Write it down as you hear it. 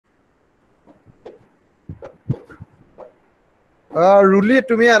Ruli,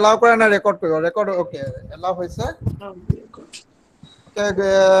 তুমি allow কৰা না record কৰিব? Record, okay. Allow হৈছে?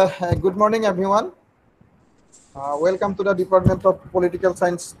 Okay, good morning, everyone. Welcome to the Department of Political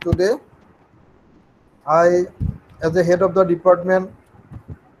Science today. I, as the head of the department,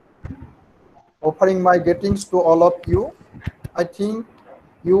 offering my greetings to all of you. I think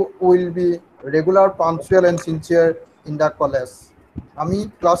you will be regular, punctual, and sincere in the college. আমি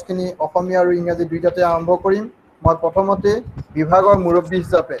ক্লাছখিনি অসমীয়া আৰু ইংৰাজী দুইটাতে আৰম্ভ কৰিম। মই প্ৰথমতে বিভাগৰ মুৰব্বী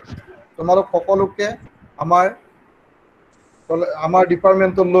হিচাপে তোমালোক সকলোকে আমাৰ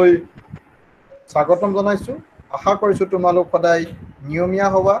ডিপাৰ্টমেণ্টলৈ স্বাগতম জনাইছোঁ। আশা কৰিছোঁ তোমালোক সদায় নিয়মীয়া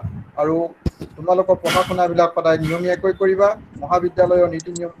হ'বা আৰু তোমালোকৰ পঢ়া শুনাবিলাক সদায় নিয়মীয়াকৈ কৰিবা, মহাবিদ্যালয়ৰ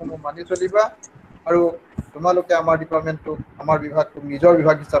নীতি নিয়মসমূহ মানি চলিবা আৰু তোমালোকে আমাৰ ডিপাৰ্টমেণ্টটোক, আমাৰ বিভাগটোক নিজৰ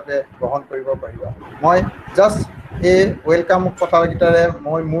বিভাগ হিচাপে গ্ৰহণ কৰিব পাৰিবা। মই জাষ্ট এই ৱেলকাম কথাকেইটাৰে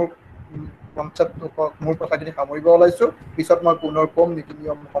মই মোৰ কনচেপ্টটো, মোৰ কথাখিনি সামৰিব ওলাইছোঁ। পিছত মই পুনৰ ক'ম নীতি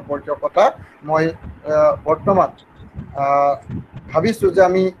নিয়ম সম্পৰ্কীয় কথা। মই বৰ্তমান ভাবিছোঁ যে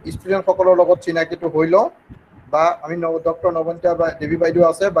আমি ষ্টুডেণ্টসকলৰ লগত চিনাকিটো হৈ লওঁ। বা আমি ডক্টৰ নৱনীতা দেৱী বাইদেউ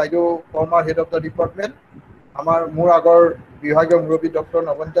আছে, বাইদেউ former head of the department. মোৰ আগৰ বিভাগীয় মুৰব্বী ডক্টৰ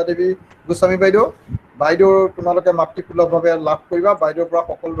নৱনীতা দেৱী গোস্বামী বাইদেউৰ তোমালোকে মাতৃসুলভভাৱে লাভ কৰিবা। বাইদেউৰ পৰা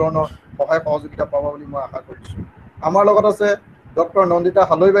সকলো ধৰণৰ সহায় সহযোগিতা পাবা বুলি মই আশা কৰিছোঁ। আমাৰ লগত আছে ডক্টৰ নন্দিতা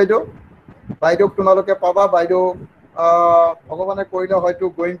হালৈ বাইদেউক তোমালোকে পাবা। বাইদেউ ভগৱানে কৰিলে হয়তো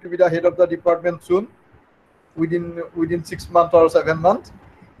going to B the head of the department চুন উইদিন 6 months or 7 months।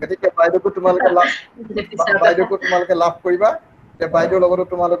 গতিকে বাইদেউকো তোমালোকে লাভ কৰিবা। বাইদেউৰ লগতো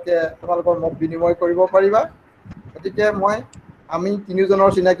তোমালোকৰ মত বিনিময় কৰিব পাৰিবা। গতিকে আমি তিনিজনৰ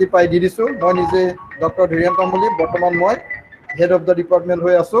চিনাকি পাই দি দিছোঁ। মই নিজে ডক্টৰ ধীৰেন তামুলী, বৰ্তমান মই হেড অফ দ্য ডিপাৰ্টমেণ্ট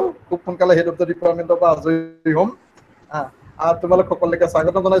হৈ আছোঁ। খুব সোনকালে হেড অফ দ্য ডিপাৰ্টমেণ্টৰ পৰা আজৰি হ'ম। তোমালোক সকলোকে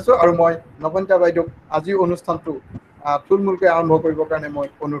স্বাগতম জনাইছোঁ আৰু মই নৱনীতা বাইদেউক আজিৰ অনুষ্ঠানটো থুলমূলকৈ আৰম্ভ কৰিবৰ কাৰণে মই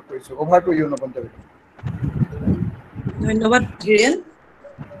অনুৰোধ কৰিছোঁ। অভাৰ টু ইউ, নৱনীতা বাইদেউ। ধন্যবাদ Dhiren.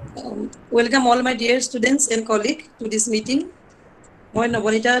 Welcome all my dear students and colleagues to this meeting. মই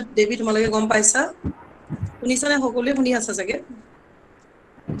নৱনীতা দেৱী, তোমালোকে গম পাইছা, শুনিছা নে? সকলোৱে শুনি আছা চাগে?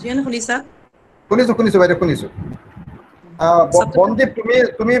 ধীৰেন শুনিছা? শুনিছোঁ বাইদেউ, শুনিছোঁ। বন্দীপ,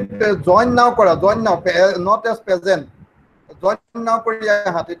 তুমি জইন নাও কৰা, জইন নাও, নট এজ প্ৰেজেণ্ট। জইন নাও কৰি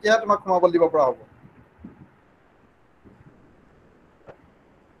আহা, তেতিয়া তোমাক সোমাব দিব পৰা হ'ব।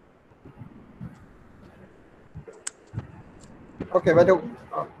 Okay,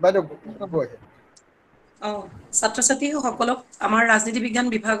 বাইদেউ গৈ আহে। ছাত্ৰ ছাত্ৰীসকলক আমাৰ ৰাজনীতি বিজ্ঞান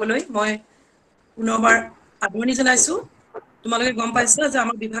বিভাগলৈ মই পুনৰবাৰ আদৰণি জনাইছোঁ। তোমালোকে গম পাইছা যে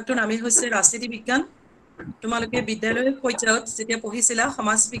আমাৰ বিভাগটোৰ নামেই হৈছে ৰাজনীতি বিজ্ঞান। তোমালোকে বিদ্যালয় পৰ্যায়ত যেতিয়া পঢ়িছিলা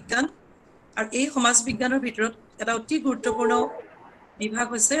সমাজ বিজ্ঞান, আৰু এই সমাজ বিজ্ঞানৰ ভিতৰত এটা অতি গুৰুত্বপূৰ্ণ বিভাগ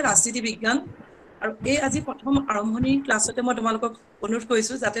হৈছে ৰাজনীতি বিজ্ঞান। আৰু এই আজি প্ৰথম আৰম্ভণিৰ ক্লাছতে মই তোমালোকক অনুৰোধ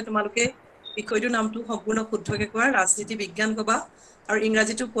কৰিছোঁ যাতে তোমালোকে বিষয়টোৰ নামটো সম্পূৰ্ণ শুদ্ধকৈ কোৱা, ৰাজনীতি বিজ্ঞান ক'বা আৰু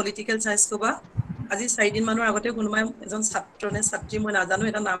ইংৰাজীটো পলিটিকেল চায়েন্স ক'বা। আজি 4 দিন মানৰ আগতে কোনোবাই এজন ছাত্ৰ নে ছাত্ৰী মই নাজানো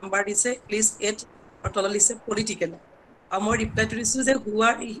এটা নাম্বাৰ দিছে, প্লিজ এড, আৰু তলত দিছে পলিটিকেল। আৰু মই ৰিপ্লাইটো দিছোঁ যে হু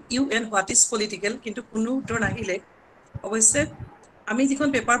R U and what is political, কিন্তু কোনো উত্তৰ নাহিলে। অৱশ্যে আমি যিখন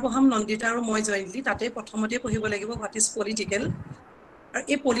পেপাৰ পঢ়াম নন্দিতা আৰু মই জইণ্টলি, তাতে প্ৰথমতে পঢ়িব লাগিব হোৱাট ইজ পলিটিকেল। আৰু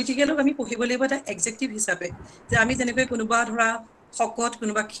এই পলিটিকেলক আমি পঢ়িব লাগিব এটা এডজেক্টিভ হিচাপে, যে আমি যেনেকৈ কোনোবা ধৰা শকত,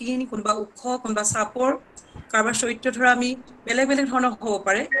 কোনোবা ক্ষীণ, কোনোবা ওখ, কোনোবা চাপৰ, কাৰোবাৰ চৰিত্ৰ ধৰা আমি বেলেগ বেলেগ ধৰণৰ হ'ব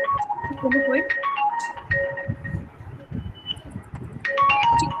পাৰে।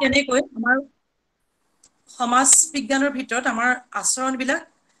 ঠিক তেনেকৈ আমাৰ সমাজ বিজ্ঞানৰ ভিতৰত আমাৰ আচৰণবিলাক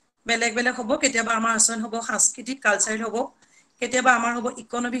বেলেগ বেলেগ হ'ব। কেতিয়াবা আমাৰ আচৰণ হ'ব সাংস্কৃতিক, কালচাৰেল হ'ব, কেতিয়াবা আমাৰ হ'ব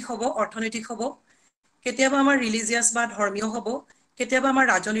ইকনমিক হ'ব, অৰ্থনৈতিক হ'ব, কেতিয়াবা আমাৰ ৰিলিজিয়াছ বা ধৰ্মীয় হ'ব, কেতিয়াবা আমাৰ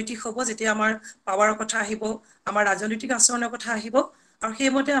ৰাজনৈতিক হ'ব, যেতিয়া আমাৰ পাৱাৰৰ কথা আহিব, আমাৰ ৰাজনৈতিক আচৰণৰ কথা আহিব। আৰু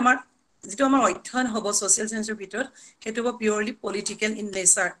সেইমতে আমাৰ যিটো আমাৰ অধ্যয়ন হ'ব ছ'চিয়েল চায়েন্সৰ ভিতৰত, সেইটো হ'ব পিয়ৰলি পলিটিকেল ইন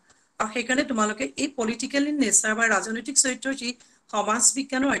নেচাৰ। আৰু সেইকাৰণে তোমালোকে এই পলিটিকেল ইন নেচাৰ বা ৰাজনৈতিক চৰিত্ৰৰ যি সমাজ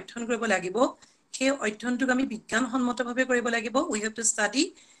বিজ্ঞানৰ অধ্যয়ন কৰিব লাগিব, সেই অধ্যয়নটোক আমি বিজ্ঞানসন্মতভাৱে কৰিব লাগিব। উই have to study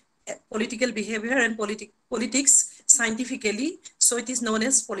political behaviour and politics scientifically, so' it is known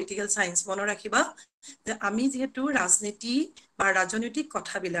as political science. মনত ৰাখিবা যে আমি যিহেতু ৰাজনীতি বা ৰাজনৈতিক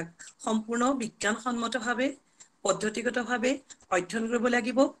কথাবিলাক সম্পূৰ্ণ বিজ্ঞানসন্মতভাৱে, পদ্ধতিগতভাৱে অধ্যয়ন কৰিব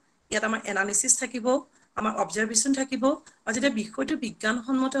লাগিব। ইয়াত আমাৰ এনালিচিছ থাকিব, আমাৰ অবজাৰভেশ্যন থাকিব, আৰু যেতিয়া বিষয়টো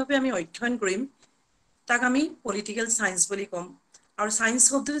বিজ্ঞানসন্মতভাৱে আমি অধ্যয়ন কৰিম, তাক আমি পলিটিকেল চায়েন্স বুলি ক'ম। আৰু চায়েন্স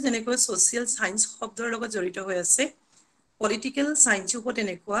শব্দটো যেনেকৈ ছ'চিয়েল চায়েন্স শব্দৰ লগত জড়িত হৈ আছে, পলিটিকেল চায়েন্সো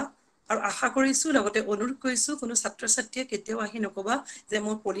তেনেকুৱা। আৰু আশা কৰিছোঁ, লগতে অনুৰোধ কৰিছোঁ, কোনো ছাত্ৰ ছাত্ৰীয়ে কেতিয়াও আহি নক'বা যে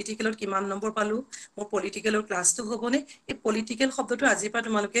মোৰ পলিটিকেলত কিমান নম্বৰ পালোঁ, মোৰ পলিটিকেলৰ ক্লাছটো হ'বনে। এই পলিটিকেল শব্দটো আজিৰ পৰা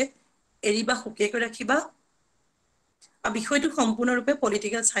তোমালোকে এৰিবা, সুকীয়াকৈ ৰাখিবা। বিষয়টো সম্পূৰ্ণৰূপে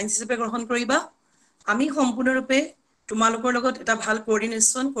পলিটিকেল সায়েন্স হিচাপে গ্ৰহণ কৰিবা আমি সম্পূৰ্ণৰূপে তোমালোকৰ লগত এটা ভাল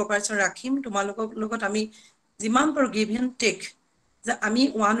কোঅৰ্ডিনেশন কোঅপাৰেচন ৰাখিম তোমালোকৰ লগত আমি যিমান পাৰো গিভ এণ্ড টেক যে আমি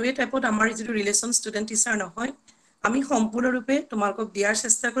ওৱান ৱে টাইপত আমাৰ যিটো ৰিলেশ্যন ষ্টুডেণ্ট টিচাৰ নহয় আমি সম্পূৰ্ণৰূপে তোমালোকক দিয়াৰ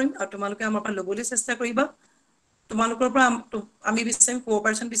চেষ্টা কৰিম আৰু তোমালোকে আমাৰ পৰা ল'বলৈ চেষ্টা কৰিবা তোমালোকৰ পৰা আমি বিচাৰিম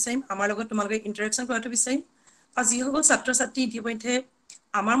কোঅপাৰেচন বিচাৰিম আমাৰ লগত তোমালোকে ইন্টাৰেকচন কৰাটো বিচাৰিম আৰু যিসকল ছাত্ৰ ছাত্ৰী ইতিমধ্যে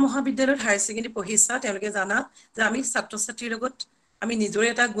আমাৰ মহাবিদ্যালয়ত হায়াৰ ছেকেণ্ডেৰী পঢ়িছা তেওঁলোকে জানা যে আমি ছাত্ৰ ছাত্ৰীৰ লগত আমি নিজৰে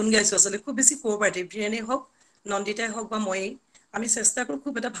এটা গুণ গাইছো আচলতে খুব বেছি কোঅপাৰেটিভ ভিৰেনেই হওক নন্দিতাই হওক বা ময়েই আমি চেষ্টা কৰোঁ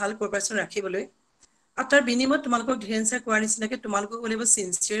খুব এটা ভাল কোঅপাৰেচন ৰাখিবলৈ আৰু তাৰ বিনিময়ত তোমালোকক ধীৰেন ছাৰে কোৱাৰ নিচিনাকে তোমালোকক হ'ব লাগিব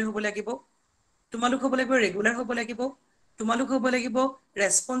চিনচিয়াৰ হ'ব লাগিব তোমালোক হ'ব লাগিব ৰেগুলাৰ হ'ব লাগিব তোমালোক হ'ব লাগিব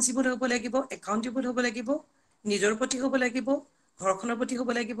ৰেছপন্সিবল হ'ব লাগিব একাউণ্টেবল হ'ব লাগিব নিজৰ প্ৰতি হ'ব লাগিব ঘৰখনৰ প্ৰতি হ'ব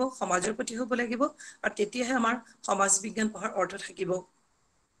লাগিব সমাজৰ প্ৰতি হ'ব লাগিব আৰু তেতিয়াহে আমাৰ সমাজ বিজ্ঞান পঢ়াৰ অৰ্থ থাকিব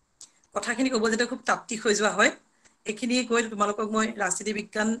কথাখিনি ক'ব যেতিয়া খুব তাপ্তিক হৈ যোৱা হয় এইখিনিয়ে কৈ তোমালোকক মই ৰাজনীতি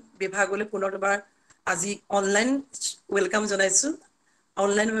বিজ্ঞান বিভাগলৈ পুনৰ এবাৰ আজি অনলাইন ওয়েলকাম জনাইছো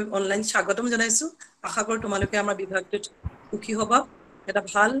অনলাইন স্বাগতম জনাইছো আশা কৰোঁ তোমালোকে আমাৰ বিভাগটোত সুখী হ'বা এটা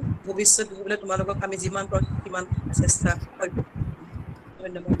ভাল ভৱিষ্যত গঢ়িবলৈ তোমালোকক আমি যিমান পাৰো সিমান চেষ্টা কৰিম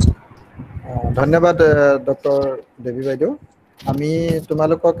ধন্যবাদ ধন্যবাদ ডক্টৰ দেৱী বাইদেউ আমি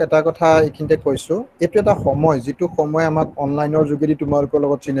তোমালোকক এটা কথা এইখিনিতে কৈছোঁ এইটো এটা সময় যিটো সময় আমাক অনলাইনৰ যোগেদি তোমালোকৰ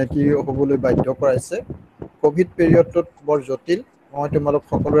লগত চিনাকি হ'বলৈ বাধ্য কৰাইছে কোভিড পিৰিয়ডটোত বৰ জটিল মই তোমালোক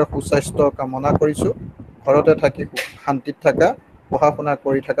সকলোৰে সুস্বাস্থ্য কামনা কৰিছোঁ ঘৰতে থাকি শান্তিত থাকা পঢ়া শুনা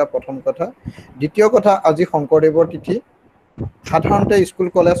কৰি থাকা প্ৰথম কথা দ্বিতীয় কথা আজি শংকৰদেৱৰ তিথি সাধাৰণতে স্কুল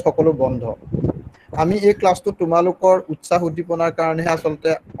কলেজ সকলো বন্ধ আমি এই ক্লাছটো তোমালোকৰ উৎসাহ উদ্দীপনাৰ কাৰণেহে আচলতে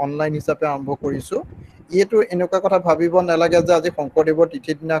অনলাইন হিচাপে আৰম্ভ কৰিছোঁ এইটো এনেকুৱা কথা ভাবিব নালাগে যে আজি শংকৰদেৱৰ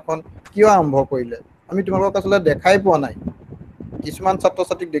তিথিৰ দিনাখন কিয় আৰম্ভ কৰিলে আমি তোমালোকক আচলতে দেখাই পোৱা নাই কিছুমান ছাত্ৰ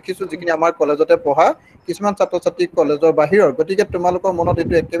ছাত্ৰীক দেখিছোঁ যিখিনি আমাৰ কলেজতে পঢ়া কিছুমান ছাত্ৰ ছাত্ৰী কলেজৰ বাহিৰৰ গতিকে তোমালোকৰ মনত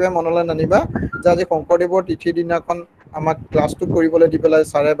এইটো একেবাৰে মনলৈ নানিবা যে আজি শংকৰদেৱৰ তিথিৰ দিনাখন আমাক ক্লাছটো কৰিবলৈ দি পেলাই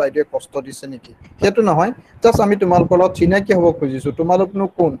ছাৰে বাইদেৱে কষ্ট দিছে নেকি সেইটো নহয় জাষ্ট আমি তোমালোকৰ লগত চিনাকি হ'ব খুজিছোঁ তোমালোকনো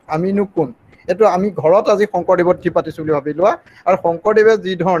কোন আমিনো কোন এইটো আমি ঘৰত আজি শংকৰদেৱৰ তিথি পাতিছোঁ বুলি ভাবি লোৱা আৰু শংকৰদেৱে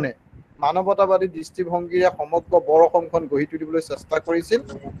যি ধৰণে মানৱতাবাদী দৃষ্টিভংগীৰে সমগ্ৰ বৰ অসমখন গঢ়ি তুলিবলৈ চেষ্টা কৰিছিল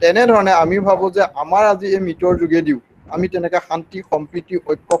তেনেধৰণে আমি ভাবোঁ যে আমাৰ আজি এই মিটৰ যোগেদিও আমি তেনেকৈ শান্তি সম্প্ৰীতি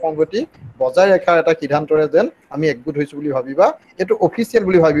ঐক্য সংগতি বজাই ৰখাৰ এটা সিদ্ধান্তৰে যেন আমি একগোট হৈছোঁ বুলি ভাবিবা এইটো অফিচিয়েল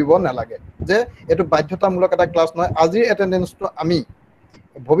বুলি ভাবিব নালাগে যে এইটো বাধ্যতামূলক এটা ক্লাছ নহয় আজিৰ এটেণ্ডেঞ্চটো আমি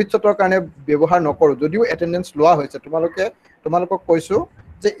ভৱিষ্যতৰ কাৰণে ব্যৱহাৰ নকৰোঁ যদিও এটেণ্ডেঞ্চ লোৱা হৈছে তোমালোকক কৈছোঁ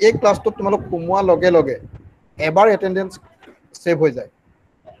যে এই ক্লাছটোত তোমালোক সোমোৱাৰ লগে লগে এবাৰ এটেণ্ডেঞ্চ ছেভ হৈ যায়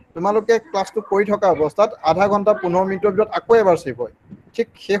তোমালোকে ক্লাছটো কৰি থকা অৱস্থাত আধা ঘণ্টা 15 মিনিটৰ ভিতৰত আকৌ এবাৰ ছেভ হয় ঠিক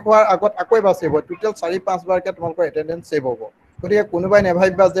শেষ হোৱাৰ আগত আকৌ এবাৰ ছেভ হয় টোটেল 4-5 বাৰকৈ তোমালোকৰ এটেণ্ডেঞ্চ ছেভ হ'ব গতিকে কোনোবাই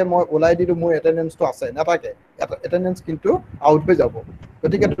নেভাবিবা যে মই ওলাই দিলোঁ মোৰ এটেণ্ডেঞ্চটো আছে নাথাকে এটেণ্ডেঞ্চ কিন্তু আউট হৈ যাব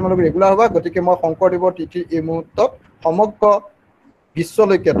গতিকে তোমালোক ৰেগুলাৰ হ'বা গতিকে মই শংকৰদেৱৰ তিথিৰ এই মুহূৰ্তত সমগ্ৰ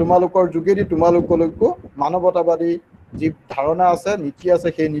বিশ্বলৈ তোমালোকৰ যোগেদি তোমালোকলৈকো মানৱতাবাদী যি ধাৰণা আছে নীতি আছে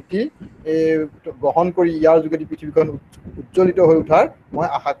সেই নীতি গ্ৰহণ কৰি ইয়াৰ যোগেদি পৃথিৱীখন উজ্জ্বলিত হৈ উঠাৰ মই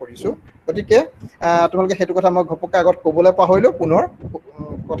আশা কৰিছোঁ গতিকে তোমালোকে সেইটো কথা মই ঘপককৈ আগত ক'বলৈ পাহৰিলোঁ পুনৰ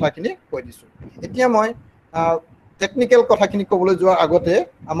কথাখিনি কৈ দিছোঁ এতিয়া মই টেকনিকেল কথাখিনি ক'বলৈ যোৱাৰ আগতে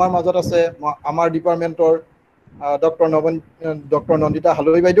আমাৰ মাজত আছে আমাৰ ডিপাৰ্টমেণ্টৰ ডক্টৰ নন্দিতা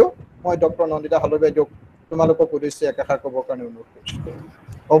হালৈ বাইদেউ মই ডক্টৰ নন্দিতা হালৈ বাইদেউক তোমালোকক উদ্দেশ্যে একাষাৰ ক'বৰ কাৰণে অনুৰোধ কৰিছোঁ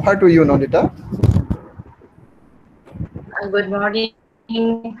over to you Nandita Good morning,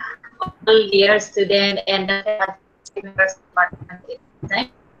 all dear student and members of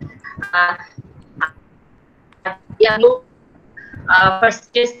first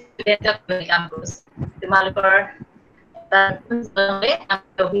year student of campus. তোমালোকৰ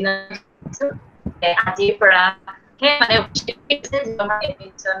আজিৰ পৰা মানে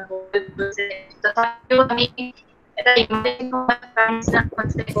তথাপিও আমি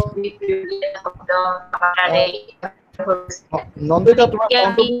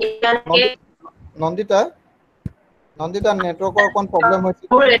এটা নন্দিতা নেটৱৰ্কৰ অকণ প্ৰব্লেম হৈছে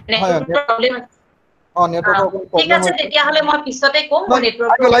ঠিক আছে তেতিয়াহ'লে মই পিছতে ক'ম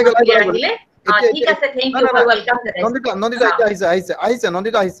নেটৱৰ্ক আহিলে ঠিক আছে thank U for welcome Nandita আহিছে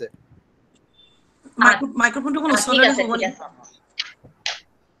নন্দিতা আহিছে মাইক্ৰোফোনটো অকণ ওচৰলৈ হ'ব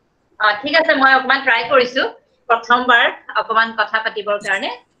ঠিক আছে মই অকমান ট্ৰাই কৰিছো প্ৰথমবাৰ অকমান কথা পাতিবৰ কাৰণে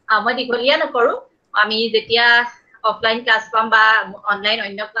মই দীঘলীয়া নকৰো আমি যেতিয়া অফলাইন ক্লাছ পাম বা অনলাইন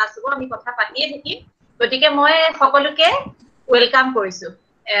অন্য ক্লাছ হ'ব আমি কথা পাতিয়ে থাকিম গতিকে মই সকলোকে ওয়েলকাম কৰিছো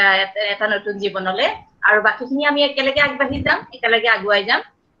এটা নতুন জীৱনলৈ আৰু বাকিখিনি আমি একেলগে আগবাঢ়ি যাম একেলগে আগুৱাই যাম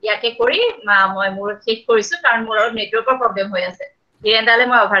ইয়াকে কৰি মই মোৰ শেষ কৰিছো কাৰণ মোৰ নেটৱৰ্কৰ প্ৰব্লেম হৈ আছে হিৰেন্দালে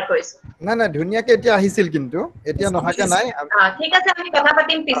মই অভাৰ কৰিছো নাই ধুনীয়াকে এতিয়া আহিছিল কিন্তু এতিয়া নহাকে নাই ঠিক আছে আমি কথা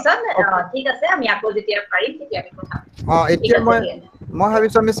পাতিম পিছত ঠিক আছে আমি আকৌ যেতিয়া পাৰিম তেতিয়া আমি কথা এতিয়া মই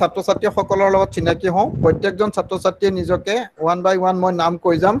ভাবিছো আমি ছাত্ৰ ছাত্ৰীসকলৰ লগত চিনাকি হওঁ প্ৰত্যেকজন ছাত্ৰ ছাত্ৰীয়ে নিজকে 1 by 1 মই নাম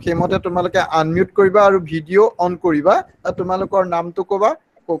কৈ যাম সেইমতে তোমালোকে আনমিউট কৰিবা আৰু ভিডিঅ' অন কৰিবা তোমালোকৰ নামটো ক'বা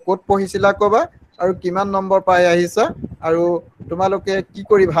ক'ত পঢ়িছিলা ক'বা আৰু কিমান নম্বৰ পাই আহিছা আৰু তোমালোকে কি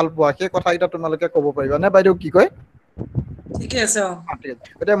কৰি ভাল পোৱা সেই কথাকেইটা তোমালোকে ক'ব পাৰিবা নে বাইদেউ কি কয় ঠিকে আছে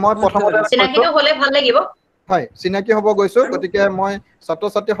এতিয়া মই প্ৰথমতে চিনাকিটো হ'লে ভাল লাগিব হয় চিনাকি হ'ব গৈছো গতিকে মই ছাত্ৰ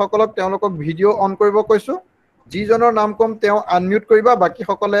ছাত্ৰীসকলক তেওঁলোকক ভিডিঅ' অন কৰিব কৈছো যিজনৰ নাম কম তেওঁ আনমিউট কৰিবা বাকী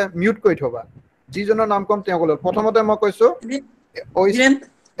সকলে মিউট কৰি থবা যিজনৰ নাম কম তেওঁ ক'লে প্ৰথমতে মই কৈছো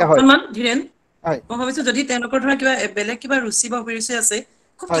ধীৰেন হয় মই ভাবিছো যদি তেওঁলোকৰ ধৰা কিবা বেলেগ কিবা ৰুচি বা অভিৰুচি আছে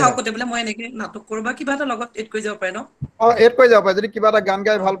খুব হয় ঠাউকতে বোলে মই এনেকে নাটক কৰো বা কিবা এটা লগত এড কৰি যাব পাৰে ন এড কৰি যাব পাৰে যদি কিবা এটা গান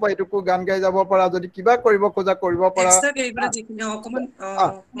গাই ভাল পায় এইটোকো গান গাই যাব পাৰা যদি কিবা কৰিব খোজা কৰিব পাৰা এক্সট্ৰা কাৰিকুলাৰ যিখিনি অকমান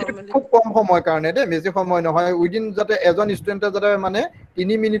খুব কম সময় কাৰণে দেই বেছি সময় নহয় উইদিন যাতে এজন ষ্টুডেণ্টে যাতে মানে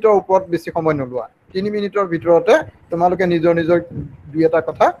 3 মিনিটৰ ওপৰত বেছি সময় নোলোৱা 3 মিনিটৰ ভিতৰতে তোমালোকে নিজৰ দুই এটা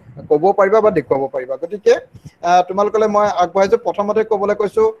কথা ক'ব পাৰিবা বা দেখুৱাব পাৰিবা গতিকে তোমালোকলৈ মই আগবঢ়াইছো প্ৰথমতে ক'বলৈ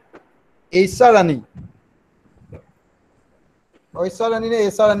কৈছো এইচা ৰাণী ঐশা ৰাণী নে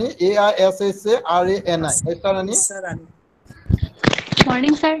এইচা ৰাণী AISHARANI ঐশা Rani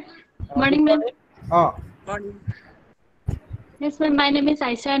Morning, sir. Morning, ma'am. Morning. Yes, ma'am. My name is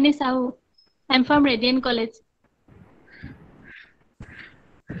Aisharani Sahu. I'm from Radiant College.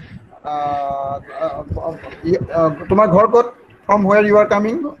 তোমাৰ ঘৰ ক'ত from where you are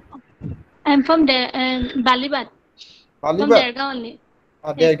coming I'm from Balibad. From Dergaon only.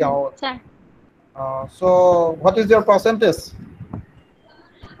 Dergaon. Yes, sir. So what is your percentage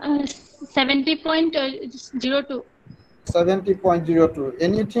 70.02. 70.02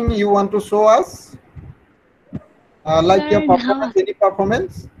 anything you want to show us like sir, your performance any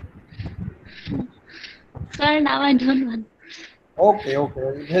performance sir now I don't want okay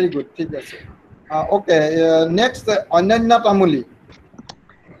very good ঠিক আছে okay next Ananya Tamuli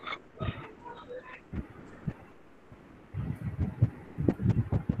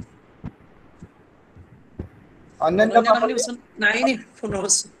Ananya Tamuli নাই নি ফোনৰ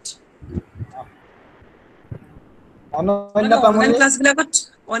ওচৰত Ananya Tamuli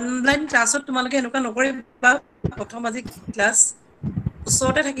online ক্লাছত তোমালোকে এনেকুৱা নকৰিবা প্ৰথম আজি ক্লাছ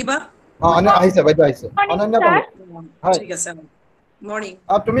ওচৰতে থাকিবা আহিছে বাইদেউ আহিছে Ananya Tamuli ঠিক আছে মৰ্নিং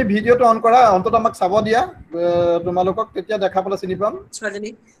তুমি ভিডিঅ'টো অন কৰা অন্তত আমাক চাব দিয়া তোমালোকক তেতিয়া দেখা পালে চিনি পাম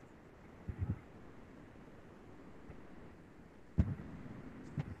ছোৱালীজনী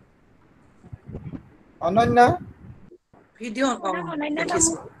অনন্যা ভিডিঅ'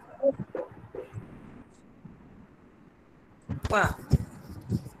 দেখিছো কোৱা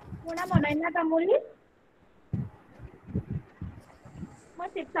মোৰ নাম অনন্যা তামুলী মই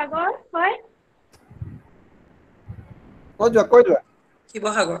শিৱসাগৰ হয় কৈ যোৱা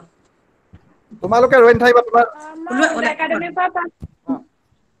শিৱসাগৰ তোমালোকে ৰৈ নাথাকিবা তোমাৰ মই একাডেমীৰ পৰা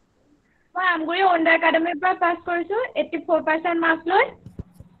মই আমগুৰি অন্ডাৰ একাডেমীৰ পৰা পাছ কৰিছো 84% মাৰ্কছ লৈ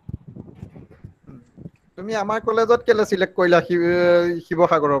তুমি আমাৰ কলেজত কেলে সিলেক্ট কৰিলা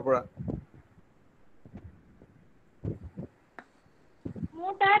শিৱসাগৰৰ পৰা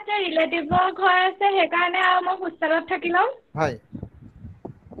মোৰ তাত ৰিলেটিভৰ ঘৰ আছে সেইকাৰণে আৰু মই হোষ্টেলত থাকি লম হয়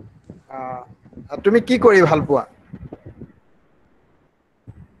তুমি কি কৰি ভাল পোৱা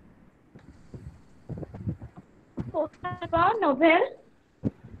নভেল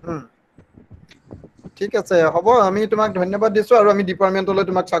ঠিক আছে হ'ব আমি তোমাক ধন্যবাদ দিছো আৰু আমি ডিপাৰ্টমেণ্টলৈ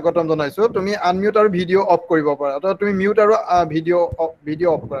তোমাক স্বাগতম জনাইছো তুমি আনমিউট আৰু ভিডিঅ' অফ কৰিব পাৰা তুমি মিউট আৰু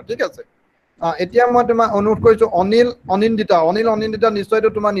ভিডিঅ' অফ কৰা ঠিক আছে এতিয়া মই তোমাক অনুৰোধ কৰিছো অনিন্দিতা নিশ্চয়তো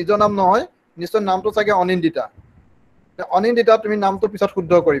তোমাৰ নিজৰ নাম নহয় নিশ্চয় নামটো চাগে অনিন্দিতা তুমি নামটো পিছত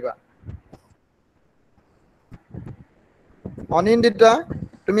শুদ্ধ কৰিবা অনিন্দিতা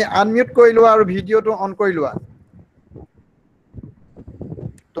তুমি আনমিউট কৰি লোৱা আৰু ভিডিঅ'টো অন কৰি লোৱা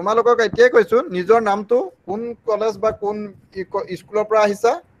তোমালোকক এতিয়াই কৈছো নিজৰ নামটো কোন কলেজ বা কোন স্কুলৰ পৰা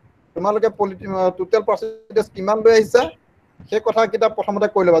আহিছা তোমালোকে টোটেল পাৰ্চেন্টেজ কিমান লৈ আহিছা সেই কথাকেইটা প্ৰথমতে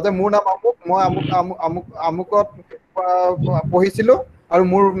কৈ ল'বা যে মোৰ নাম আমুক মই আমুকত পঢ়িছিলো আৰু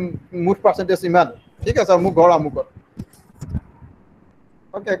মোৰ মুঠ পাৰ্চেন্টেজ ইমান ঠিক আছে মোৰ ঘৰ আমুকত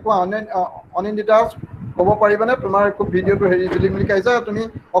অ'কে কোৱা অনিন্দিতা ক'ব পাৰিবানে তোমাৰ খুব ভিডিঅ'টো মিলিক আহিছা তুমি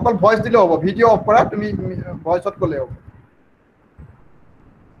অকল ভইচ দিলেও হ'ব ভিডিঅ' অফ কৰা তুমি ভইচত ক'লে হ'ব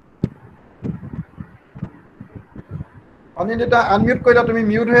অনিন্দিতা আনমিউট কৰিলা তুমি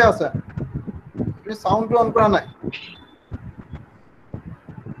মিউট হৈ আছা তুমি সাউন্ডটো অন কৰা নাই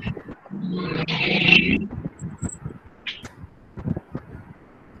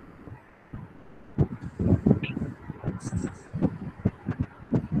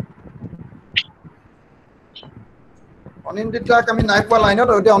অনিন্দিতাক আমি নাই পোৱা লাইনত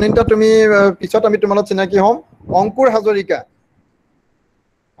এতিয়া অনিন্দিতা তুমি পিছত আমি তোমালত চিনাকি হ'ম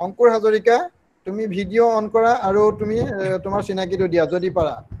অংকুৰ হাজৰিকা তুমি ভিডিঅ' অন কৰা আৰু তুমি তোমাৰ চিনাকিটো দিয়া যদি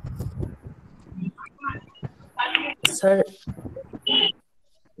পাৰা স্যাৰ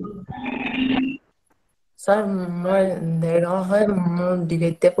স্যাৰ মই দেৰগাঁও হয় মোৰ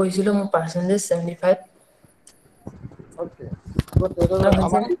ডিগ্ৰীতে পঢ়িছিলোঁ মোৰ পাৰ্চেন্টেজ 75 ওকে স্যাৰ আমাৰ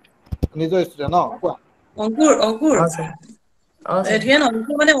শুনিছেনে নিজৰ ষ্টুডেণ্ট ন কোৱা অংকুৰ অ স্যাৰ অ স্যাৰ এতিয়া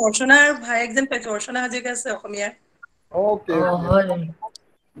অংকুৰ মানে অৰ্চনাৰ ভায়েক যেন পাইছো অৰ্চনা হাজৰিকা আছে অসমীয়াৰ ওকে অ ওকে হয়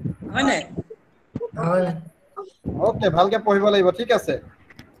হয় নাই হয় ওকে ভালকে পঢ়িব লাগিব ঠিক আছে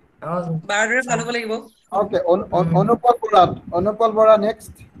অ বাৰদৰে ভাল স্যাৰ হ'ব লাগিব okay Anupal Bora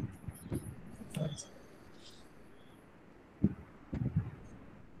next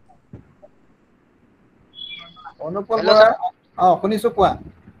Anupal hello' Bora sir শুনিছো কোৱা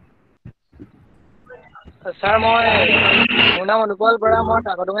ছাৰ মোৰ নাম অনুপল বৰা মই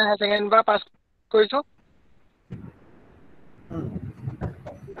কাকতঙা হায়াৰ ছেকেণ্ডেৰীৰ পৰা পাছ কৰিছোঁ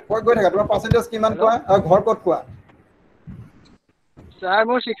ক'ত গৈ থাকা তোমাৰ পাৰ্চেন্টেজ কিমান হেল্ল' কোৱা আৰু ঘৰ ক'ত কোৱা ছাৰ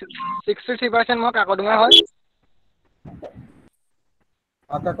মোৰ 63% মই কাকতঙা হয়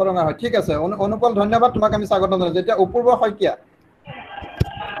কাকতঙা হয় ঠিক আছে অনুপল ধন্যবাদ তোমাক আমি স্বাগতম জনাইছো এতিয়া অপূৰ্ব শইকীয়া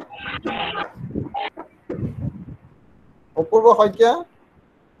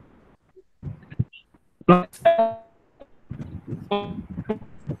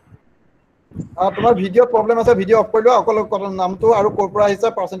তোমাৰ ভিডিঅ' প্ৰব্লেম আছে ভিডিঅ' অফ কৰি লোৱা অকল নামটো আৰু ক'ৰ পৰা আহিছে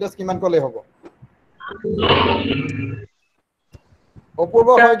পাৰ্চেন্টেজ কিমান ক'লেই হ'ব অপূৰ্ব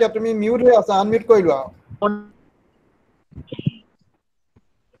শইকীয়া তুমি মিউট হৈ আছা আনমিউট কৰি লোৱা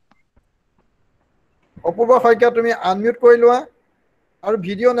অপূৰ্ব শইকীয়া তুমি আনমিউট কৰি লোৱা আৰু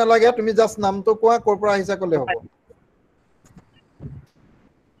ভিডিঅ' নালাগে তুমি জাষ্ট নামটো কোৱা ক'ৰ পৰা আহিছা ক'লে হ'ব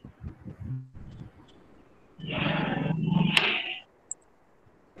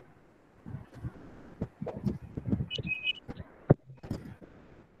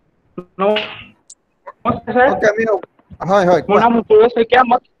নমস্কাৰ ছাৰ ওকে আমি হয় হয় মোৰ কোৱা নাম অপূৰ্ব শইকীয়া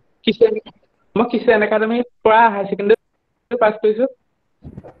মই খ্ৰীষ্টিয়ান একাডেমীৰ পৰা হায়াৰ ছেকেণ্ডেৰী পাছ কৰিছোঁ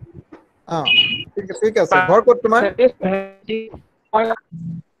ঠিক আছে ঘৰ ক'ত তোমাৰ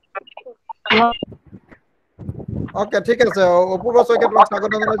ওকে ঠিক আছে অপূৰ্ব শইকীয়া তোমাক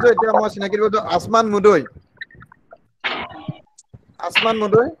স্বাগতম জনাইছো এতিয়া মই চিনাকি দিব আসমান মুদৈ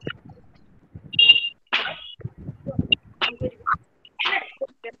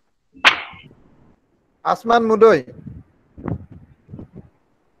আসমান মুদৈ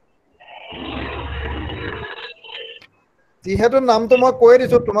যিহেতু নামটো মই কৈ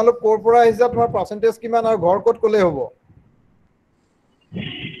দিছো তোমালোক ক'ৰ পৰা আহিছা তোমাৰ পাৰ্চেন্টেজ কিমান আৰু ঘৰ ক'ত ক'লে হ'ব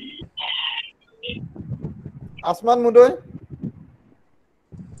আসমান মুদৈ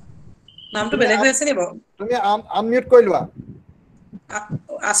নামটো বেলেগ হৈ আছে নি বাৰু তুমি আনমিউট কৰি লোৱা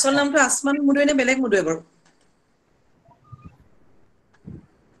আচল নামটো আসমান মুদৈ নে বেলেগ মুদৈ বাৰু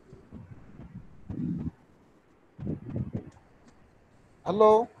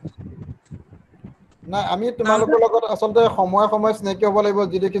হেল্ল' নাই আমি নামটো তোমালোকৰ লগত আচলতে সময়ে চিনাকি হ'ব লাগিব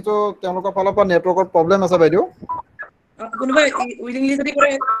যি দেখিছো তেওঁলোকৰ ফালৰ পৰা নেটৱৰ্কৰ প্ৰব্লেম আছে বাইদেউ কোনোবাই উইলিংলি যদি কৰে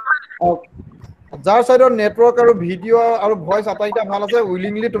যাৰ চাইডৰ নেটৱৰ্ক আৰু ভিডিঅ' আৰু ভইচ আটাইকেইটা ভাল আছে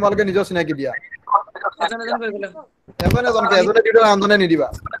উইলিংলি তোমালোকে নিজৰ চিনাকি দিয়া এজন কৰিবলৈ এজনকে এজনে দিলে আনজনে নিদিবা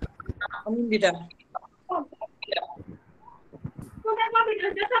অনিন্দিতা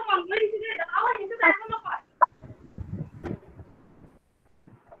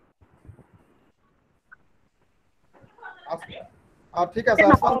ঠিক আছে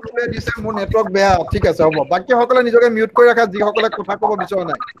আসমান মুদৈ দিছে মোৰ নেটৱৰ্ক বেয়া ঠিক আছে হ'ব বাকী সকলে নিজকে মিউট কৰি ৰাখা যিসকলে কথা ক'ব বিচৰা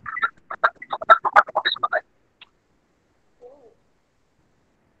নাই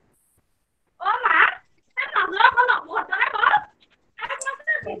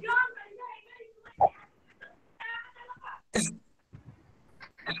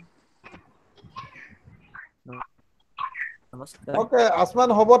ওকে আসমান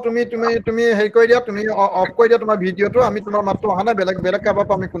হ'ব তুমি হেৰি কৰি দিয়া তুমি অফ কৰি দিয়া তোমাৰ ভিডিঅ'টো আমি তোমাৰ মাতটো অহা নাই বেলেগ কাৰোবাৰ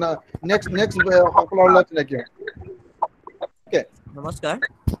পৰা আমি শুনা নেক্সট সকলৰ লগত চিনাকি হ'ম ওকে নমস্কাৰ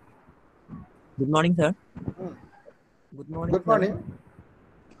good morning sir good morning good sir morning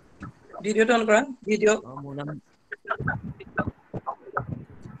ভিডিঅ'টো অন কৰা ভিডিঅ' মোৰ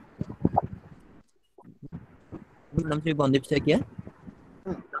নাম শ্ৰী বন্দীপ শইকীয়া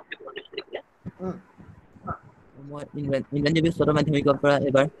মই ইংৰাজী উচ্চতৰ মাধ্যমিকৰ পৰা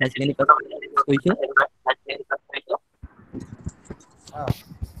এবাৰ হায়াৰ ছেকেণ্ডেৰী পাছ কৰিছোঁ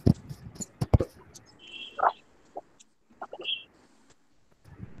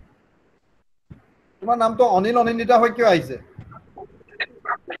তোমাৰ নামটো অনিন্দিতা হৈ কিয় আহিছে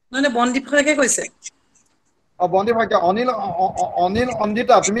নহয় বনদীপ শইকীয়াই কৈছে বন্দীপ শইকীয়া অনিল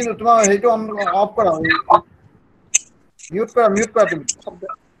অন্দিতা তুমি তোমাৰ হেৰিটো অফ কৰা মিউট কৰা তুমি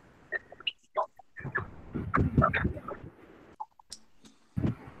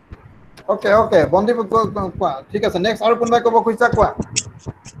ওকে বন্দীপ কোৱা ঠিক আছে নেক্সট আৰু কোনোবাই ক'ব খুজিছা কোৱা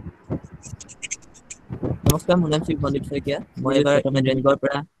নমস্কাৰ মোৰ নাম শ্ৰী বন্দীপ শইকীয়া মই এবাৰ ৰেঞ্জৰ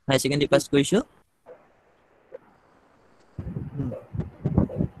পৰা হাই ছেকেণ্ডেৰী পাছ কৰিছো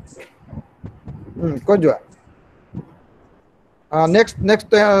কৈ যোৱা নেক্সট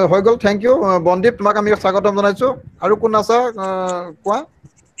হৈ গ'ল থেংক ইউ বন্দীপ তোমাক আমি স্বাগতম জনাইছো আৰু কোন আছা কোৱা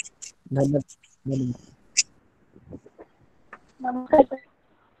ধন্যবাদ নমস্কাৰ ছাৰ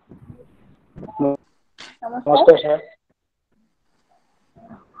নমস্কাৰ ছাৰ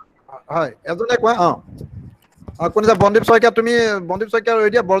হয় এজনে কোৱা কোন আছে বন্দীপ শইকীয়া তুমি বন্দীপ শইকীয়া ৰৈ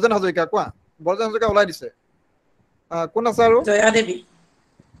দিয়া বৰজেন হাজৰিকা কোৱা বৰজেন হাজৰিকা ওলাই দিছে কোন আছে আৰু জয়া দেৱী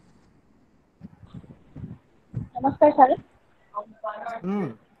নমস্কাৰ ছাৰ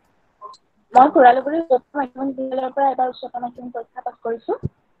মই খুৰালুগুৰি উচ্চতৰ মাধ্যমিক বিদ্যালয়ৰ পৰা এবাৰ উচ্চতৰ মাধ্যমিক পৰীক্ষা পাছ কৰিছোঁ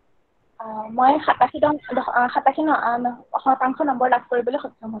মই 87% নম্বৰ লাভ কৰিবলৈ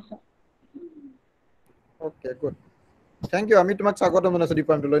সক্ষম হৈছোঁ ওকে গুড থেংক ইউ আমি তোমাক স্বাগতম জনাইছো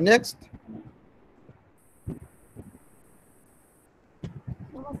ডিপাৰ্টমেণ্টলৈ নেক্সট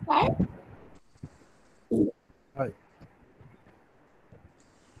নমস্কাৰ হয়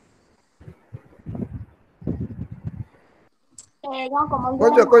দেৰগাঁও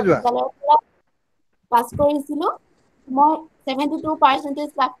কমলগড় কৈ যোৱা মহাবিদ্যালয়ৰ পৰা পাছ কৰিছিলোঁ মই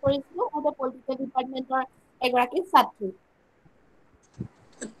 72% লাভ কৰিছিলোঁ মই পলিটিকেল ডিপাৰ্টমেণ্টৰ এগৰাকী ছাত্ৰী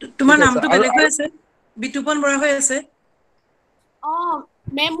তোমাৰ ঠিক আছে নামটো আৰু বেলেগ হৈ আছে বিতুপন বৰা হৈ আছে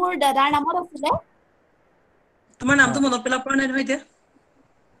মেম মোৰ দাদাৰ নামত আছিলে তোমাৰ নামটো মনত পেলাব পৰা নাই নহয় এতিয়া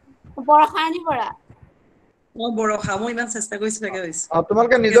বৰষাৰণী বৰা বৰষা মই ইমান চেষ্টা কৰিছো তাকে হৈছে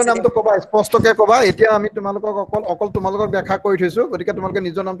তোমালোকে ঠিক নিজৰ আছে নামটো ক'বা স্পষ্টকে ক'বা এতিয়া আমি তোমালোকক অকল তোমালোকক ব্যাখ্যা কৰি থৈছো গতিকে তোমালোকে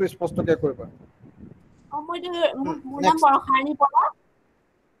নিজৰ নামটো স্পষ্টকে কৰিবা মোৰ নাম বৰষাৰণী বৰা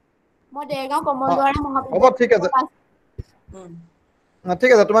মই দেৰগাঁও কমলদুৱাৰা হ'ব ঠিক আছে মহাবিদ্যালয়ৰ ঠিক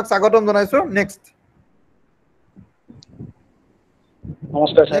আছে তোমাক স্বাগতম জনাইছো নেক্সট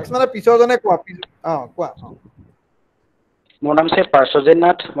নমস্কাৰ ছাৰ মানে পিছৰজনে কোৱা কোৱা মোৰ নাম শ্ৰী পাৰ্শ্বজিৎ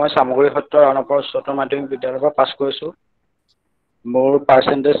নাথ মই চামগুৰি সত্ৰৰ অনপৰ উচ্চতৰ মাধ্যমিক বিদ্যালয়ৰ পৰা পাছ কৰিছোঁ মোৰ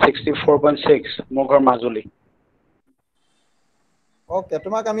পাৰ্চেণ্টেজ 64.6 মোৰ ঘৰ মাজুলী ওকে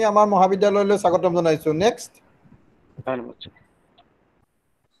তোমাক আমি আমাৰ মহাবিদ্যালয়লৈ স্বাগতম জনাইছো নেক্সট ধন্যবাদ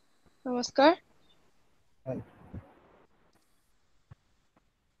নমস্কাৰ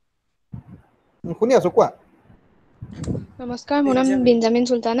শুনি আছো কোৱা নমস্কাৰ মোৰ নাম বেঞ্জামিন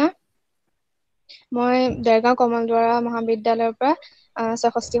চুলতানা মই দেৰগাঁও কমলদুৱাৰা মহাবিদ্যালয়ৰ পৰা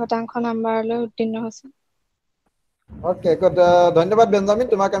 66% নম্বৰলৈ উত্তীৰ্ণ হৈছো ওকে ধন্যবাদ বেঞ্জামিন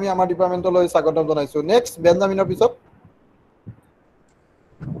তোমাক আমি আমাৰ ডিপাৰ্টমেণ্টলৈ স্বাগতম জনাইছো নেক্সট বেঞ্জামিনৰ পিছত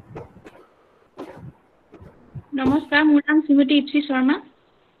নমস্কাৰ মোৰ নাম শ্ৰীমতী ইপ্সি শৰ্মা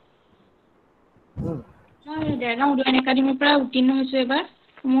মই দেৰগাঁও উদয়ন একাডেমীৰ পৰা উত্তীৰ্ণ হৈছোঁ এবাৰ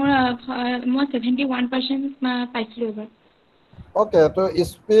মই 71% পাইছিলোঁ এবাৰ ওকে তো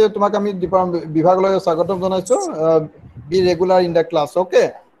ইস্পি তোমাক আমি বিভাগলৈ স্বাগতম জনাইছো B regular in the class okay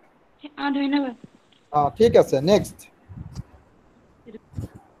ধন্যবাদ ঠিক আছে নেক্সট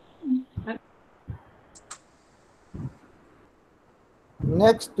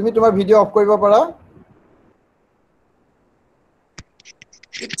তুমি তোমাৰ ভিডিঅ' অফ কৰিব পাৰা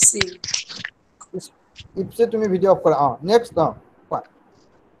ইপছি তুমি ভিডিঅ' অফ কৰা নেক্সট কোৱা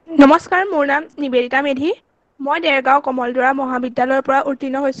নমস্কাৰ মোৰ নাম নিবেদিতা মেধি মই দেৰগাঁও কমলদুৱাৰা মহাবিদ্যালয়ৰ পৰা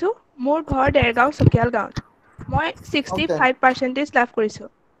উত্তীৰ্ণ হৈছো মোৰ ঘৰ দেৰগাঁও চকিয়াল গাঁৱত মই 65% লাভ কৰিছো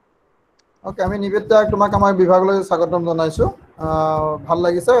ওকে আমি নিবেদিতাক তোমাক আমাৰ বিভাগলৈ স্বাগতম জনাইছো ভাল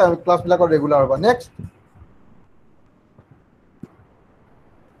লাগিছে ক্লাছবিলাকৰ ৰেগুলাৰ হ'ব নেক্সট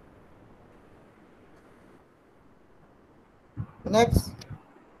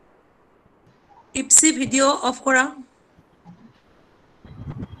ইপছি ভিডিঅ' অফ কৰা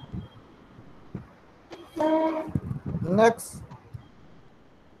নেক্সট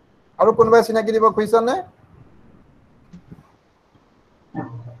আৰু কোনোবাই চিনাকি দিব খুজিছানে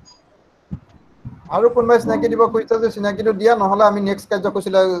আৰু কোনোবাই চিনাকি দিব খুজিছা যে চিনাকিটো দিয়া নহ'লে আমি নেক্সট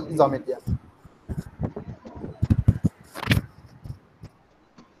কাৰ্যসূচীলৈ যাম এতিয়া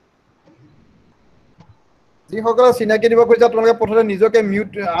যিসকলে চিনাকি দিব খুজিছা তোমালোকে প্ৰথমে নিজকে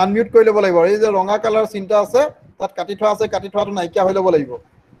আনমিউট কৰি ল'ব লাগিব এই যে ৰঙা কালাৰ চিনটা আছে তাত কাটি থোৱা আছে কাটি থোৱাটো নাইকিয়া হৈ ল'ব লাগিব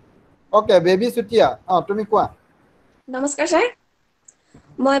ওকে বেবী চুতীয়া তুমি কোৱা নমস্কাৰ ছাৰ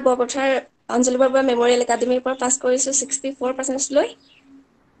মই বৰপথাৰ অঞ্জলি বৰবৰুৱা মেমৰিয়েল একাডেমীৰ পৰা পাছ কৰিছোঁ 64% লৈ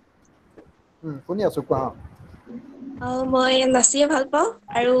শুনি আছো কোৱা মই নাচিয়ে ভাল পাওঁ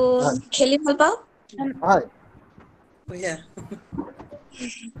আৰু খেলি ভাল পাওঁ হয় বঢ়িয়া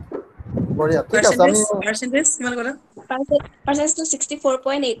বঢ়িয়া ঠিক আছে আমি পাৰ্চেন্টেজ কিমান ক'লা পাৰ্চেন্টেজটো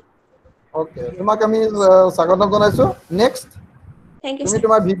 64.8 ওকে তোমাক আমি স্বাগতম জনাইছো নেক্সট থ্যাংক ইউ তুমি স্যার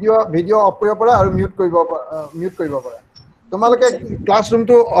তোমাৰ ভিডিঅ' অফ কৰিব পাৰা আৰু মিউট কৰিব পাৰা তোমালোকে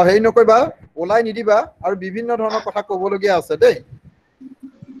ক্লাছৰুমটো হেৰি নকৰিবা ওলাই নিদিবা আৰু বিভিন্ন ধৰণৰ কথা ক'বলগীয়া আছে দেই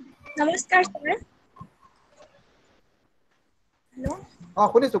নমস্কাৰ ছাৰ হেল্ল'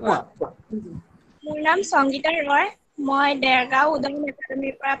 শুনিছো কোৱা মোৰ নাম সংগীতা ৰয় মই দেৰগাঁও উদয়ন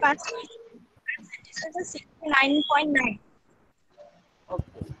একাডেমীৰ পৰা পাছ কৰিছো 69.9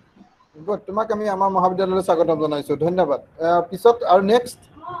 গুড তোমাক আমি আমাৰ মহাবিদ্যালয়লৈ স্বাগতম জনাইছো ধন্যবাদ পিছত আৰু নেক্সট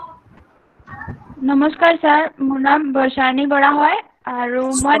নমস্কাৰ ছাৰ মোৰ নাম বৰ্ষাৰাণী বৰা হয় আৰু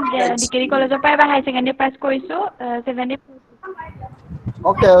মই ডিকেডি কলেজৰ পৰা এবাৰ হাই ছেকেণ্ডেৰী পাছ কৰিছো 70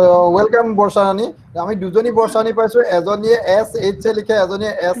 ওকে ওয়েলকাম বৰ্ষাৰাণী আমি দুজনী বৰ্ষাৰাণী পাইছো এজনীয়ে SH লিখে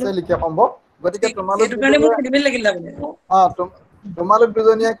এজনীয়ে SA লিখে সম্ভৱ গতিকে তোমালোক সেইটো কাৰণে মোৰ খেলিমেলি লাগিল তাৰমানে তোমালোক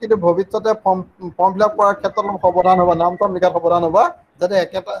দুজনীয়ে কিন্তু ভৱিষ্যতে ফৰ্ম ফিলআপ কৰাৰ ক্ষেত্ৰত সাৱধান হ'বা নাম টাম লিখাত সাৱধান হ'বা যাতে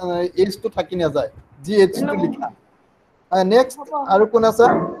একেটা এইজটো থাকি নাযায় GH টো লিখা নেক্সট আৰু কোন আছে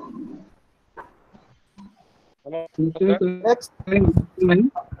নেক্সট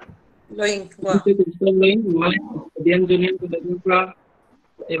লয়িং কোৱা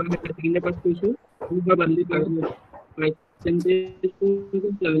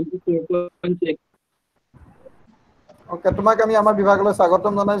ওকে তোমাক আমি আমাৰ বিভাগলৈ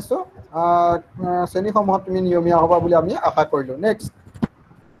স্বাগতম জনাইছো শ্ৰেণীসমূহত তুমি নিয়মীয়া হ'বা বুলি আমি আশা কৰিলো নেক্সট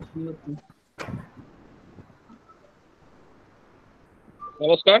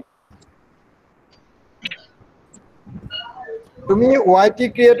নমস্কাৰ তুমি YT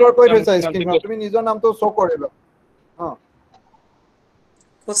ক্ৰিয়েটৰ কৈ থৈছা স্ক্ৰীনত তুমি নিজৰ নামটো শ্ব' কৰিবা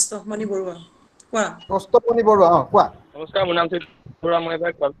কষ্টমণি বৰুৱা কোৱা কষ্টমণি বৰুৱা কোৱা নমস্কাৰ মোৰ নাম বৰুৱা মই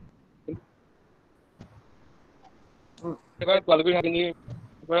এবাৰ কোৱালিফিকেশ্যন খিনি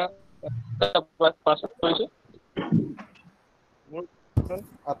পৰা পাছ কৰিছো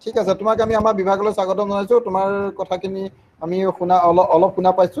ঠিক আছে তোমাক আমি আমাৰ বিভাগলৈ স্বাগতম জনাইছো তোমাৰ কথাখিনি আমি শুনা অলপ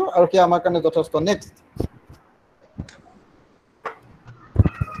শুনা পাইছো আৰু কি আমাৰ কাৰণে যথেষ্ট নেক্সট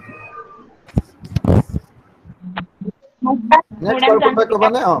নেক্সট আৰু কোনোবাই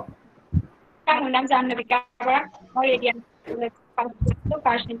ক'বানে মোৰ নাম জাহ্নৱিকা বৰা মই ৰেডিয়ান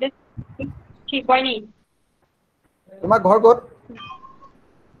পাৰ্চেন্টেজ 3.8 তোমাৰ ঘৰ ক'ত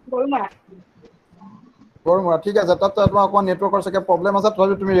গৰুমৰা ঠিক আছে তাত তোমাৰ অকণমান নেটৱৰ্কৰ চাগে প্ৰব্লেম আছে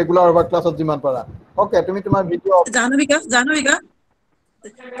তথাপি তুমি ৰেগুলাৰ হ'বা ক্লাছত যিমান পাৰা ওকে তুমি তোমাৰ ভিডিঅ' জাহ্নৱিকা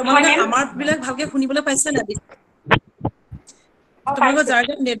তোমালোকে আমাৰ বিলাক ভালকে শুনিবলৈ পাইছা নাই তোমালোকৰ যাৰ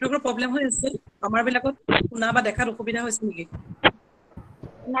যাৰ নেটৱৰ্কৰ প্ৰব্লেম হৈ আছে আমাৰ বিলাকত শুনা বা দেখাত অসুবিধা হৈছে নেকি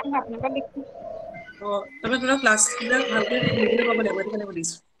তোমাৰ ক্লাছ বিলাক ভালকে শুনিবলৈ পাব লাগিব সেইটো কাৰণে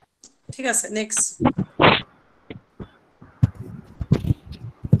সুধিছো ঠিক আছে নেক্সট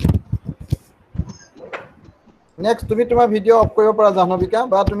নেক্সট তুমি তোমাৰ ভিডিঅ' অফ কৰিব পাৰা জাহ্নৱিকা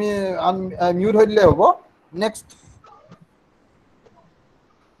বা তুমি মিউট হৈ দিলে হ'ব নেক্সট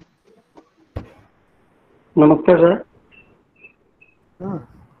নমস্কাৰ ছাৰ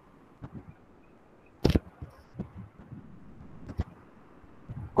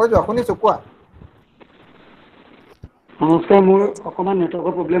কৈ যোৱা শুনিছো কোৱা নমস্কাৰ মোৰ অকণমান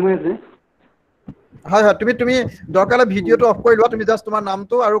নেটৱৰ্কৰ প্ৰব্লেম হৈ আছে হয় তুমি দৰকাৰ হ'লে ভিডিঅ'টো অফ কৰি লোৱা তুমি জাষ্ট তোমাৰ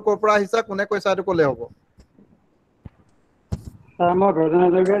নামটো আৰু ক'ৰ পৰা আহিছা কোনে কৈছা এইটো ক'লে হ'ব ছাৰ মই গৰ্জন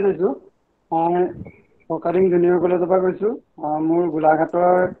হাজৰিকাই কৈছোঁ মই ফৰকাটিং জুনিয়ৰ কলেজৰ পৰা কৈছোঁ মোৰ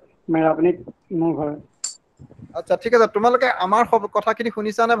গোলাঘাটৰ মেৰাপানীত মোৰ ঘৰ আচ্ছা ঠিক আছে তোমালোকে আমাৰ কথাখিনি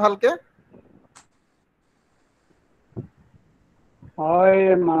শুনিছানে ভালকে হয়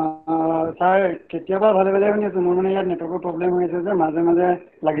ছাৰ কেতিয়াবা ভালে ভালে শুনি আছোঁ মোৰ মানে ইয়াত নেটৱৰ্কৰ প্ৰব্লেম হৈ আছে যে মাজে মাজে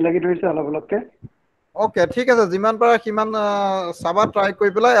লাগি ধৰিছে অলপকৈ ওকে ঠিক আছে যিমান পাৰা সিমান চাবা ট্ৰাই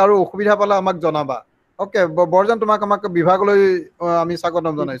কৰি পেলাই আৰু অসুবিধা পালে আমাক জনাবা ওকে বৰজন আমাক বিভাগলৈ আমি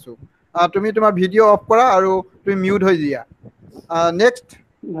স্বাগতম জনাইছো তুমি তোমাৰ ভিডিঅ' অফ কৰা আৰু তুমি মিউট হৈ দিয়া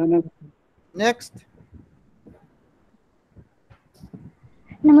নেক্সট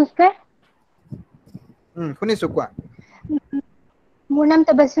নমস্কাৰ শুনিছো কোৱা মোৰ নাম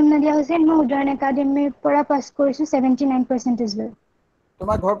তবাছুম নাদিয়া হুছেইন মই উদয়ন একাডেমীৰ পৰা পাছ কৰিছো 79% লৈ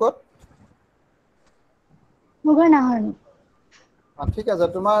তোমাৰ ঘৰ ক'ত মোৰ ঘৰ নাহৰনি ঠিক আছে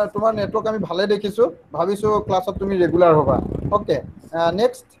তোমাৰ নেটৱৰ্ক আমি ভালে দেখিছো ভাবিছো ক্লাছত তুমি ৰেগুলাৰ হ'বা ওকে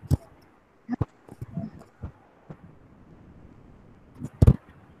নেক্সট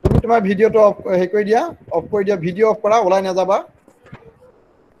তুমি তোমাৰ ভিডিঅ'টো অফ কৰি দিয়া ভিডিঅ' অফ কৰা ওলাই নাযাবা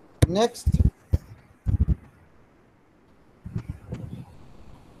নেক্সট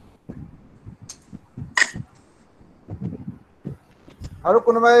আৰু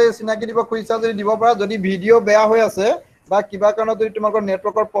কোনোবাই চিনাকি দিব খুজিছা যদি দিব পাৰা যদি ভিডিঅ' বেয়া হৈ আছে বা কিবা কাৰণত যদি তোমালোকৰ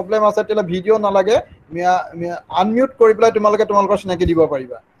নেটৱৰ্কৰ প্ৰব্লেম আছে তেতিয়াহ'লে ভিডিঅ' নালাগে আনমিউট কৰি পেলাই তোমালোকৰ চিনাকি দিব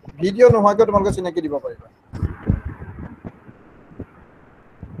পাৰিবা ভিডিঅ' নোহোৱাকৈ তোমালোকে চিনাকি দিব পাৰিবা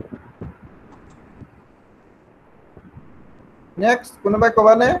নেক্সট কোনোবাই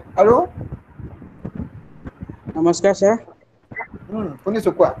ক'বানে আৰু নমস্কাৰ ছাৰ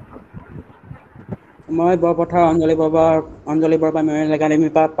শুনিছোঁ কোৱা মই বৰপথাৰ অঞ্জলি বৰপা মেমৰিয়েল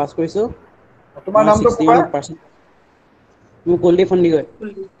একাডেমীৰ পৰা পাছ কৰিছোঁ তোমাৰ মই নামটো ক'বা 61%। মোৰ কুলদীপ সন্দিকৈ।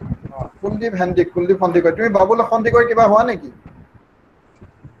 কুলদীপ সন্দিকৈ তুমি বাবুল সন্দিকৈ কিবা হোৱা নেকি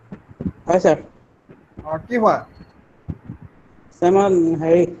হয় ছাৰ কি হোৱা ছাৰ মই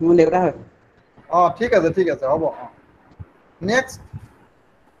হেৰি মোৰ দেউতা হয় ঠিক আছে হ'ব নেক্সট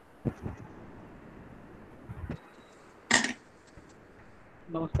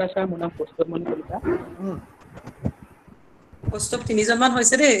নমস্কাৰ ছাৰ মোৰ নাম কৌস্তুভমণি কলিতা কৌস্তুভ 3 জন মান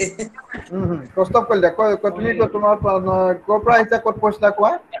হৈছে দেই কৌস্তুভ কলিতা তুমি তোমাৰ ক'ৰ পৰা আহিছা ক'ত পঢ়িছিলা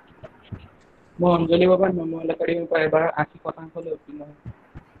কোৱা মই অঞ্জলি বৰপা মেমৰিয়েল একাডেমীৰ পৰা এবাৰ 80% লৈ উত্তীৰ্ণ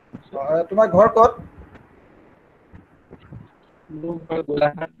হৈছোঁ তোমাৰ ঘৰ ক'ত মোৰ ঘৰ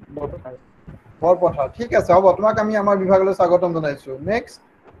গোলাঘাট বৰপথাৰ বৰপথাৰ ঠিক আছে হ'ব তোমাক আমি আমাৰ বিভাগলৈ স্বাগতম জনাইছোঁ নেক্সট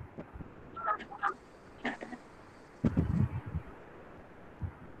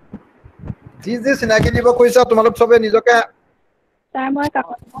যি চিনাকি দিব খুজিছা তোমালোক চবে নিজকে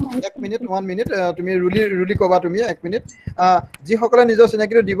এক মিনিট 1 মিনিট তুমি ৰুলি ক'বা তুমি 1 মিনিট যিসকলে নিজৰ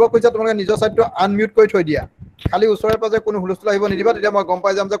চিনাকিটো দিব খুজিছা তোমালোকে নিজৰ ছাইডটো আনমিউট কৰি থৈ দিয়া খালি ওচৰে পাজৰে কোনো হুলস্থুল আহিব নিদিবা তেতিয়া মই গম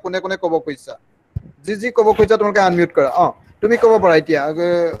পাই যাম যে কোনে কোনে ক'ব খুজিছা যি ক'ব খুজিছা তোমালোকে আনমিউট কৰা তুমি ক'ব পাৰা এতিয়া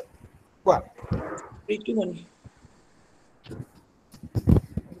কোৱা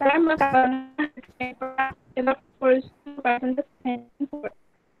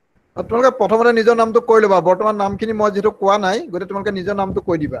তোমালোকে প্ৰথমতে নিজৰ নামটো কৈ ল'বা বৰ্তমান নামখিনি মই যিহেতু কোৱা নাই গতিকে তোমালোকে নিজৰ নামটো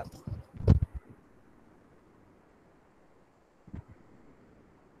কৈ দিবা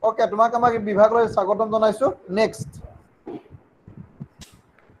ওকে তোমাক আমাক বিভাগলৈ স্বাগতম জনাইছো নেক্সট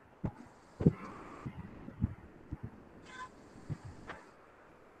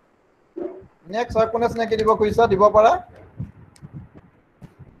আৰু কোনে চিনাকি দিব খুজিছা দিব পাৰা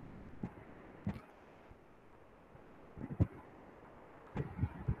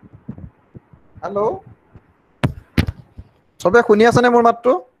হেল্ল' চবে শুনি আছেনে মোৰ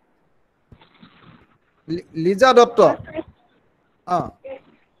মাতটো লিজা দত্ত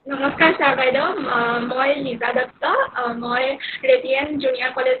নমস্কাৰ ছাৰ বাইদেউ মই লিজা দত্ত মই ৰেডিয়েণ্ট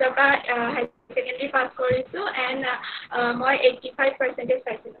জুনিয়ৰ কলেজৰ পৰা হাই ছেকেণ্ডেৰী পাছ কৰিছোঁ এণ্ড মই 85%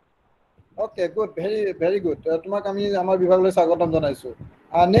 পাইছিলোঁ ওকে গুড ভেৰি গুড তোমাক আমি আমাৰ বিভাগলৈ স্বাগতম জনাইছোঁ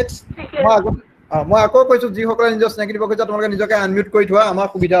নেক্সট মই আকৌ কৈছোঁ যিসকলে নিজৰ চিনাকি দিব খুজিছা তোমালোকে নিজকে আনমিউট কৰি থোৱা আমাৰ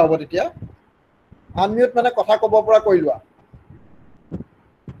সুবিধা হ'ব তেতিয়া আনমিউট মানে কথা ক'ব পৰা কৰি লোৱা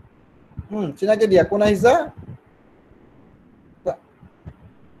চিনাকি দিয়া কোন আহিছা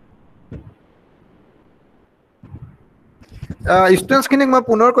ষ্টুডেণ্টছখিনিক মই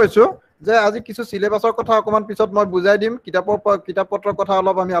পুনৰ কৈছোঁ যে আজি কিছু চিলেবাছৰ কথা অকণমান পিছত মই বুজাই দিম কিতাপ পত্ৰৰ কথা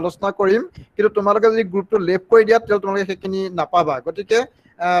অলপ আমি আলোচনা কৰিম কিন্তু তোমালোকে যদি গ্ৰুপটো লেফ্ট কৰি দিয়া তেতিয়াহ'লে তোমালোকে সেইখিনি নাপাবা গতিকে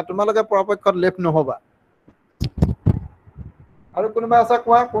তোমালোকে পৰাপক্ষত লেফ্ট নহ'বা আৰু কোনোবা আছা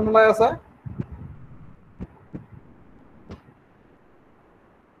কোৱা কোন ওলাই আছা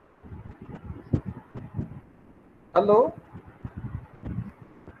হেল্ল'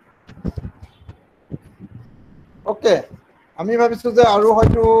 ওকে আমি ভাবিছোঁ যে আৰু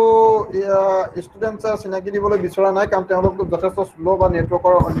হয়তো ষ্টুডেণ্টছে চিনাকি দিবলৈ বিচৰা নাই কাৰণ তেওঁলোক যথেষ্ট শ্ল' বা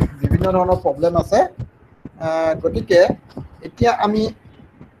নেটৱৰ্কৰ বিভিন্ন ধৰণৰ প্ৰব্লেম আছে গতিকে এতিয়া আমি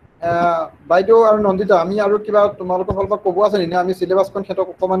বাইদেউ আৰু নন্দিতা আমি আৰু কিবা তোমালোকৰ ফালৰ পৰা ক'ব আছে নেকি আমি চিলেবাছখন সিহঁতক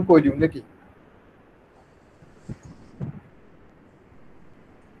অকণমান কৈ দিওঁ নেকি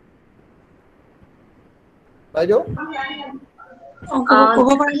বাইদেউ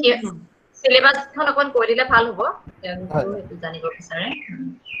চিলেবাছখন অকণ কৈ দিলে ভাল হ'ব জানিব বিচাৰে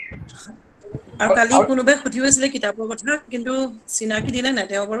আৰু কালি কোনোবাই সুধি হৈছিলে কিতাপৰ কথা কিন্তু চিনাকি দিলে নাই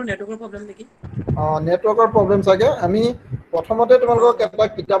তেওঁ বাৰু নেটৱৰ্কৰ প্ৰব্লেম নেকি নেটৱৰ্কৰ প্ৰব্লেম চাগে আমি প্ৰথমতে তোমালোকক এটা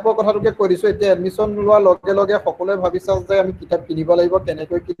কিতাপৰ কথাটোকে কৈ দিছোঁ এতিয়া এডমিশ্যন লোৱাৰ লগে লগে সকলোৱে ভাবিছা যে আমি কিতাপ কিনিব লাগিব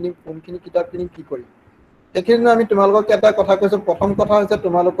কেনেকৈ কিনিম কোনখিনি কিতাপ কিনিম কি কৰিম সেইখিনি আমি তোমালোকক এটা কথা কৈছোঁ প্ৰথম কথা হৈছে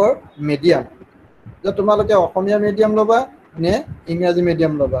তোমালোকৰ মিডিয়াম যে তোমালোকে অসমীয়া মিডিয়াম ল'বা নে ইংৰাজী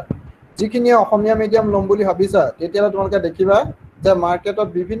মিডিয়াম ল'বা যিখিনিয়ে অসমীয়া মিডিয়াম ল'ম বুলি ভাবিছা তেতিয়াহ'লে তোমালোকে দেখিবা যে মাৰ্কেটত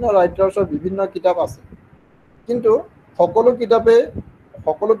বিভিন্ন ৰাইটাৰ্ছৰ বিভিন্ন কিতাপ আছে কিন্তু সকলো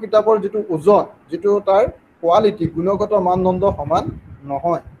কিতাপৰ যিটো ওজন যিটো তাৰ কোৱালিটি গুণগত মানদণ্ড সমান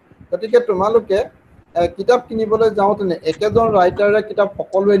নহয় গতিকে তোমালোকে কিতাপ কিনিবলৈ যাওঁতে একেজন ৰাইটাৰে কিতাপ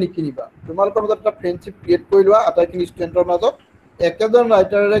সকলোৱে নিকিনিবা তোমালোকৰ মাজত এটা ফ্ৰেণ্ডশ্বিপ ক্ৰিয়েট কৰি লোৱা আটাইখিনি ষ্টুডেণ্টৰ মাজত একেজন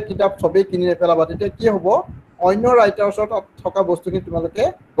ৰাইটাৰে কিতাপ চবেই কিনি নেপেলাবা, তেতিয়া কি হ'ব অন্য ৰাইটাৰ্ছৰ তাত থকা বস্তুখিনি তোমালোকে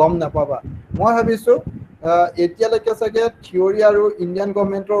গম নাপাবা। মই ভাবিছোঁ এতিয়ালৈকে চাগে থিয়ৰী আৰু ইণ্ডিয়ান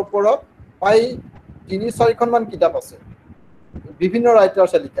গভৰ্ণমেণ্টৰ ওপৰত প্ৰায় ৩-৪খনমান কিতাপ আছে বিভিন্ন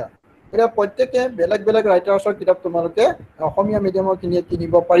ৰাইটাৰ্ছে লিখা। এতিয়া প্ৰত্যেকে বেলেগ বেলেগ ৰাইটাৰ্ছৰ কিতাপ তোমালোকে অসমীয়া মিডিয়ামৰ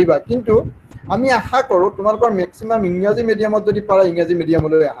কিনিব পাৰিবা, কিন্তু আমি আশা কৰোঁ তোমালোকৰ মেক্সিমাম ইংৰাজী মিডিয়ামত যদি পাৰা ইংৰাজী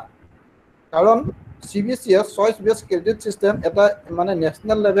মিডিয়ামলৈ আহা, কাৰণ CBCS choice based credit system এটা মানে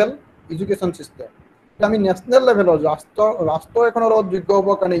নেশ্যনেল লেভেল এডুকেশ্যন চিষ্টেম। আমি নেশ্যনেল লেভেলৰ ৰাষ্ট্ৰ এখনৰ লগত যোগ্য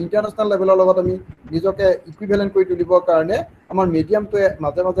হ'বৰ কাৰণে ইণ্টাৰনেশ্যনেল লেভেলৰ লগত আমি নিজকে ইকুইভেলেণ্ট কৰি তুলিবৰ কাৰণে আমাৰ মিডিয়ামটোৱে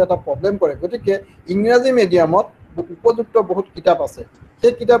মাজে মাজে এটা প্ৰব্লেম কৰে। গতিকে ইংৰাজী মিডিয়ামত উপযুক্ত বহুত কিতাপ আছে,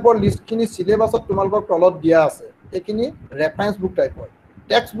 সেই কিতাপৰ লিষ্টখিনি চিলেবাছত তোমালোকৰ তলত দিয়া আছে। সেইখিনি ৰেফাৰেঞ্চ বুক টাইপৰ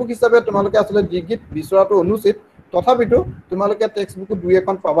টেক্সট বুক হিচাপে তোমালোকে আচলতে ডিগ্ৰীত বিচৰাটো অনুচিত, তথাপিতো তোমালোকে টেক্সট বুকো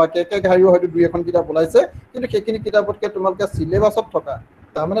 2-এখন পাবা। কে ঘাৰিও হয়তো 2-এখন কিতাপ ওলাইছে, কিন্তু সেইখিনি কিতাপতকৈ তোমালোকে চিলেবাছত থকা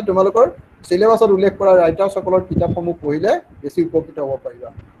তাৰমানে তোমালোকৰ চিলেবাছত উল্লেখ কৰা ৰাইটাৰ্ছসকলৰ কিতাপসমূহ পঢ়িলে বেছি উপকৃত হ'ব পাৰিবা।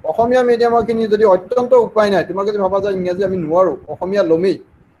 অসমীয়া মিডিয়ামৰখিনি যদি অত্যন্ত উপায় নাই, তোমালোকে যদি ভাবা যে ইংৰাজী আমি নোৱাৰোঁ, অসমীয়া ল'মেই,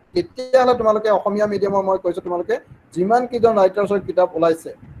 তেতিয়াহ'লে তোমালোকে অসমীয়া মিডিয়ামৰ মই কৈছোঁ তোমালোকে যিমান কেইজন ৰাইটাৰ্ছৰ কিতাপ ওলাইছে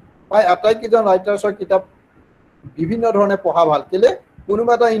প্ৰায় আটাইকেইজন ৰাইটাৰ্ছৰ কিতাপ বিভিন্ন ধৰণে পঢ়া ভাল। কেলে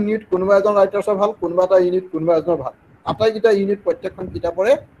কোনোবা এটা ইউনিট কোনোবা এজন ৰাইটাৰ্ছৰ ভাল, কোনোবা এটা ইউনিট কোনোবা এজনৰ ভাল। আটাইকেইটা ইউনিট প্ৰত্যেকখন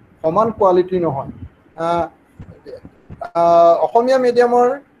কিতাপৰে সমান কোৱালিটি নহয়। অসমীয়া মিডিয়ামৰ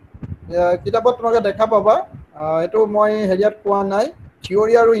কিতাপত তোমালোকে দেখা পাবা, এইটো মই হেৰিয়াত পোৱা নাই,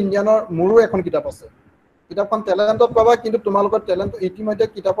 থিয়ৰী আৰু ইণ্ডিয়ানৰ মোৰো এখন কিতাপ আছে। কিতাপখন টেলেণ্টত পাবা, কিন্তু তোমালোকৰ টেলেণ্ট ইতিমধ্যে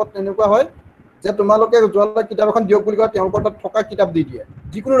কিতাপত তেনেকুৱা হয় যে তোমালোকে যোৱালৈ কিতাপ এখন দিয়ক বুলি কয়, তেওঁলোকৰ তাত থকা কিতাপ দি দিয়ে,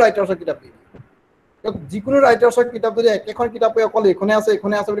 যিকোনো ৰাইটাৰ্ছৰ কিতাপ দি দিয়ে। যিকোনো ৰাইটাৰ্ছৰ কিতাপ যদি একেখন কিতাপে অকল এইখনে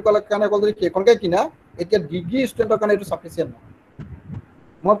আছে বুলি ক'লে কাৰণে অকল যদি সেইখনকে কিনা, এতিয়া ডিগ্ৰী ষ্টুডেণ্টৰ কাৰণে এইটো চাফিচিয়েণ্ট নহয়।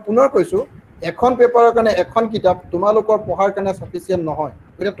 মই পুনৰ কৈছোঁ, এখন পেপাৰৰ কাৰণে এখন কিতাপ তোমালোকৰ পঢ়াৰ কাৰণে চাফিচিয়েণ্ট নহয়।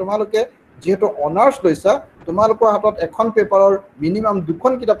 গতিকে তোমালোকে যিহেতু অনাৰ্ছ লৈছা, তোমালোকৰ হাতত এখন পেপাৰৰ মিনিমাম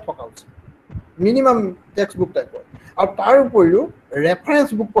 2খন কিতাপ থকা উচিত, মিনিমাম টেক্সট বুক টাইপৰ। আৰু তাৰ উপৰিও ৰেফাৰেঞ্চ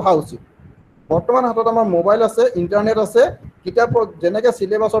বুক পঢ়া উচিত। বৰ্তমান হাতত আমাৰ মোবাইল আছে, ইণ্টাৰনেট আছে, কিতাপত যেনেকৈ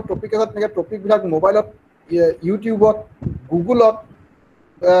চিলেবাছৰ টপিক আছে তেনেকৈ টপিকবিলাক মোবাইলত, ইউটিউবত, গুগলত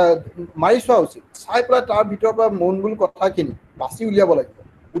মাৰি চোৱা উচিত। চাই পেলাই তাৰ ভিতৰৰ পৰা মূল কথাখিনি বাছি উলিয়াব লাগিব,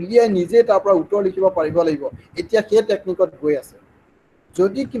 উলিয়াই নিজে তাৰ পৰা উত্তৰ লিখিব পাৰিব লাগিব। এতিয়া সেই টেকনিকত গৈ আছে।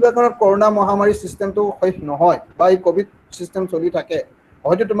 যদি কিবা কাৰণত কৰোণা মহামাৰী চিষ্টেমটো শেষ নহয় বা এই ক'ভিড চিষ্টেম চলি থাকে,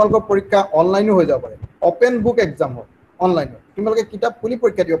 হয়তো তোমালোকৰ পৰীক্ষা অনলাইনো হৈ যাব পাৰে, অ'পেন বুক এক্সাম হয় অনলাইনত, তোমালোকে কিতাপ খুলি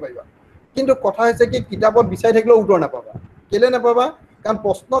পৰীক্ষা দিব পাৰিবা। কিন্তু কথা হৈছে কি, কিতাপত বিচাৰি থাকিলেও উত্তৰ নাপাবা। কেলৈ নাপাবা? কাৰণ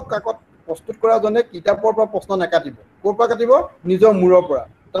প্ৰশ্ন কাকত প্ৰস্তুত কৰাজনে কিতাপৰ পৰা প্ৰশ্ন নাকাটিব। ক'ৰ পৰা কাটিব? নিজৰ মূৰৰ পৰা।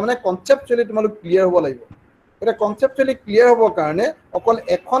 তাৰমানে কনচেপ্টচুৱেলি তোমালোক ক্লিয়াৰ হ'ব লাগিব। এতিয়া কনচেপ্টচুৱেলি ক্লিয়াৰ হ'বৰ কাৰণে অকল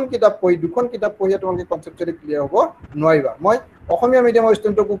এখন কিতাপ পঢ়ি 2খন কিতাপ পঢ়িয়ে তোমালোকে কনচেপ্টচুৱেলি ক্লিয়াৰ হ'ব নোৱাৰিবা। মই অসমীয়া মিডিয়ামৰ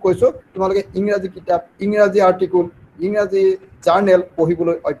ষ্টুডেণ্টকো কৈছোঁ, তোমালোকে ইংৰাজী কিতাপ, ইংৰাজী আৰ্টিকুল, ইংৰাজী জাৰ্নেল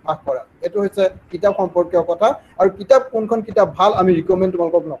পঢ়িবলৈ অভ্যাস কৰা। এইটো হৈছে কিতাপ সম্পৰ্কীয় কথা। আৰু কিতাপ কোনখন কিতাপ ভাল আমি ৰিকমেণ্ড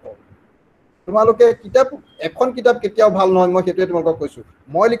তোমালোকক নকৰোঁ। তোমালোকে কিতাপ এখন কিতাপ কেতিয়াও ভাল নহয়, মই সেইটোৱে তোমালোকক কৈছোঁ।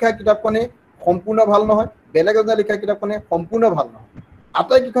 মই লিখা কিতাপখনেই সম্পূৰ্ণ ভাল নহয়, বেলেগ এজনে লিখা কিতাপখনে সম্পূৰ্ণ ভাল নহয়।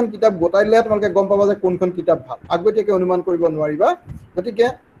 আটাইকেইখন কিতাপ গোটাই দিলেহে তোমালোকে গম পাবা যে কোনখন কিতাপ ভাল। আগতীয়াকৈ অনুমান কৰিব নোৱাৰিবা। গতিকে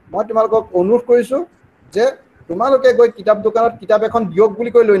মই তোমালোকক অনুৰোধ কৰিছোঁ যে তোমালোকে গৈ কিতাপ দোকানত কিতাপ এখন দিয়ক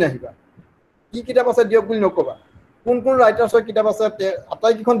বুলি কৈ লৈ নাহিবা। কি কিতাপ আছে দিয়ক বুলি নক'বা। কোন ৰাইটাৰ্ছৰ কিতাপ আছে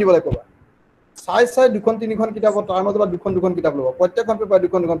আটাইকেইখন দিবলৈ ক'বা। চাই 2-3খন কিতাপত তাৰ মাজত 2খন কিতাপ ল'ব। প্ৰত্যেকখন পেপাৰ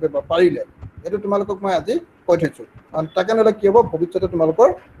 2খন পেপাৰ পাৰিলে। এইটো তোমালোকক মই আজি কৈ থৈছোঁ। তাকে নহ'লে কি হ'ব, ভৱিষ্যতে তোমালোকৰ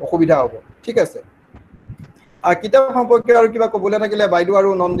অসুবিধা হ'ব। ঠিক আছে। আৰু কিতাপ সম্পৰ্কে আৰু কিবা ক'বলৈ থাকিলে বাইদেউ আৰু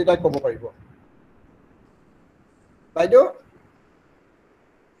নন্দিতাই ক'ব পাৰিব। বাইদেউ,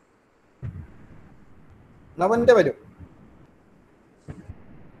 নৱনীতা বাইদেউ।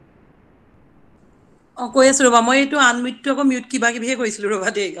 কৈ আছোঁ ৰ'বা, মই এইটো আনমিউটটো আকৌ মিউট কিবা কিবিহে কৰিছিলোঁ ৰ'বা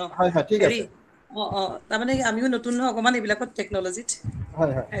দেই। হয় হয়, ঠিক হেৰি আছে। তাৰমানে আমিও নতুন নহয় অকণমান এইবিলাকত টেকন'লজিত।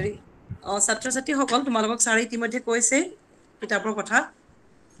 হয় হয়। হেৰি ছাত্ৰ ছাত্ৰীসকল, তোমালোকক ছাৰে ইতিমধ্যে কৈছেই কিতাপৰ কথা।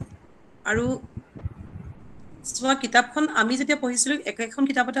 আৰু চোৱা, কিতাপখন আমি যেতিয়া পঢ়িছিলোঁ একেখন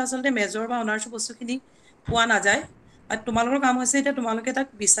কিতাপতে আচলতে মেজৰ বা অনাৰ্ছৰ বস্তুখিনি পোৱা নাযায়। আৰু তোমালোকৰ কাম হৈছে এতিয়া তোমালোকে তাক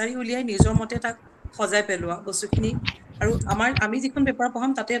বিচাৰি উলিয়াই নিজৰ মতে তাক সজাই পেলোৱা বস্তুখিনি। আৰু আমি যিখন পেপাৰ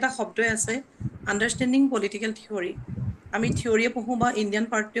পঢ়াম তাতে এটা শব্দই আছে, আণ্ডাৰষ্টেণ্ডিং পলিটিকেল থিয়ৰী। আমি থিয়ৰীয়ে পঢ়োঁ বা ইণ্ডিয়ান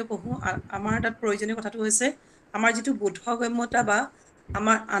পাৰ্টটোৱে পঢ়োঁ, আমাৰ তাত প্ৰয়োজনীয় কথাটো হৈছে আমাৰ যিটো বোধগম্যতা বা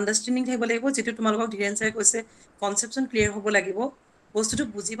আমাৰ আণ্ডাৰষ্টেণ্ডিং থাকিব লাগিব, যিটো তোমালোকক ধীৰেন ছাৰে কৈছে কনচেপশ্যন ক্লিয়াৰ হ'ব লাগিব, বস্তুটো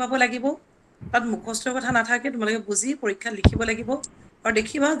বুজি পাব লাগিব। তাত মুখস্থৰ কথা নাথাকে, তোমালোকে বুজি পৰীক্ষাত লিখিব লাগিব। আৰু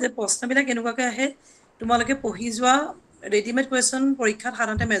দেখিবা যে প্ৰশ্নবিলাক এনেকুৱাকৈ আহে, তোমালোকে পঢ়ি যোৱা ৰেডিমেড কুৱেশ্যন পৰীক্ষাত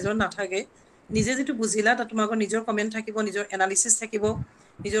সাধাৰণতে মেজৰত নাথাকে। নিজে যেটো বুজিলা তাত তোমালোকৰ নিজৰ কমেন্ট থাকিব নিজৰ এনালিসিস থাকিব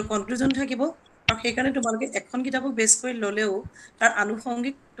নিজৰ কনক্লুজন থাকিব আৰু সেইকাৰণে তোমালোকে এখন কিতাপক বেছ কৰি ললেও তাৰ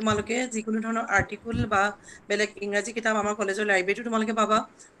আনুষংগিক তোমালোকে যিকোনো ধৰণৰ আৰ্টিকুল বা বেলেগ ইংৰাজী কিতাপ আমাৰ কলেজৰ লাইব্ৰেৰীটো তোমালোকে পাবা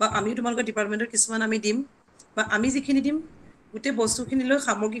বা আমিও তোমালোকৰ ডিপাৰ্টমেন্টৰ কিছুমান আমি দিম বা আমি যিখিনি দিম গোটেই বস্তুখিনিলৈ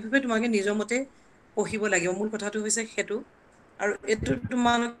সামগ্ৰিকভাৱে তোমালোকে নিজৰ মতে পঢ়িব লাগিব মূল কথাটো হৈছে সেইটো আৰু এটো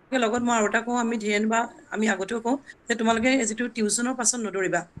তোমালোকে লগত মই আৰু এটা কওঁ আমি ধীৰেন বা আমি আগতেও কওঁ যে তোমালোকে যেটো টিউচনৰ পাছত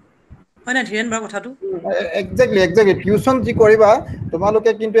নদৰিবা হয় না ধীৰেন বাৰ কথাটো একজেক্টলি টিউচন যি কৰিবা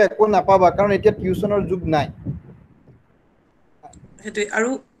তোমালোকে কিন্তু একো নাপাবা কাৰণ এতিয়া টিউচনৰ যুগ নাই হেতু আৰু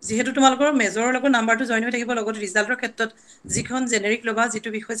যেহেতু তোমালোকৰ মেজৰৰ লগত নাম্বাৰটো জয়েন হৈ থাকিব লগত ৰিজাল্টৰ ক্ষেত্ৰত যিখন জেনেৰিক লবা যিটো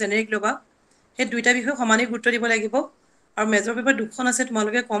বিষয় জেনেৰিক লবা সেই দুইটা বিষয় সমানে গুৰুত্ব দিব লাগিব আৰু মেজৰ পেপাৰ দুখন আছে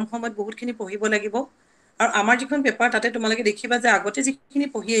তোমালোকে কম সময়ত বহুতখিনি পঢ়িব লাগিব আৰু আমাৰ যিখন পেপাৰ তাতে তোমালোকে দেখিবা যে আগতে যিখিনি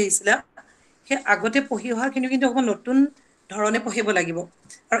পঢ়ি আহিছিলা সেই আগতে পঢ়ি অহা কিন্তু অকমান নতুন ধৰণে পঢ়িব লাগিব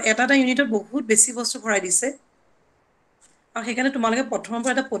আৰু এটা ইউনিটত বহুত বেছি বস্তু ভৰাই দিছে আৰু সেইকাৰণে তোমালোকে প্ৰথমৰ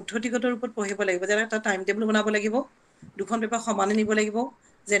পৰা এটা পদ্ধতিগত ৰূপত পঢ়িব লাগিব যেনে এটা টাইম টেবুল বনাব লাগিব দুখন পেপাৰ সমানে নিব লাগিব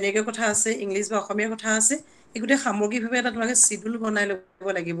জেনেৰিকৰ কথা আছে ইংলিছ বা অসমীয়াৰ কথা আছে এই গোটেই সামগ্ৰিকভাৱে এটা তোমালোকে শিডিউল বনাই ল'ব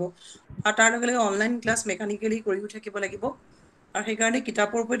লাগিব আৰু তাৰ লগে লগে অনলাইন ক্লাছ মেকানিকেলি কৰিও থাকিব লাগিব আৰু সেইকাৰণে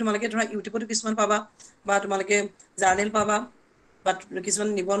কিতাপৰ ওপৰত তোমালোকে ধৰা ইউটিউবতো কিছুমান পাবা বা তোমালোকে জাৰ্নেল পাবা বা কিছুমান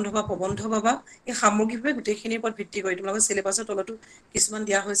নিবন্ধ বা প্ৰবন্ধ পাবা এই সামগ্ৰিকভাৱে গোটেইখিনিৰ ওপৰত ভিত্তি কৰি তোমালোকৰ চিলেবাছৰ তলতো কিছুমান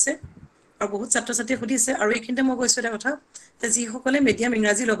দিয়া হৈছে আৰু বহুত ছাত্ৰ ছাত্ৰীয়ে সুধিছে আৰু এইখিনিতে মই কৈছো এটা কথা যে যিসকলে মিডিয়াম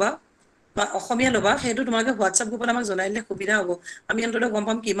ইংৰাজী ল'বা বা অসমীয়া ল'বা সেইটো তোমালোকে হোৱাটছআপ গ্ৰুপত আমাক জনাই দিলে সুবিধা হ'ব আমি অন্ততঃ গম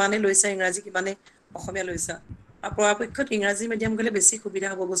পাম কিমানে লৈছা ইংৰাজী কিমানে অসমীয়া লৈছা আৰু পৰাপক্ষত ইংৰাজী মিডিয়াম গ'লে বেছি সুবিধা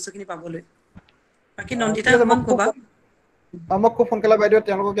হ'ব বস্তুখিনি পাবলৈ বাকী নন্দিতা ঠিক আছে অকমান ক'বা মই খুব সোনকালে বাইদেউ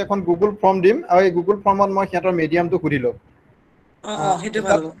তেওঁলোকক এখন গুগল ফৰ্ম দিম আৰু এই গুগল ফৰ্মত মই সিহঁতৰ মিডিয়ামটো সুধি ল'ম সেইটো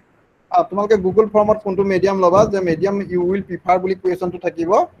ভাল হ'ব তোমালোকে গুগল ফৰ্মত কোনটো মিডিয়াম ল'বা যে মিডিয়াম ইউ উইল প্ৰিফাৰ বুলি কুৱেশ্যনটো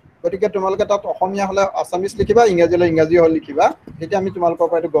থাকিব গতিকে তোমালোকে তাত অসমীয়া হ'লে আছামিছ লিখিবা ইংৰাজী হ'লে ইংৰাজী হ'লে লিখিবা তেতিয়া আমি তোমালোকৰ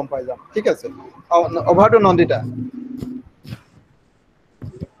পৰা এইটো গম পাই যাম ঠিক আছে over two Nandita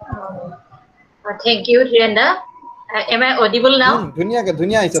Thank you, Dhirenda. Am I audible now?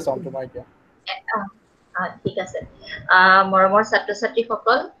 ধুনীয়া আহিছে চাউণ্ড তোমাৰ এতিয়া ঠিক আছে মৰমৰ ছাত্ৰ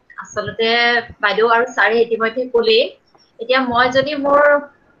ছাত্ৰীসকল আচলতে বাইদেউ আৰু ছাৰে ইতিমধ্যে ক'লেই এতিয়া মই যদি মোৰ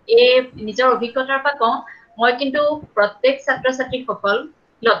এই নিজৰ অভিজ্ঞতাৰ পৰা কওঁ মই কিন্তু প্ৰত্যেক ছাত্ৰ ছাত্ৰীসকল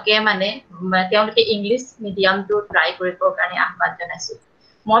লগে মানে তেওঁলোকে ইংলিছ মিডিয়ামটো ট্ৰাই কৰিবৰ কাৰণে আহ্বান জনাইছো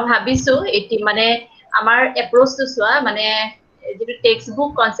মই ভাবিছো এটি মানে আমাৰ এপ্ৰ'চটো চোৱা মানে যিটো টেক্সট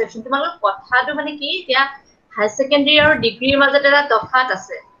বুক কনচেপশ্যন তোমালোকৰ কথাটো মানে কি এতিয়া হায়াৰ ছেকেণ্ডেৰী আৰু ডিগ্ৰীৰ মাজত এটা তফাত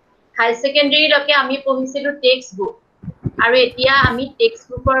আছে হায়াৰ ছেকেণ্ডেৰীলৈকে আমি পঢ়িছিলো টেক্সট বুক আৰু এতিয়া আমি টেক্সট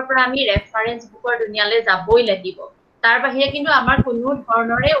বুকৰ পৰা আমি ৰেফাৰেন্স বুকৰ দুনিয়ালৈ যাবই লাগিব তাৰ বাহিৰে কিন্তু আমাৰ কোনো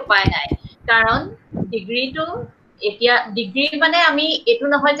ধৰণৰে উপায় নাই কাৰণ ডিগ্ৰীটো এতিয়া ডিগ্ৰী মানে আমি এইটো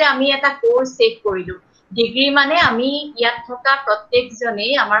নহয় যে আমি এটা কোৰ্স শেষ কৰিলো ডিগ্ৰী মানে আমি ইয়াত থকা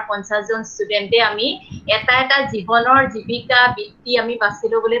প্ৰত্যেকজনেই আমাৰ 50 জন ষ্টুডেন্টে আমি এটা এটা জীৱনৰ জীৱিকা বৃত্তি আমি বাছি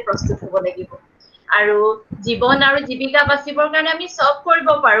ল'বলৈ প্ৰস্তুত হ'ব লাগিব আৰু জীৱন আৰু জীৱিকা বাচিবৰ কাৰণে আমি সব কৰিব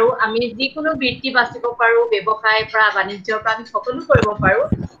পাৰো আমি যিকোনো বৃত্তি বাচিব পাৰো ব্যৱসায় পৰা বাণিজ্যৰ পৰা আমি সকলো কৰিব পাৰো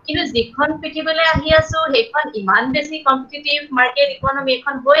কিন্তু যিখন পৃথিৱীলৈ আহি আছো সেইখন ইমান বেছি কম্পিটিটিভ মাৰ্কেট ইকনমি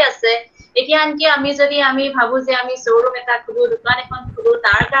এখন হৈ আছে এতিয়া আনকি আমি যদি আমি ভাবো যে আমি শ্ব'ৰুম এটা খুলো দোকান এখন খুলো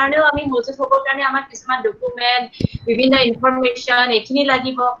তাৰ কাৰণেও আমি মজুত হ'বৰ কাৰণে আমাক কিছুমান ডকুমেন্ট বিভিন্ন ইনফৰমেশ্যন এইখিনি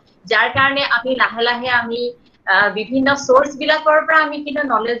লাগিব যাৰ কাৰণে আমি লাহে লাহে আমি বিভিন্ন সোৰ্স বিলাকৰ পৰা আমি কিন্তু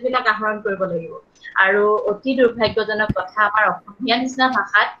নলেজ বিলাক আহৰণ কৰিব লাগিব আৰু অতি দুৰ্ভাগ্যজনক কথা আমাৰ অসমীয়া নিচিনা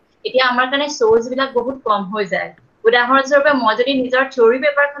ভাষাত এতিয়া আমাৰ কাৰণে সোৰ্স বিলাক বহুত কম হৈ যায় উদাহৰণস্বৰূপে মই যদি নিজৰ থিয়ৰী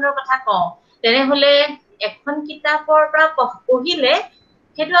পেপাৰখনৰ কথা কওঁ তেনেহলে এখন কিতাপৰ পৰা পঢ়িলে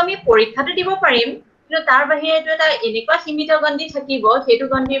সেইটো আমি পৰীক্ষাটো দিব পাৰিম কিন্তু তাৰ বাহিৰে এইটো এটা এনেকুৱা সীমিত গণ্ডি থাকিব সেইটো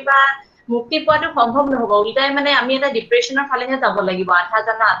গণ্ডিৰ পৰা মুক্তি পোৱাটো সম্ভৱ নহব উল্টাই মানে আমি এটা ডিপ্ৰেছনৰ ফালেহে যাব লাগিব আধা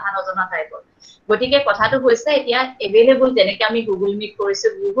জনা আধা নজনা টাইপৰ গতিকে কথাটো হৈছে এতিয়া এভেইলেবল যেনেকৈ আমি গুগল মিট কৰিছো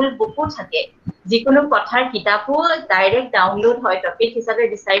গুগল বুকো থাকে যিকোনো কথাৰ কিতাপো ডাইৰেক্ট ডাউনলোড হয় টপিক হিচাপে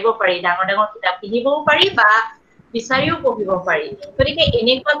বিচাৰিব পাৰি ডাঙৰ ডাঙৰ কিতাপ কিনিবও পাৰি বা বিচাৰিও পঢ়িব পাৰি গতিকে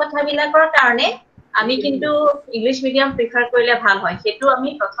এনেকুৱা কথাবিলাকৰ কাৰণে আমি কিন্তু ইংলিছ মিডিয়াম প্ৰিফাৰ কৰিলে ভাল হয় সেইটো আমি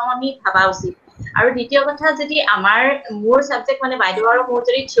প্ৰথম আমি ভাবা উচিত আৰু দ্বিতীয় কথা যদি আমাৰ মোৰ সাবজেক্ট মানে বাইদেউ আৰু মোৰ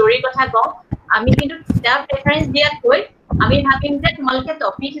যদি থিয়ৰীৰ কথা কওঁ আমি কিন্তু কিতাপ ৰেফাৰেন্স দিয়াতকৈ আমি ভাবিম যে তোমালোকে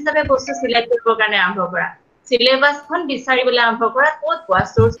টপিক হিচাপে বস্তু সিলেক্ট কৰিবৰ কাৰণে আৰম্ভ কৰা সিলেবাসখন বিচাৰিবলৈ আৰম্ভ কৰা ক'ত পোৱা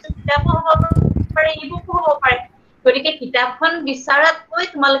সোৰ্সটো কিতাপো হ'ব পাৰে ইবুকো হ'ব পাৰে গতিকে কিতাপখন বিচাৰাতকৈ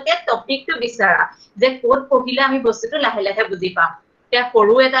তোমালোকে টপিকটো বিচাৰা যে ক'ত পঢ়িলে আমি বস্তুটো লাহে লাহে বুজি পাম এতিয়া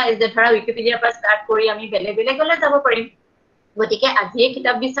সৰু এটা ধৰা উইকিপিডিয়াৰ পৰা ষ্টাৰ্ট কৰি আমি বেলেগ বেলেগলৈ যাব পাৰিম গতিকে আজিয়ে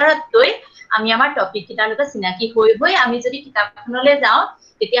কিতাপ বিচাৰাতকৈ আমি আমাৰ টপিক কিটাৰ লগত চিনাকি হৈ আমি যদি কিতাপখনলৈ যাওঁ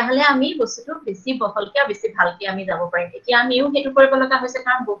তেতিয়াহ'লে আমি বস্তুটো বেছি বহলকে আৰু বেছি ভালকে আমি যাব পাৰিম এতিয়া আমিও সেইটো কৰিব লগা হৈছে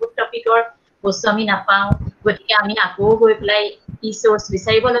কাৰণ বহুত টপিকৰ বস্তু আমি নাপাওঁ গতিকে আমি আকৌ গৈ পেলাই ৰিসোৰ্স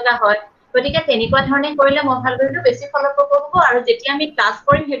বিচাৰিব লগা হয় গতিকে তেনেকুৱা ধৰণে কৰিলে মই ভাল কৰিলো বেছি ফলপ্ৰসূ হ'ব আৰু যেতিয়া আমি ক্লাছ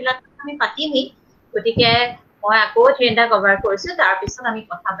কৰিম সেইবিলাক আমি পাতিমেই গতিকে মই আকৌ ট্ৰেইনটা কভাৰ কৰিছো তাৰ পিছত আমি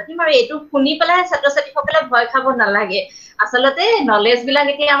কথা পাতিম আৰু এইটো শুনি পেলাই ছাত্ৰ ছাত্ৰীসকলে ভয় খাব নালাগে আচলতে নলেজ বিলাক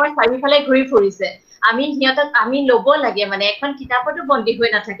এতিয়া আমাৰ চাৰিওফালে ঘূৰি ফুৰিছে আমি সিহঁতক আমি ল'ব লাগে মানে এখন কিতাপতো বন্দী হৈ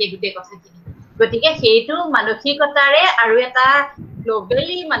নাথাকে গোটেই কথাখিনি গতিকে সেইটো মানসিকতাৰে আৰু এটা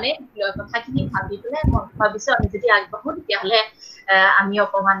গ্লোবেলি মানে কথাখিনি ভাবি পেলাই মই ভাবিছো আমি যদি আগবাঢ়ো তেতিয়াহ'লে আমি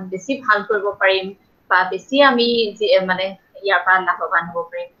অকমান বেছি ভাল কৰিব পাৰিম বা বেছি আমি মানে ইয়াৰ পৰা লাভৱান হ'ব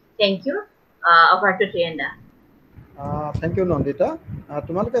পাৰিম thank U over two ট্ৰেইনডা thank U Nandita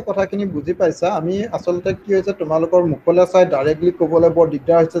তোমালোকে কথাখিনি বুজি পাইছা আমি আচলতে কি হৈছে তোমালোকৰ মুখলৈ চাই ডাইৰেক্টলি ক'বলৈ বৰ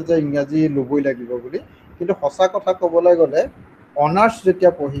দিগদাৰ হৈছে যে ইংৰাজী ল'বই লাগিব বুলি কিন্তু সঁচা কথা ক'বলৈ গ'লে অনাৰ্ছ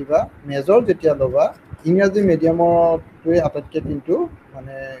যেতিয়া পঢ়িবা মেজৰ যেতিয়া ল'বা ইংৰাজী মিডিয়ামটোৱে আটাইতকৈ কিন্তু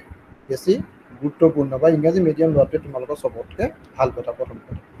মানে বেছি গুৰুত্বপূৰ্ণ বা ইংৰাজী মিডিয়াম লোৱাটোৱে তোমালোকৰ চবতকৈ ভাল কথা প্ৰথম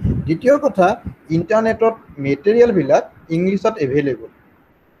কথা দ্বিতীয় কথা ইণ্টাৰনেটত মেটেৰিয়েলবিলাক ইংলিছত এভেইলেবল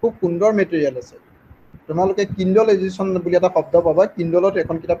খুব সুন্দৰ মেটেৰিয়েল আছে তোমালোকে কিণ্ডল এডিশ্যন বুলি এটা শব্দ পাবা কিণ্ডলত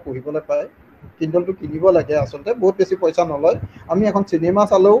এখন কিতাপ পঢ়িবলৈ পায় কিণ্ডলটো কিনিব লাগে আচলতে বহুত বেছি পইচা নলয় আমি এখন চিনেমা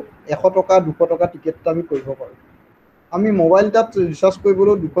চালেও 100 টকা 200 টকা টিকেট আমি কৰিব পাৰোঁ আমি মোবাইল এটাত ৰিচাৰ্জ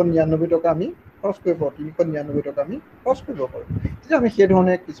কৰিবলৈও 299 টকা আমি খৰচ কৰিব পাৰোঁ 399 টকা আমি খৰচ কৰিব পাৰোঁ তেতিয়া আমি সেই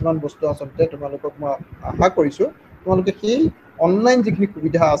ধৰণে কিছুমান বস্তু আচলতে তোমালোকক মই আশা কৰিছোঁ তোমালোকে সেই অনলাইন যিখিনি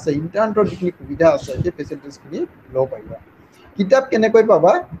সুবিধা আছে ইণ্টাৰনেটৰ যিখিনি সুবিধা আছে সেই ফেচিলিটিছখিনি ল'ব পাৰিবা কিতাপ কেনেকৈ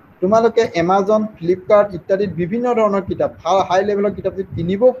পাবা তোমালোকে এমাজন ফ্লিপকাৰ্ট ইত্যাদিত বিভিন্ন ধৰণৰ কিতাপ ভাল হাই লেভেলৰ কিতাপ যদি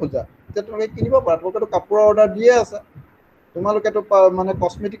কিনিব খোজা তেতিয়া তোমালোকে কিনিব পাৰা তোমালোকেতো কাপোৰৰ অৰ্ডাৰ দিয়ে আছে তোমালোকেতো মানে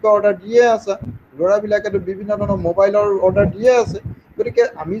কসমেটিকৰ অৰ্ডাৰ দিয়ে আছে ল'ৰাবিলাকেতো বিভিন্ন ধৰণৰ মোবাইলৰ অৰ্ডাৰ দিয়ে আছে গতিকে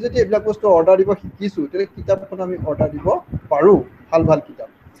আমি যদি এইবিলাক বস্তু অৰ্ডাৰ দিব শিকিছোঁ তেতিয়া কিতাপখন আমি অৰ্ডাৰ দিব পাৰোঁ ভাল ভাল কিতাপ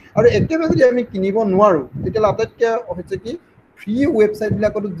আৰু একেবাৰে যদি আমি কিনিব নোৱাৰোঁ তেতিয়াহ'লে আটাইতকৈ হৈছে কি ফ্ৰী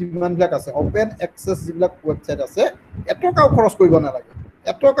ৱেবছাইটবিলাকতো যিমানবিলাক আছে অপেন এক্সেছ যিবিলাক ৱেবছাইট আছে এটকাও খৰচ কৰিব নালাগে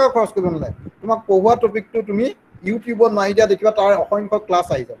এটকাও খৰচ কৰিব নালাগে তোমাক পঢ়োৱা টপিকটো তুমি ইউটিউবত মাৰি দিয়া দেখিবা তাৰ অসংখ্য ক্লাছ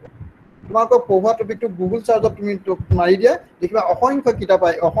আহি যাব তোমালোকৰ পঢ়োৱা টপিকটো গুগল চাৰ্চত তুমি মাৰি দিয়া দেখিবা অসংখ্য কিতাপ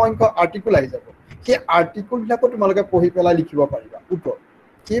আহি অসংখ্য আৰ্টিকুল আহি যাব সেই আৰ্টিকুলবিলাকো তোমালোকে পঢ়ি পেলাই লিখিব পাৰিবা উত্তৰ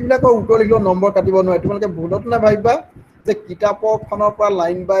সেইবিলাকৰ উত্তৰ লিখিলেও নম্বৰ কাটিব নোৱাৰে তোমালোকে ভুলত নাভাবিবা যে কিতাপখনৰ পৰা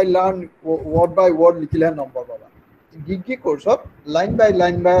লাইন বাই লাইন ৱৰ্ড বাই ৱৰ্ড লিখিলেহে নম্বৰ পাবা ডিগ্ৰী কোৰ্চত লাইন বাই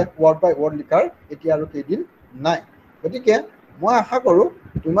ৱৰ্ড লিখাৰ এতিয়া আৰু কেইদিন নাই গতিকে মই আশা কৰোঁ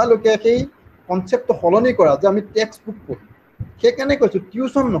তোমালোকে সেই কনচেপ্টটো সলনি কৰা যে আমি টেক্সট বুক পঢ়িম সেইকাৰণে কৈছোঁ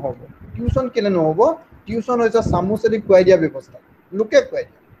টিউশ্যন নহ'ব টিউশ্যন কেলৈ নহ'ব টিউশ্যন হৈছে চামুচেদি খুৱাই দিয়া ব্যৱস্থা লোকে খুৱাই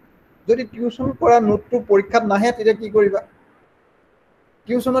দিয়া যদি টিউশ্যন কৰা নোটটো পৰীক্ষাত নাহে তেতিয়া কি কৰিবা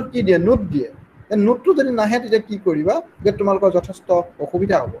টিউশ্যনত কি দিয়ে নোট দিয়ে নোটটো যদি নাহে তেতিয়া কি কৰিবা যে তোমালোকৰ যথেষ্ট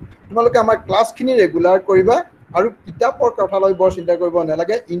অসুবিধা হ'ব তোমালোকে আমাৰ ক্লাছখিনি ৰেগুলাৰ কৰিবা আৰু কিতাপৰ কথালৈ বৰ চিন্তা কৰিব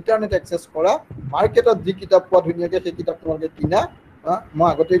নালাগে ইণ্টাৰনেট এক্সেছ কৰা মাৰ্কেটত যি কিতাপ পোৱা ধুনীয়াকৈ সেই কিতাপ তোমালোকে কিনা মই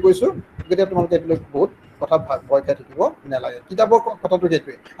আগতেই কৈছোঁ গতিকে তোমালোকে এইবিলাক বহুত কথা ভয় খাই থাকিব নালাগে কিতাপৰ কথাটো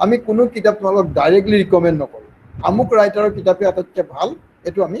সেইটোৱে আমি কোনো কিতাপ তোমালোকক ডাইৰেক্টলি ৰিকমেণ্ড নকৰোঁ আমুক ৰাইটাৰৰ কিতাপে আটাইতকৈ ভাল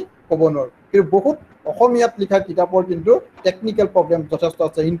এইটো আমি ক'ব নোৱাৰোঁ কিন্তু বহুত অসমীয়াত লিখা কিতাপৰ কিন্তু টেকনিকেল প্ৰব্লেম যথেষ্ট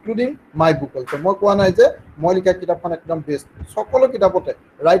আছে ইনক্লুডিং মাই বুক অলছ মই কোৱা নাই যে মই লিখা কিতাপখন একদম বেষ্ট সকলো কিতাপতে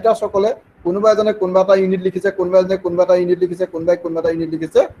ৰাইটাৰসকলে কোনোবা এজনে কোনোবা এটা ইউনিট লিখিছে কোনোবা এজনে কোনোবা এটা ইউনিট লিখিছে কোনোবাই কোনোবা এটা ইউনিট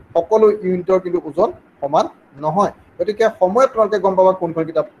লিখিছে সকলো ইউনিটৰ কিন্তু ওজন সমান নহয় গতিকে সময়ত তোমালোকে গম পাবা কোনখন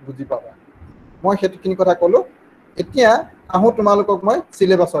কিতাপ বুজি পাবা মই সেইটোখিনি কথা ক'লোঁ এতিয়া আহোঁ তোমালোকক মই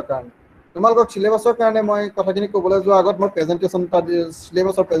চিলেবাছৰ কাৰণে তোমালোকক চিলেবাছৰ কাৰণে মই কথাখিনি ক'বলৈ যোৱাৰ আগত মই প্ৰেজেণ্টেশ্যন এটা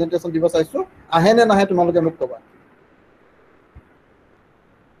চিলেবাছৰ প্ৰেজেণ্টেশ্যন দিব চাইছোঁ আহে নে নাহে তোমালোকে মোক ক'বা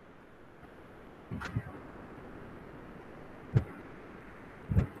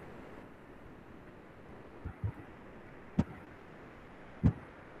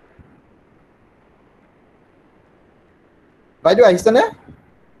বাইদেউ আহিছেনে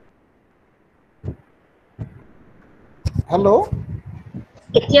হেল্ল'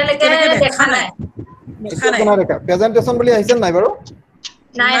 এতিয়ালৈকে দেখা নাই প্ৰেজেণ্টেশ্যন বুলি আহিছে নাই বাৰু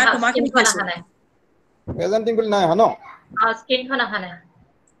নাই স্ক্ৰীনখন অহা নাই প্ৰেজেণ্টিং বুলি নাই অহা ন স্ক্ৰীনখন অহা নাই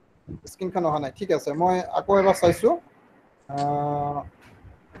স্ক্ৰীনখন অহা নাই ঠিক আছে মই আকৌ এবাৰ চাইছোঁ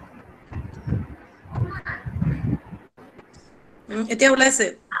এতিয়া ওলাইছে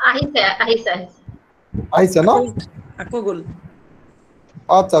আহিছে আহিছে আহিছে আহিছে ন আকৌ গ'ল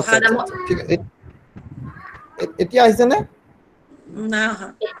আচ্ছা আচ্ছা ঠিক আছে এতিয়া আহিছে নে নাই অহা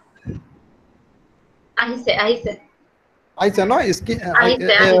আহিছে আহিছে আহিছে ন স্ক্ৰীন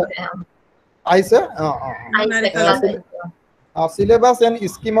আহিছে আহিছে syllabus and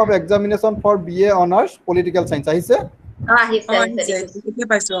scheme of examination for BA honors political science আহিছে ঠিকে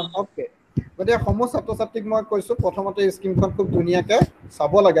পাইছো ওকে গতিকে সমূহ ছাত্ৰ ছাত্ৰীক মই কৈছো প্ৰথমতে স্কিমখন খুব ধুনীয়াকৈ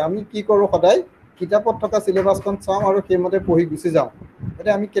চাব লাগে আমি কি কৰোঁ সদায় কিতাপত থকা চিলেবাছখন চাওঁ আৰু সেইমতে পঢ়ি গুচি যাওঁ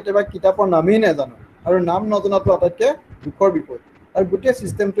গতিকে আমি কেতিয়াবা কিতাপৰ নামেই নাজানো আৰু নাম নজনাটো আটাইতকৈ দুখৰ বিষয় আৰু গোটেই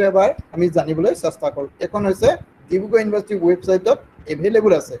চিষ্টেমটো এবাৰ আমি জানিবলৈ চেষ্টা কৰোঁ এখন হৈছে ডিব্ৰুগড় ইউনিভাৰ্চিটি ৱেবছাইটত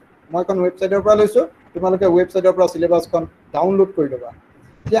এভেইলেবল আছে মই এখন ৱেবছাইটৰ পৰা লৈছোঁ তোমালোকে ৱেবছাইটৰ পৰা চিলেবাছখন ডাউনলোড কৰি ল'বা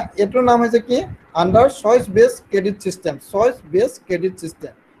এতিয়া এইটোৰ নাম হৈছে কি আণ্ডাৰ চইচ বেছ ক্ৰেডিট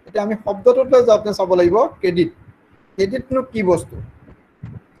চিষ্টেম এতিয়া আমি শব্দটোলৈ যাওঁতে চাব লাগিব ক্ৰেডিটনো কি বস্তু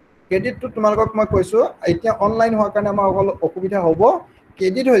ক্ৰেডিটটো তোমালোকক মই কৈছোঁ এতিয়া অনলাইন হোৱাৰ কাৰণে আমাৰ অকল অসুবিধা হ'ব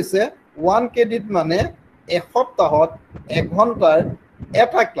ক্ৰেডিট হৈছে 1 ক্ৰেডিট মানে এসপ্তাহত 1 ঘণ্টাৰ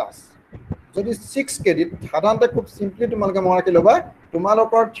এটা ক্লাছ যদি 6 ক্ৰেডিট সাধাৰণতে খুব চিম্পলি তোমালোকে মনত ৰাখি ল'বা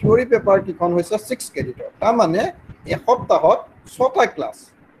তোমালোকৰ থিয়ৰী পেপাৰ কিখন হৈছে 6 ক্ৰেডিটৰ তাৰমানে এসপ্তাহত 6টা ক্লাছ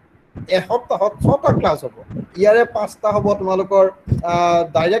এসপ্তাহত 6টা ক্লাছ হ'ব ইয়াৰে 5টা হ'ব তোমালোকৰ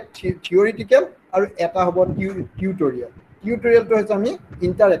ডাইৰেক্ট থিয়ৰিটিকেল আৰু এটা হ'ব টিউটৰিয়েলটো হৈছে আমি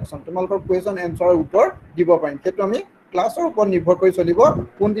ইণ্টাৰেকশ্যন তোমালোকৰ কুৱেশ্যন এনচাৰৰ উত্তৰ দিব পাৰিম সেইটো আমি ক্লাছৰ ওপৰত নিৰ্ভৰ কৰি চলিব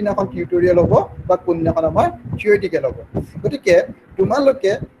কোনদিনাখন টিউটৰিয়েল হ'ব বা কোনদিনাখন আমাৰ থিয়ৰিটিকেল হ'ব গতিকে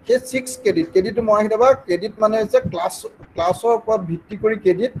তোমালোকে সেই 6 ক্ৰেডিটটো মনত ৰাখিবা ক্ৰেডিট মানে হৈছে ক্লাছৰ ওপৰত ভিত্তি কৰি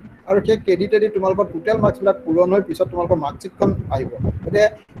ক্ৰেডিট আৰু সেই ক্ৰেডিটেদি তোমালোকৰ টোটেল মাৰ্কছবিলাক পূৰণ হৈ পিছত তোমালোকৰ মাৰ্কশ্বিটখন আহিব গতিকে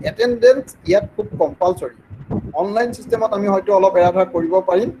এটেণ্ডেঞ্চ ইয়াত খুব কম্পালচৰি অনলাইন চিষ্টেমত আমি হয়তো অলপ এৰাধৰা কৰিব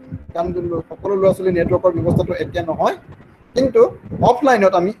পাৰিম কাৰণ সকলো ল'ৰা ছোৱালী নেটৱৰ্কৰ ব্যৱস্থাটো একে নহয় কিন্তু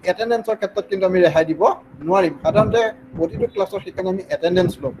অফলাইনত আমি এটেণ্ডেঞ্চৰ ক্ষেত্ৰত কিন্তু আমি ৰেহাই দিব নোৱাৰিম সাধাৰণতে প্ৰতিটো ক্লাছৰ সেইকাৰণে আমি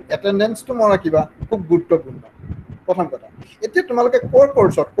এটেণ্ডেঞ্চ ল'ম এটেণ্ডেঞ্চটো মনত ৰাখিবা খুব গুৰুত্বপূৰ্ণ প্ৰথম কথা এতিয়া তোমালোকে কোৰ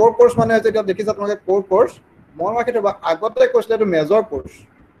কোৰ্ছ মানে হৈছে এতিয়া দেখিছা তোমালোকে কোৰ মনত ৰাখি থবা আগতে কৈছিলে এইটো মেজৰ কোৰ্ছ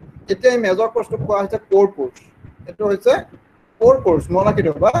এতিয়া এই মেজৰ কোৰ্ছটো কোৱা হৈছে কোৰ কোৰ্ছ এইটো হৈছে কোৰ কোৰ্ছ মনত ৰাখি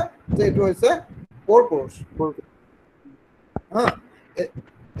থবা যে এইটো হৈছে কোৰ কোৰ্ছ হা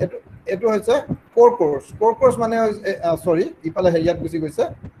এইটো হৈছে কোৰ কোৰ্ছ মানে সৰি ইফালে হেৰিয়াত গুচি গৈছে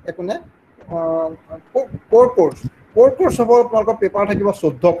একো নাই কোৰ কোৰ্ছ হ'ব তোমালোকৰ পেপাৰ থাকিব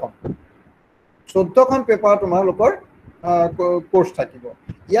 14খন পেপাৰ তোমালোকৰ কোৰ্ছ থাকিব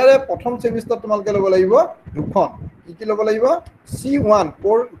ইয়াৰে প্ৰথম সেমিষ্টাৰ তোমালোকে ল'ব লাগিব দুখন কি ল'ব লাগিব C1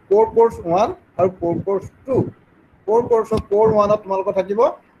 কোৰ কোৰ্ছ 1 আৰু কোৰ কোৰ্ছ 2 কোৰ কোৰ্ছৰ কোৰ 1ত তোমালোকৰ থাকিব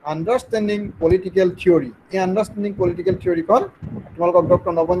আণ্ডাৰষ্টেণ্ডিং পলিটিকেল থিয়ৰী এই আণ্ডাৰষ্টেণ্ডিং পলিটিকেল থিয়ৰীখন তোমালোকক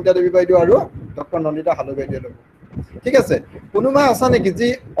ডক্টৰ নৱনীতা দেৱী বাইদেউ আৰু ডক্টৰ নন্দিতা হালৈ বাইদেউৱে ল'ব ঠিক আছে কোনোবা আছা নেকি যি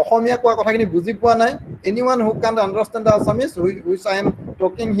অসমীয়া কোৱা কথাখিনি বুজি পোৱা নাই anyone who can understand the Assamese which I am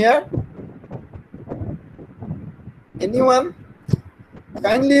talking here anyone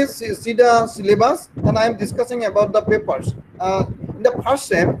kindly see the syllabus and I am discussing about the papers in the first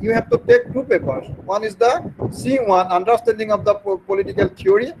sem you have to take 2 papers one is the C1 understanding of the political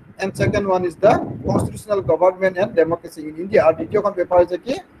theory and second one is the constitutional government and democracy in India and দ্বিতীয়খন paper হৈছে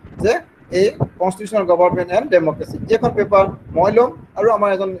কি যে এই constitutional government and democracy এইখন paper মই ল'ম আৰু আমাৰ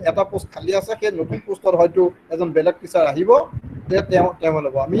এটা পোষ্ট খালি আছে সেই নতুন পোষ্টত হয়তো এজন বেলেগ টিচাৰ আহিব তেওঁ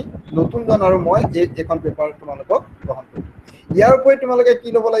ল'ব আমি নতুনজন আৰু মই এইখন পেপাৰ তোমালোকক গ্ৰহণ কৰিম ইয়াৰ উপৰি তোমালোকে কি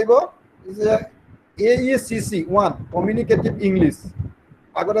ল'ব লাগিব যে AECC 1 কমিউনিকেটিভ ইংলিছ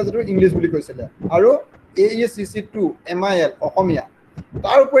আগতে যেটো ইংলিছ বুলি কৈছিলে আৰু AECC 2 MIL অসমীয়া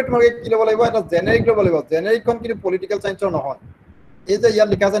তাৰ উপৰি তোমালোকে কি ল'ব লাগিব এটা জেনেৰিক ল'ব লাগিব জেনেৰিকখন কিন্তু পলিটিকেল সায়েন্সৰ নহয় এই যে ইয়াত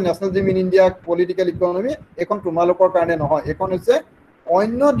লিখা আছে নেশ্যনেলিজম ইন ইণ্ডিয়া পলিটিকেল ইকনমি এখন তোমালোকৰ কাৰণে নহয় এখন হৈছে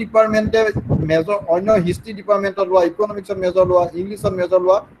অন্য ডিপাৰ্টমেণ্টে মেজৰ অন্য হিষ্ট্ৰী ডিপাৰ্টমেণ্টত লোৱা ইকনমিক্সত মেজৰ লোৱা ইংলিছত মেজৰ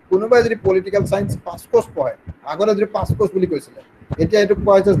লোৱা কোনোবাই যদি পলিটিকেল সায়েন্স 5 কোৰ্ছ পঢ়ে আগতে যদি 5 কোৰ্ছ বুলি কৈছিলে এতিয়া এইটো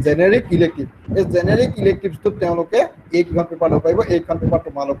কোৱা হৈছে জেনেৰিক ইলেক্টিভ এই জেনেৰিক ইলেক্টিভছটো তেওঁলোকে এইখন পেপাৰ ল'ব পাৰিব এইখন পেপাৰ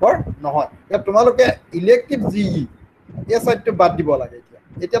তোমালোকৰ নহয় এতিয়া তোমালোকে ইলেক্টিভ জিই এই সাইডটো বাদ দিব লাগে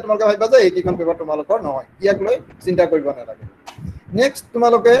এতিয়া তোমালোকে ভাবিবা যে এইখন পেপাৰ তোমালোকৰ নহয় ইয়াক লৈ চিন্তা কৰিব নালাগে নেক্সট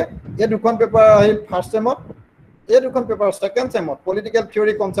তোমালোকে এই দুখন পেপাৰ আহিল ফাৰ্ষ্ট সেমত এই দুখন paper second সেমত political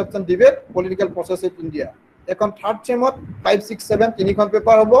theory concept and debate political process in India এখন থাৰ্ড সেমত 5 6 7 তিনিখন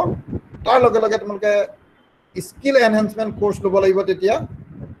পেপাৰ হ'ব তাৰ লগে লগে তোমালোকে স্কিল এনহান্সমেন্ট কোৰ্স ল'ব লাগিব তেতিয়া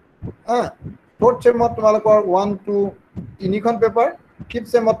ফৰ্থ সেমত তোমালোকৰ 1 2 তিনিখন পেপাৰ ফিফথ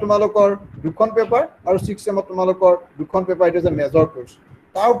সেমত তোমালোকৰ দুখন পেপাৰ আৰু সিক্স সেমত তোমালোকৰ দুখন পেপাৰ এটা যে মেজৰ কোৰ্স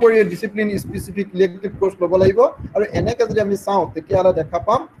তাৰ উপৰি ডিসিপ্লিন স্পেসিফিক ইলেক্টিভ কোৰ্স ল'ব লাগিব আৰু এনেকৈ যদি আমি চাওঁ তেতিয়ালে দেখা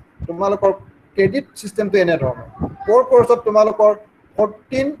পাম তোমালোকৰ ক্ৰেডিট সিস্টেমটো এনে ধৰণৰ কোৰ কোৰ্সত তোমালোকৰ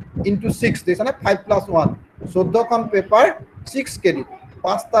 14x6 দিছানে 5+1 14খন পেপাৰ 6 ক্ৰেডিট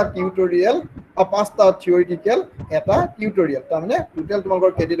 5টা টিউটৰিয়েল আৰু 5টা থিওৰিটিকেল এটা টিউটৰিয়েল তাৰমানে টোটাল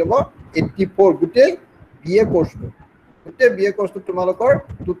তোমালোকৰ ক্ৰেডিট হ'ব 84 গোটেই বিএ কোৰ্সটো গোটেই বিএ কোৰ্সটো তোমালোকৰ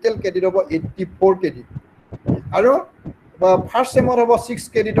টোটাল ক্ৰেডিট হ'ব 84 ক্ৰেডিট আৰু ফাৰ্ষ্ট চেমত হ'ব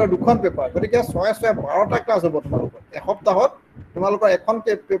 6 ক্ৰেডিটৰ দুখন পেপাৰ গতিকে 6-12টা ক্লাছ হ'ব তোমালোকৰ এসপ্তাহত তোমালোকৰ এখন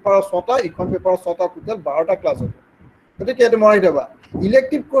পেপাৰৰ 6টা ইখন পেপাৰৰ 6টা টোটেল 12টা ক্লাছ হ'ব গতিকে এইটো মৰাই দিবা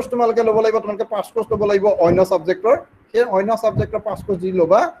ইলেক্টিভ কোৰ্স তোমালোকে ল'ব লাগিব তোমালোকে পাঁচ কোৰ্স ল'ব লাগিব অন্য সাবজেক্টৰ সেই অন্য সাবজেক্টৰ পাঁচ কোৰ্স দি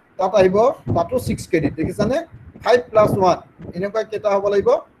ল'বা তাত আহিব তাতো 6 ক্ৰেডিট দেখিছানে 5+1 এনেকুৱা কেইটা হ'ব লাগিব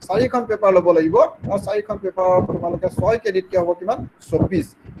 4খন পেপাৰ ল'ব লাগিব আৰু 4খন পেপাৰৰ তোমালোকে 6 ক্ৰেডিট কি হ'ব কিমান 24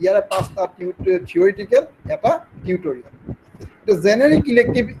 ইয়াৰে 5টা থিওৰিটিকেল এটা টিউটৰিয়েল তো জেনেৰিক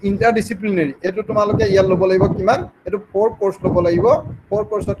ইলেক্টিভ ইন্টাৰডিসিপ্লিনাৰী এটো তোমালোকে ইয়াৰ ল'ব লাগিব কিমান এটো 4 কোৰ্স ল'ব লাগিব 4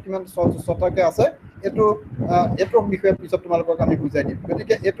 কোৰ্সত কিমান 6টাকে আছে এটো বিষয়ে পিছত তোমালোকক আমি বুজাই দিম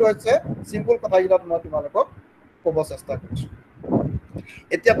গতিকে এটো হৈছে সিম্পল কথাকিটা তোমালোকক ক'ব চেষ্টা কৰিছো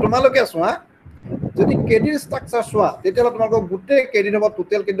এতিয়া তোমালোকে চোৱা যদি ক্ৰেডিট স্ট্ৰাকচাৰ চোৱা তেতিয়া তোমালোকক গোটেই ক্ৰেডিট হ'ব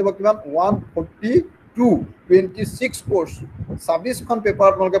টোটেল ক্ৰেডিট হ'ব কিমান 142 কোৰ্স 26খন পেপাৰ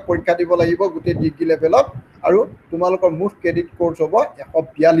তোমালোকে পৰীক্ষা দিব লাগিব গোটেই ডিগ্ৰী লেভেলত আৰু তোমালোকৰ মুঠ ক্ৰেডিট কোৰ্স হ'ব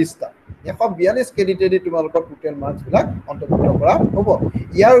 142টা 142 ক্ৰেডিটেদি তোমালোকৰ টোটেল মাৰ্কস বিলাক অন্তৰ্ভুক্ত কৰা হ'ব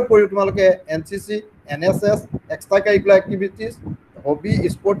ইয়াৰ উপৰিও তোমালোকে NCC NSS extra curricular activities hobby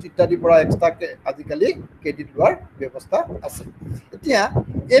sports ইত্যাদি পৰা এক্সট্ৰাকে আজিকালি ক্ৰেডিট লোৱাৰ ব্যৱস্থা আছে এতিয়া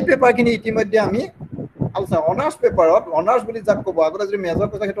এই পেপাৰখিনি ইতিমধ্যে আমি আলোচনা অনাৰ্স পেপাৰত অনাৰ্স বুলি যাক ক'ব আগতে যদি মেজৰ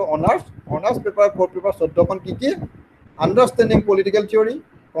কৈছে সেইটো অনাৰ্স পেপাৰ কোৰ পেপাৰ 14খন কি আন্ডাৰষ্টেণ্ডিং political theory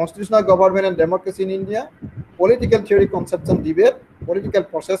constitutional government and ডেমক্ৰেসি in India political theory conception debate political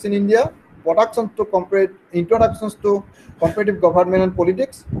process in India introductions to comparative government and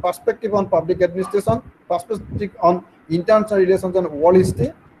politics, perspective on public administration, perspective on international relations and world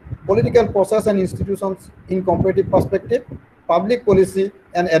history, political process and institutions in comparative perspective, public policy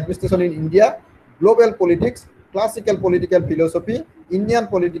and administration in India, global politics, classical political philosophy, Indian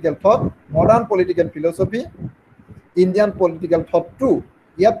political thought, modern political philosophy, Indian political thought too.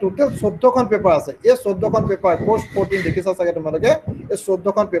 ইয়াত total 14খন paper আছে এই 14খন paper course 14 দেখিছা চাগে তোমালোকে এই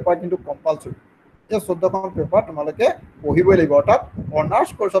 14খন paper কিন্তু compulsory এই 14খন paper তোমালোকে পঢ়িবই লাগিব অৰ্থাৎ অনাৰ্স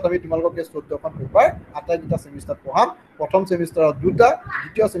কোৰ্সত আমি তোমালোকক এই 14খন পেপাৰ আটাইকেইটা সেমিষ্টাৰ পঢ়াম প্ৰথম সেমিষ্টাৰত দুটা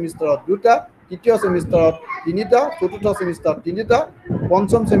দ্বিতীয় সেমিষ্টাৰত দুটা তৃতীয় সেমিষ্টাৰত তিনিটা চতুৰ্থ সেমিষ্টাৰত তিনিটা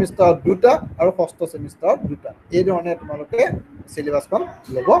পঞ্চম সেমিষ্টাৰত দুটা আৰু ষষ্ঠ সেমিষ্টাৰত দুটা এই ধৰণে তোমালোকে সিলেবাসখন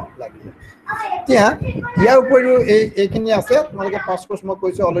ল'ব লাগিব এতিয়া ইয়াৰ উপৰিও এইখিনি আছে তোমালোকে পাঁচ কোৰ্স মই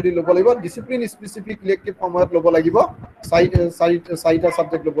কৈছো অলৰেডি ল'ব লাগিব ডিসিপ্লিন স্পেসিফিক ইলেক্টিভ সময়ত ল'ব লাগিব চাৰিটা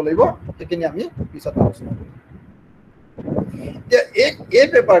সাবজেক্ট ল'ব লাগিব এইখিনি আমি পিছত আলোচনা কৰিম এই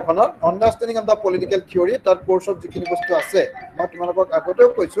পেপাৰখনত আন্ডাৰষ্টেণ্ডিং অফ দা পলিটিকেল থিওৰি তাৰ কোৰ্সত যিখিনি বস্তু আছে মই তোমালোকক আগতেও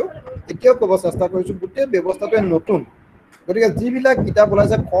কৈছো এতিয়াও ক'ব চেষ্টা কৰিছো গোটেই ব্যৱস্থাটোৱে নতুন গতিকে যিবিলাক কিতাপ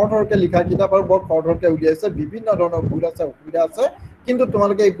ওলাইছে খৰধৰকে লিখা কিতাপ আৰু বৰ খৰধৰকে উলিয়াইছে বিভিন্ন ধৰণৰ ভুল আছে অসুবিধা আছে কিন্তু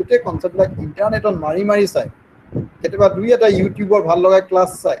তোমালোকে এই গোটেই কনসেপ্টবিলাক ইন্টাৰনেটত মাৰি চাই কেতিয়াবা দুই এটা ইউটিউবৰ ভাল লগা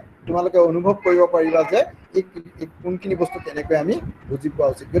ক্লাছ চাই তোমালোকে অনুভৱ কৰিব পাৰিবা যে এই কোনখিনি বস্তু কেনেকৈ আমি বুজি পোৱা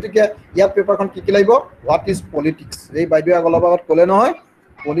উচিত গতিকে ইয়াত পেপাৰখন কি লাগিব হোৱাট ইজ পলিটিক্স এই বাইদেউ অলপ আগত ক'লে নহয়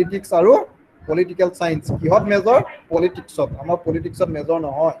পলিটিক্স আৰু পলিটিকেল সায়েন্স কিহত মেজৰ পলিটিক্সত আমাৰ পলিটিক্সত মেজৰ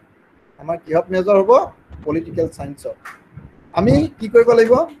নহয় আমাৰ কিহত মেজৰ হ'ব পলিটিকেল সায়েন্সত আমি কি কৰিব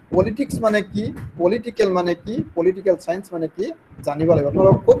লাগিব পলিটিক্স মানে কি পলিটিকেল মানে কি পলিটিকেল সায়েন্স মানে কি জানিব লাগিব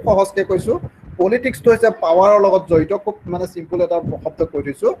আপোনালোকক খুব সহজকৈ কৈছো পলিটিক্স তো হৈছে পাৱাৰৰ লগত জড়িত খুব মানে সিম্পল এটা শব্দ কৈ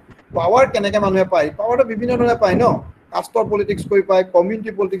দিছো পাৱাৰ কেনেকৈ মানুহে পায় পাৱাৰটো বিভিন্ন ধৰণে পায় ন কাষ্টৰ পলিটিক্স কৈ পায়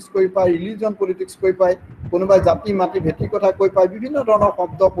কমিউনিটি পলিটিক্স কৈ পায় ৰিলিজন পলিটিক্স কৈ পায় কোনোবাই জাতি মাটি ভেটি কথা কৈ পায় বিভিন্ন ধৰণৰ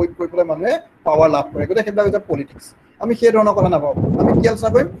শব্দ প্ৰয়োগ কৰি পেলাই মানুহে পাৱাৰ লাভ কৰে গতিকে সেইবিলাক হৈছে পলিটিক্স আমি সেই ধৰণৰ কথা নাপাওঁ আমি কি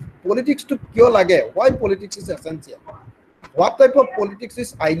আলোচনা কৰিম পলিটিক্সটো কিয় লাগে why politics is essential what type of politics is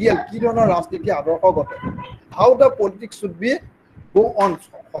ideal কি ধৰণৰ ৰাজনীতি আদৰ্শগত how the politics should be go on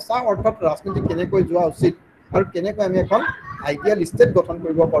সঁচা অৰ্থত ৰাজনীতি কেনেকৈ যোৱা উচিত আৰু কেনেকৈ আমি এখন আইডিয়াল ষ্টেট গঠন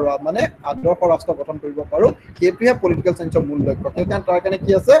কৰিব পাৰো মানে আদৰ্শ ৰাষ্ট্ৰ গঠন কৰিব পাৰো সেইটোহে পলিটিকেল সায়েন্সৰ মূল লক্ষ্য কাৰণ তাৰ কাৰণে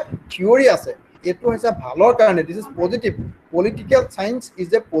কি আছে থিওৰি আছে এটো হৈছে ভালৰ কাৰণে this is positive political science is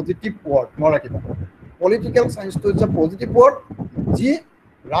a positive word মনে ৰাখিবা পলিটিকেল সায়েন্স তো ইজ এ পজিটিভ ওয়াৰ্ড যি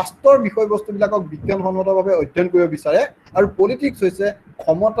ৰাষ্ট্ৰৰ বিষয়বস্তুবিলাকক বিজ্ঞানসন্মতভাৱে অধ্যয়ন কৰিব বিচাৰে আৰু পলিটিক্স হৈছে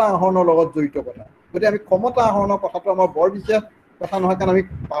ক্ষমতা আহৰণৰ লগত জড়িত কথা গতিকে আমি ক্ষমতা আহৰণৰ কথাটো আমাৰ বৰ বিশেষ কথা নহয় কাৰণ আমি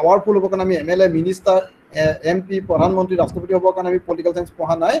পাৱাৰফুল হ'ব কাৰণ আমি এমএলএ মিনিষ্টাৰ এমপি প্ৰধানমন্ত্ৰী ৰাষ্ট্ৰপতি হ'বৰ কাৰণে আমি পলিটিকেল সায়েন্স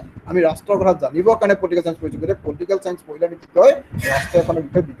পঢ়া নাই আমি ৰাষ্ট্ৰৰ কথা জানিবৰ কাৰণে পলিটিকেল সায়েন্স পঢ়িছোঁ গতিকে পলিটিকেল সায়েন্স পঢ়িলে আমি কি কয় ৰাষ্ট্ৰ এখনৰ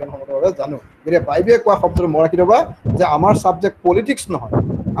বিষয়ে বিজ্ঞানসন্মতভাৱে জানো গতিকে বাইবিয়ে কোৱা শব্দটো মনত ৰাখি থবা যে আমাৰ সাবজেক্ট পলিটিক্স নহয়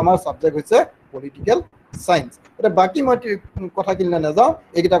আমাৰ সাবজেক্ট হৈছে পলিটিকেল সায়েন্স এটা বাকি মই কথাখিনি নাযাওঁ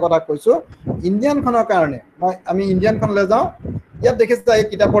এইকেইটা কথা কৈছো ইণ্ডিয়ানখনৰ কাৰণে আমি ইণ্ডিয়ানখনলৈ যাওঁ ইয়াত দেখিছা এই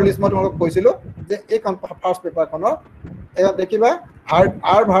কিতাপৰ লিষ্ট মই তোমালোকক কৈছিলো যে এই ফাৰ্ষ্ট পেপাৰখনৰ এয়া দেখিবা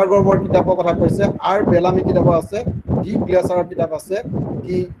আৰ ভাৰ্গৱৰ কিতাপৰ কথা কৈছে আৰ বেলামী কিতাপ আছে ডি গ্লেচাৰৰ কিতাপ আছে,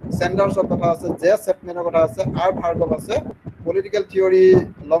 ডি চেণ্ডাৰ্ছৰ কথা আছে, জে চেপমেনৰ কথা আছে, আৰ ভাৰ্গৱ আছে, political theory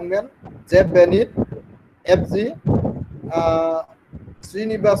লংমেন, J Bennett, F G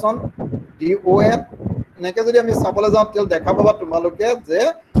Srinivasan, D অ' এন, এনেকৈ যদি আমি চাবলৈ যাওঁ তেতিয়াহ'লে দেখা পাবা তোমালোকে যে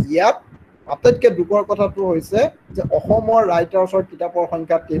ইয়াত আটাইতকৈ দুখৰ কথাটো হৈছে যে অসমৰ ৰাইটাৰ্ছৰ কিতাপৰ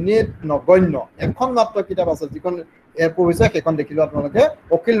সংখ্যা তেনেই নগণ্য। এখন মাত্ৰ কিতাপ আছে যিখন পঢ়িছে, সেইখন দেখি লোৱা তোমালোকে,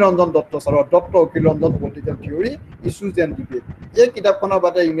 অখিল ৰঞ্জন দত্ত ছাৰৰ doctor Akhil Ranjan political theory issues and debate. এই কিতাপখনৰ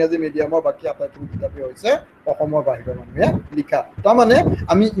বাদে ইংৰাজী মিডিয়ামৰ বাকী আটাইখিনি কিতাপেই হৈছে অসমৰ বাহিৰৰ মানুহে লিখা। তাৰমানে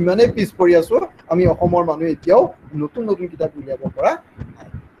আমি ইমানেই পিছ পৰি আছো, আমি অসমৰ মানুহে এতিয়াও নতুন নতুন কিতাপ উলিয়াব পৰা নাই।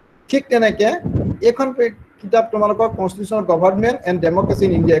 ঠিক তেনেকৈ এইখন কিতাপ তোমালোকৰ constitution government and democracy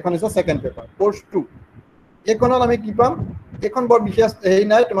in India, এখন হৈছে ছেকেণ্ড পেপাৰ, কোৰ্চ 2। এইখনত আমি কি পাম? এইখন বৰ বিশেষ হেৰি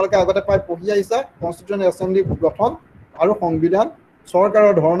নাই, তোমালোকে আগতে প্ৰায় পঢ়ি আহিছা। কনষ্টিটিউশ্যন এছেম্বলি গঠন আৰু সংবিধান,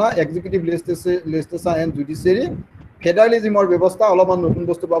 চৰকাৰৰ ধৰণা, এক্সিকিউটিভ লেজিসলেচাৰ এণ্ড জুডিচিয়াৰী, ফেডাৰেলিজিমৰ ব্যৱস্থা, অলপমান নতুন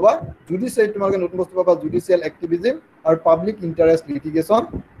বস্তু পাবা। জুডিচিয়াৰীত তোমালোকে নতুন বস্তু পাবা, জুডিচিয়েল এক্টিভিজিম আৰু পাব্লিক ইণ্টাৰেষ্ট লিটিগেশ্যন।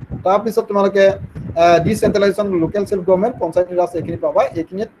 তাৰপিছত তোমালোকে ডিচেন্ট্ৰেলাইজেশ্যন, local self government, Panchayati Raj, এইখিনি পাবা।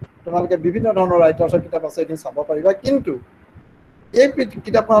 এইখিনিত তোমালোকে বিভিন্ন ধৰণৰ ৰাইটাৰ্ছৰ কিতাপ আছে, এইখিনি চাব পাৰিবা। কিন্তু এই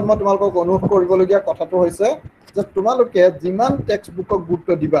কিতাপখনত মই তোমালোকক অনুৰোধ কৰিবলগীয়া কথাটো হৈছে যে তোমালোকে যিমান টেক্সট বুকক গুৰুত্ব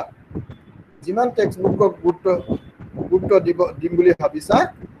দিবা, যিমান টেক্সট বুকক গুৰুত্ব দিম বুলি ভাবিছা,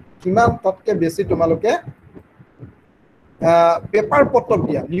 সিমান তাতকৈ বেছি তোমালোকে পেপাৰ পত্ৰক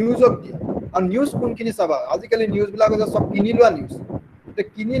দিয়া, নিউজক দিয়া। আৰু নিউজ কোনখিনি চাবা? আজিকালি নিউজবিলাক হৈছে চব কিনি লোৱা নিউজ।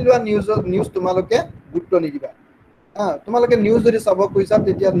 কিনি লোৱা নিউজ তোমালোকে গুৰুত্ব নিদিবা। তোমালোকে নিউজ যদি চাব খুজিছা,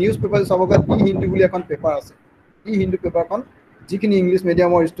 তেতিয়া নিউজ পেপাৰ চাব গ'লে ডি হিন্দু বুলি এখন পেপাৰ আছে। ডি হিন্দু পেপাৰখন যিখিনি ইংলিছ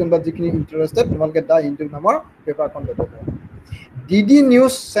মিডিয়ামৰ ষ্টুডেণ্ট বা যিখিনি ইণ্টাৰেষ্টেড, তোমালোকে দ্য হিন্দু নামৰ পেপাৰখন ল'ব পাৰা। DD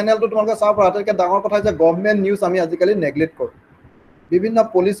নিউজ চেনেলটো তোমালোকে চাব পাৰা। আটাইতকৈ ডাঙৰ কথা যে গভৰ্ণমেণ্ট নিউজ আমি আজিকালি নেগলেক্ট কৰোঁ। বিভিন্ন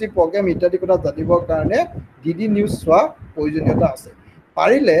পলিচি প্ৰগ্ৰেম ইত্যাদি কথা জানিবৰ কাৰণে DD নিউজ চোৱা প্ৰয়োজনীয়তা আছে।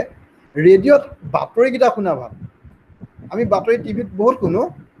 পাৰিলে ৰেডিঅ'ত বাতৰিকেইটা শুনা ভাল। আমি বাতৰি টিভিত বহুত শুনো।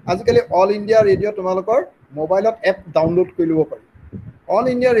 আজিকালি অল ইণ্ডিয়া ৰেডিঅ' তোমালোকৰ মোবাইলত এপ ডাউনলোড কৰি ল'ব পাৰি। অল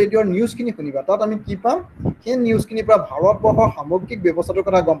ইণ্ডিয়া ৰেডিঅ'ৰ নিউজখিনি শুনিবা। তাত আমি কি পাম? সেই নিউজখিনিৰ পৰা ভাৰতবৰ্ষৰ সামগ্ৰিক ব্যৱস্থাটোৰ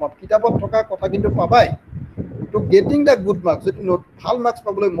কথা গম পাম। কিতাপত থকা কথা কিন্তু পাবাই। তো গেটিং দ্য গুড মাৰ্কছ, যদি ভাল মাৰ্কছ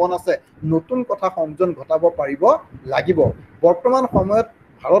পাবলৈ মন আছে, নতুন কথা সংযোজন ঘটাব পাৰিব লাগিব। বৰ্তমান সময়ত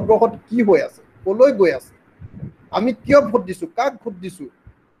ভাৰতবৰ্ষত কি হৈ আছে, ক'লৈ গৈ আছে, আমি কিয় ভোট দিছোঁ, কাক ভোট দিছোঁ,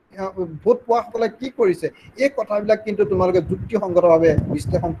 ভোট পোৱাসকলে কি কৰিছে, এই কথাবিলাক কিন্তু তোমালোকে যুক্তিসংগতভাৱে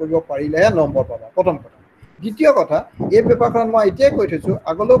বিশ্লেষণ কৰিব পাৰিলেহে নম্বৰ পাবা, প্ৰথম কথা। দ্বিতীয় কথা, এই পেপাৰখনত মই এতিয়াই কৈ থৈছোঁ,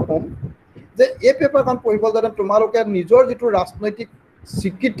 আগলৈও ক'ম যে এই পেপাৰখন পঢ়িব যাতে তোমালোকে নিজৰ যিটো ৰাজনৈতিক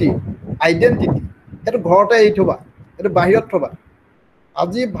স্বীকৃতি, আইডেণ্টিটি, সেইটো ঘৰতে এৰি থবা, সেইটো বাহিৰত থবা।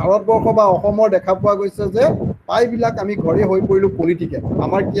 আজি ভাৰতবৰ্ষ বা অসমৰ দেখা পোৱা গৈছে যে প্ৰায়বিলাক আমি ঘৰে হৈ পৰিলোঁ পলিটিকেল।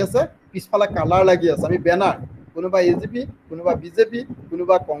 আমাৰ কি আছে? পিছফালে কালাৰ লাগি আছে, আমি বেনাৰ, কোনোবা AGP, কোনোবা BJP,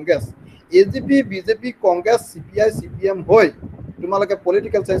 কোনোবা Congress. AGP, BJP, Congress, CPI, CPM হৈ তোমালোকে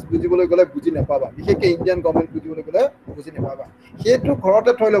পলিটিকেল চায়েন্স বুজিবলৈ গ'লে বুজি নাপাবা। বিশেষকৈ ইণ্ডিয়ান গভৰ্ণমেণ্ট বুজিবলৈ গ'লে বুজি নাপাবা। সেইটো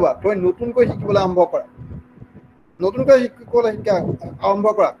ঘৰতে থৈ ল'বা, থৈ নতুনকৈ শিকিবলৈ আৰম্ভ কৰা। নতুনকৈ শিকিবলৈ আৰম্ভ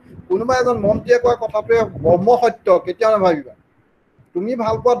কৰা। কোনোবা এজন মন্ত্ৰীয়ে কোৱা কথাটোৱে ব্ৰহ্ম সত্য কেতিয়াও নাভাবিবা। তুমি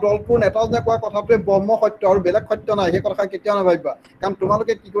ভাল পোৱা দলটোৰ নেতাজনে কোৱা কথাটোৱে ব্ৰহ্ম সত্য আৰু বেলেগ সত্য নাই, সেই কথা কেতিয়াও নাভাবিবা। কাৰণ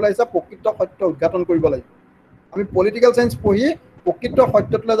তোমালোকে কি কৰিব লাগিছে? প্ৰকৃত সত্য উদঘাটন কৰিব লাগিব। আমি পলিটিকেল চায়েন্স পঢ়ি প্ৰকৃত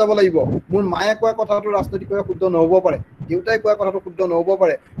সত্যটোলৈ যাব লাগিব। মোৰ মায়ে কোৱা কথাটো ৰাজনৈতিকভাৱে শুদ্ধ নহ'ব পাৰে, দেউতাই কোৱা কথাটো শুদ্ধ নহ'ব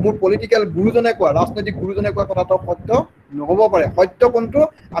পাৰে, মোৰ পলিটিকেল গুৰুজনে কোৱা, ৰাজনৈতিক গুৰুজনে কোৱা কথাটো সত্য নহ'ব পাৰে। সত্য কোনটো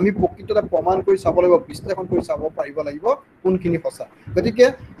আমি প্ৰকৃততে প্ৰমাণ কৰি চাব লাগিব, বিশ্লেষণ কৰি চাব পাৰিব লাগিব কোনখিনি সঁচা। গতিকে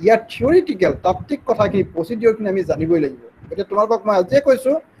ইয়াৰ থিয়ৰিটিকেল তাত্ত্বিক কথাখিনি, প্ৰচিডিঅ'ৰখিনি আমি জানিবই লাগিব। গতিকে তোমালোকক মই আজিয়ে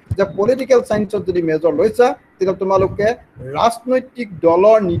কৈছোঁ যে পলিটিকেল চায়েন্সত যদি মেজৰ লৈছা, তেতিয়া তোমালোকে ৰাজনৈতিক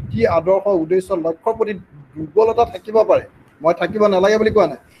দলৰ নীতি, আদৰ্শ, উদ্দেশ্য, লক্ষ্যৰ প্ৰতি দুৰ্বলতা থাকিব পাৰে, মই থাকিব নালাগে বুলি কোৱা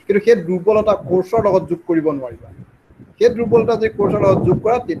নাই, কিন্তু সেই দুৰ্বলতা কোৰ্চৰ লগত যোগ কৰিব নোৱাৰিবা। সেই দুৰ্বলতা যদি কোৰ্চৰ লগত যোগ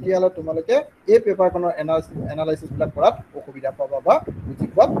কৰা, তেতিয়াহ'লে তোমালোকে এই পেপাৰখনৰ এনালাইচিছবিলাক কৰাত অসুবিধা পাবা বা বুজি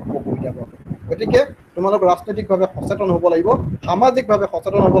পোৱাত অসুবিধা পাবা। গতিকে তোমালোক ৰাজনৈতিকভাৱে সচেতন হ'ব লাগিব, সামাজিকভাৱে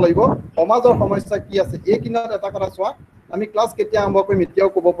সচেতন হ'ব লাগিব। সমাজৰ সমস্যা কি আছে, এইখিনিত এটা কথা চোৱা, আমি ক্লাছ কেতিয়া আৰম্ভ কৰিম এতিয়াও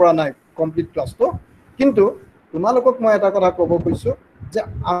ক'ব পৰা নাই কমপ্লিট ক্লাছটো। কিন্তু তোমালোকক মই এটা কথা ক'ব খুজিছোঁ যে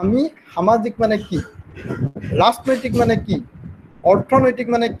আমি সামাজিক মানে কি, ৰাজনৈতিক মানে কি, অৰ্থনৈতিক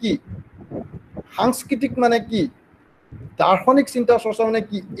মানে কি, সাংস্কৃতিক মানে কি, দাৰ্শনিক চিন্তা চৰ্চা মানে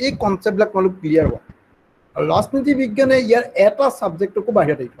কি, এই কনচেপ্টবিলাক তোমালোক ক্লিয়াৰ হোৱা। ৰাজনীতি বিজ্ঞানে ইয়াৰ এটা ছাবজেক্টকো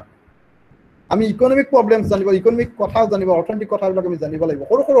বাহিৰত এৰি থোৱা। আমি ইকনমিক প্ৰব্লেমছ জানিব, ইকনমিক কথা জানিব, অৰ্থনৈতিক কথাবিলাক আমি জানিব লাগিব,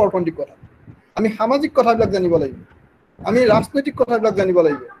 সৰু সৰু অৰ্থনৈতিক কথা। আমি সামাজিক কথাবিলাক জানিব লাগিব, আমি ৰাজনৈতিক কথাবিলাক জানিব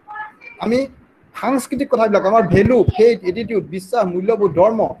লাগিব, আমি সাংস্কৃতিক কথাবিলাক আমাৰ ভেলু ফেইথ এটিটিউড বিশ্বাস মূল্যবোধ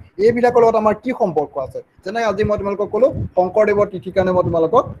ধৰ্ম এইবিলাকৰ লগত আমাৰ কি সম্পৰ্ক আছে যেনে আজি মই তোমালোকক ক'লো শংকৰদেৱৰ তিথিৰ কাৰণে মই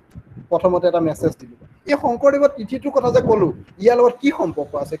তোমালোকক প্ৰথমতে এটা মেছেজ দিলোঁ এই শংকৰদেৱৰ তিথিটোৰ কথা যে ক'লো ইয়াৰ লগত কি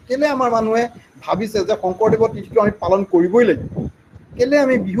সম্পৰ্ক আছে কেলে আমাৰ মানুহে ভাবিছে যে শংকৰদেৱৰ তিথিটো আমি পালন কৰিবই লাগিব কেলে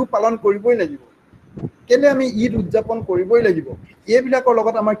আমি বিহু পালন কৰিবই লাগিব কেলে আমি ঈদ উদযাপন কৰিবই লাগিব এইবিলাকৰ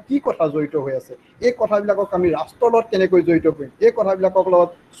লগত আমাৰ কি কথা জড়িত হৈ আছে এই কথাবিলাকক আমি ৰাষ্ট্ৰৰ লগত কেনেকৈ জড়িত কৰিম এই কথাবিলাকৰ লগত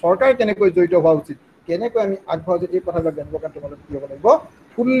চৰকাৰ কেনেকৈ জড়িত হোৱা উচিত কেনেকৈ আমি আগবঢ়াই এই কথাবিলাক জানিবৰ কাৰণে তোমালোকে কি হ'ব লাগিব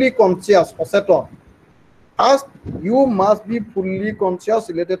ফুল্লি কনচিয়াছ সচেতন First, you must be fully conscious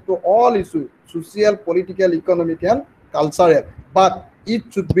related to all issues, social, political, economic, and cultural. But it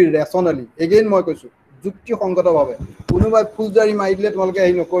should be rationally. Again, মই কৈছো যুক্তিসংগতভাৱে কোনোবাই ফুলজাৰি মাৰি দিলে তোমালোকে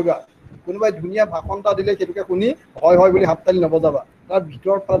হেৰি নকৰিবা কোনোবাই ধুনীয়া ভাষণ এটা দিলে সেইটোকে শুনি হয় হয় বুলি হাততালি নবজাবা তাৰ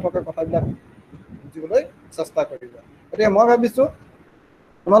ভিতৰৰ ফালে থকা কথাবিলাক বুজিবলৈ চেষ্টা কৰিবা গতিকে মই ভাবিছো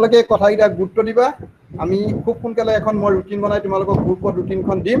তোমালোকে এই কথাকেইটা গুৰুত্ব দিবা আমি খুব সোনকালে এখন মই ৰুটিন বনাই তোমালোকক গ্ৰুপত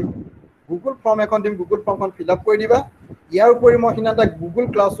ৰুটিনখন দিম গুগল ফৰ্ম এখন দিম গুগল ফৰ্মখন ফিল আপ কৰি দিবা ইয়াৰ উপৰি মই সিদিনা এটা গুগল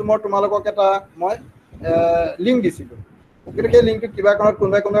ক্লাছৰুমৰ তোমালোকক এটা মই লিংক দিছিলোঁ কিন্তু সেই লিংকটো কিবা কাৰণত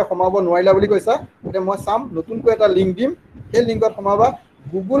কোনোবাই সোমাব নোৱাৰিলা বুলি কৈছা গতিকে মই চাম নতুনকৈ এটা লিংক দিম সেই লিংকত সোমাবা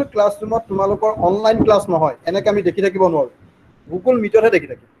গুগল ক্লাছৰুমত তোমালোকৰ অনলাইন ক্লাছ নহয় এনেকৈ আমি দেখি থাকিব নোৱাৰোঁ গুগল মিটতহে দেখি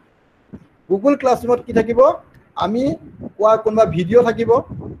থাকিম গুগল ক্লাছৰুমত কি থাকিব আমি কোৱা কোনোবা ভিডিঅ' থাকিব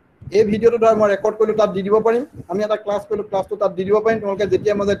এই ভিডিঅ'টো ধৰা মই ৰেকৰ্ড কৰিলোঁ তাত দি দিব পাৰিম আমি এটা ক্লাছ কৰিলোঁ ক্লাছটো তাত দি দিব পাৰিম তোমালোকে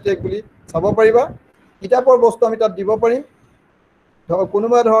যেতিয়া মাজে ট্ৰেক বুলি চাব পাৰিবা কিতাপৰ বস্তু আমি তাত দিব পাৰিম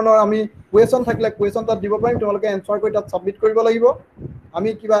কোনোবা ধৰণৰ আমি কুৱেশ্যন থাকিলে কুৱেশ্যন তাত দিব পাৰিম তোমালোকে এনচাৰ কৰি তাত ছাবমিট কৰিব লাগিব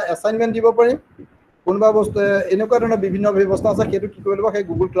আমি কিবা এছাইনমেণ্ট দিব পাৰিম কোনোবা বস্তু এনেকুৱা ধৰণৰ বিভিন্ন ব্যৱস্থা আছে সেইটো কি কৰিব লাগিব সেই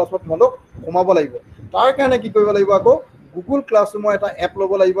গুগল ক্লাছত তোমালোক সোমাব লাগিব তাৰ কাৰণে কি কৰিব লাগিব আকৌ গুগল ক্লাছৰুমৰ এটা এপ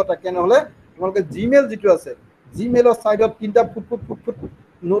ল'ব লাগিব তাকে নহ'লে তোমালোকে জিমেইল যিটো আছে জিমেইলৰ ছাইডত তিনিটা ফুট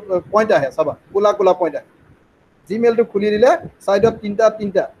পইণ্ট আহে চাবা কোলা পইণ্ট আহে জিমেইলটো খুলি দিলে ছাইডত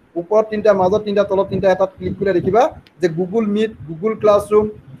তিনিটা ওপৰত তিনিটা মাজত তিনিটা তলত তিনিটা এটাত ক্লিক কৰিলে দেখিবা যে Google meat Google classroom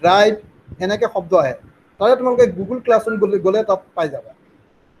drive এনেকৈ শব্দ আহে তাতে তোমালোকে গুগল ক্লাছৰুম গ'লে তাত পাই যাবা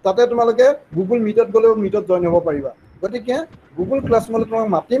তাতে তোমালোকে গুগল মিটত গ'লেও মিটত জইন হ'ব পাৰিবা গতিকে গুগল ক্লাছৰুমলৈ তোমাক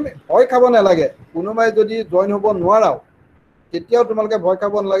মাতিম ভয় খাব নালাগে কোনোবাই যদি জইন হ'ব নোৱাৰাও তেতিয়াও তোমালোকে ভয়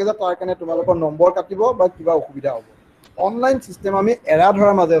খাব নালাগে যে তাৰ কাৰণে তোমালোকৰ নম্বৰ কাটিব বা কিবা অসুবিধা হ'ব অনলাইন চিষ্টেম আমি এৰা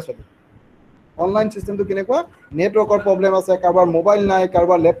ধৰাৰ মাজেৰে চলিম অনলাইন চিষ্টেমটো কেনেকুৱা নেটৱৰ্কৰ প্ৰব্লেম আছে কাৰোবাৰ মোবাইল নাই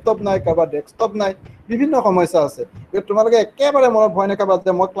কাৰোবাৰ লেপটপ নাই কাৰোবাৰ ডেস্কটপ নাই বিভিন্ন সমস্যা আছে তোমালোকে একেবাৰে মনত ভয় নাখাবা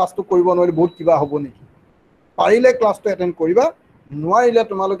যে মই ক্লাছটো কৰিব নোৱাৰিলে বহুত কিবা হ'ব নেকি পাৰিলে ক্লাছটো এটেণ্ড কৰিবা নোৱাৰিলে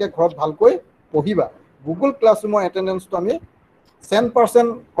তোমালোকে ঘৰত ভালকৈ পঢ়িবা গুগল ক্লাছৰুমৰ এটেণ্ডেঞ্চটো আমি 100%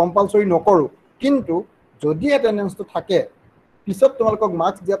 কম্পালচৰি নকৰোঁ কিন্তু যদি এটেণ্ডেঞ্চটো থাকে পিছত তোমালোকক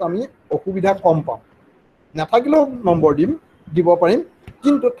মাৰ্কছ দিয়াত আমি অসুবিধা কম পাম নাথাকিলেও নম্বৰ দিব পাৰিম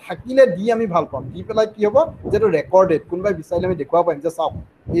কিন্তু থাকিলে দি আমি ভাল পাম দি পেলাই কি হ'ব যেটো ৰেকৰ্ডেড কোনোবাই বিচাৰিলে আমি দেখুৱাব পাৰিম যে চাওক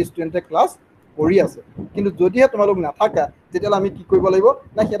এই ষ্টুডেণ্টে ক্লাছ কৰি আছে কিন্তু যদিহে তোমালোক নাথাকা তেতিয়াহ'লে আমি কি কৰিব লাগিব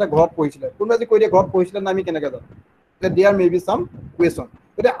না সিহঁতে ঘৰত পঢ়িছিলে কোনোবাই যদি কৈ দিয়ে ঘৰত পঢ়িছিলে না আমি কেনেকৈ জানো দেয়াৰ মে বি চাম কুৱেশ্যন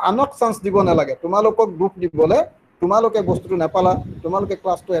গতিকে আনক চান্স দিব নালাগে তোমালোকক গ্ৰুপ দিবলৈ তোমালোকে বস্তুটো নাপালা তোমালোকে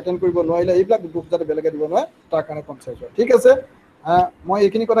ক্লাছটো এটেণ্ড কৰিব নোৱাৰিলে এইবিলাক গ্ৰুপ যাতে বেলেগে দিব নোৱাৰে তাৰ কাৰণে কনচাৰ্ট হয় ঠিক আছে মই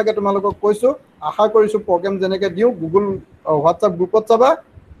এইখিনি কথাকে তোমালোকক কৈছোঁ আশা কৰিছোঁ প্ৰগ্ৰেম যেনেকৈ দিওঁ গুগল হোৱাটছআপ গ্ৰুপত চাবা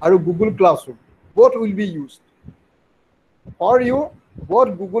আৰু Google classroom both will be used for you both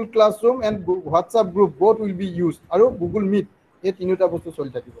Google Classroom and WhatsApp group both will be used আৰু Google Meet এই তিনিটা বস্তু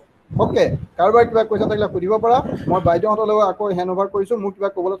চলি থাকিব ওকে কাৰোবাৰ কিবা কৈছা থাকিলে সুধিব পাৰা মই বাইদেউহঁতৰ লগত আকৌ হেণ্ড অভাৰ কৰিছোঁ মোৰ কিবা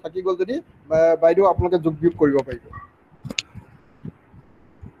ক'বলৈ থাকি গ'ল যদি বাইদেউ আপোনালোকে যোগ কৰিব পাৰিব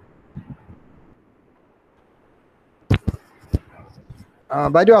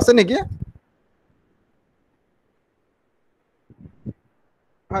বাইদেউ আছে নেকি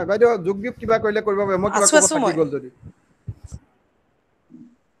হয় বাইদেউ যোগ কিবা কৰিলে কৰিব পাৰিব মই কিবা ক'ব থাকি গ'ল যদি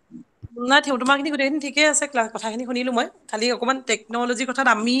নাই তোমাৰখিনি গোটেইখিনি ঠিকেই আছে কথাখিনি শুনিলোঁ মই খালি অকণমান টেকন'লজিৰ কথাত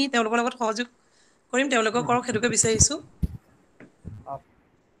আমি তেওঁলোকৰ লগত সহযোগ কৰিম তেওঁলোকক কৰক সেইটোকে বিচাৰিছোঁ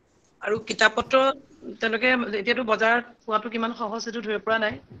আৰু কিতাপ পত্ৰ তেওঁলোকে এতিয়াতো বজাৰত পোৱাটো কিমান সহজ সেইটো ধৰিব পৰা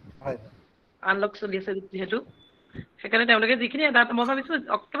নাই আনলক চলি আছে যিহেতু সেইকাৰণে তেওঁলোকে যিখিনি মই ভাবিছোঁ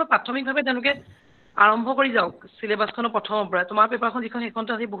অকল প্ৰাথমিকভাৱে তেওঁলোকে আৰম্ভ কৰি যাওক চিলেবাছখনৰ প্ৰথমৰ পৰা তোমাৰ পেপাৰখন যিখন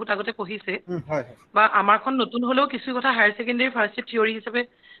সেইখনতো আজি বহুত আগতে পঢ়িছে বা আমাৰখন নতুন হ'লেও কিছু কথা higher secondary first year theory হিচাপে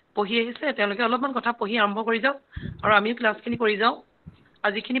পঢ়ি আহিছে তেওঁলোকে অলপমান কথা পঢ়ি আৰম্ভ কৰি যাওক আৰু আমিও ক্লাছখিনি কৰি যাওঁ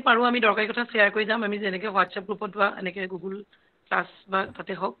আৰু যিখিনি পাৰোঁ আমি দৰকাৰী কথা শ্বেয়াৰ কৰি যাম আমি যেনেকৈ হোৱাটছএপ গ্ৰুপত বা এনেকৈ গুগল ক্লাছ বা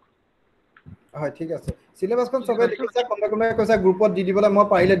তাতে হওক হয় ঠিক আছে চিলেবাছখন সবে দেখিছা কোনোবাই কৈছা গ্ৰুপত দি দিবলৈ মই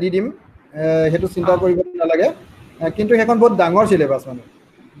পাৰিলে দি দিম সেইটো চিন্তা কৰিব নালাগে কিন্তু সেইখন বহুত ডাঙৰ চিলেবাছ মানে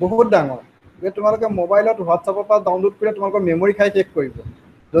বহুত ডাঙৰ তোমালোকে মোবাইলত হোৱাটছএপৰ পৰা ডাউনলোড কৰিলে তোমালোকৰ মেমৰি খাই শেষ কৰিব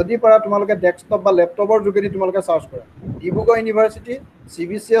যদি পাৰা তোমালোকে ডেস্কটপ বা লেপটপৰ যোগেদি তোমালোকে চাৰ্চ কৰা Dibrugarh university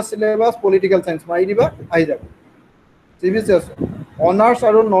CBCS syllabus political science মাৰি দিবা আহি যাব CBCS অনাৰ্ছ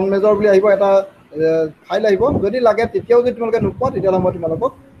আৰু নন মেজৰ বুলি আহিব এটা ফাইল আহিব যদি লাগে তেতিয়াও যদি তোমালোকে নোপোৱা তেতিয়াহ'লে মই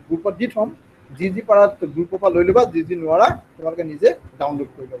তোমালোকক গ্ৰুপত দি থ'ম যি পাৰা গ্ৰুপৰ পৰা লৈ ল'বা যি নোৱাৰা তোমালোকে নিজে ডাউনলোড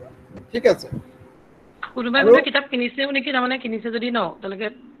কৰি ল'বা ঠিক আছে কোনোবাই কিতাপ কিনিছেও নেকি তাৰমানে কিনিছে যদি ন তেওঁলোকে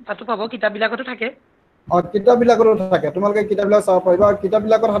তাতো পাব কিতাপবিলাকতো থাকে কিতাপবিলাকতো থাকে তোমালোকে কিতাপবিলাক চাব পাৰিবা আৰু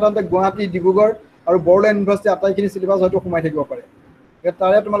কিতাপবিলাকত সাধাৰণতে গুৱাহাটী ডিব্ৰুগড় আৰু বড়োলেণ্ড ইউনিভাৰ্চিটি আটাইখিনি চিলেবাছ হয়তো সোমাই থাকিব পাৰে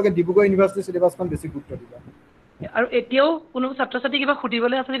তাৰে তোমালোকে ডিব্ৰুগড় ইউনিভাৰ্চিটি চিলেবাছখন বেছি গুৰুত্ব দিবা আৰু এতিয়াও কোনো ছাত্ৰ ছাত্ৰী কিবা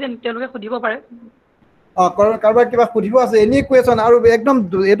সুধিবলৈ আছে যদি তেওঁলোকে সুধিব পাৰে কাৰোবাৰ কিবা সুধিব আছে এনি কুৱেশ্যন আৰু একদম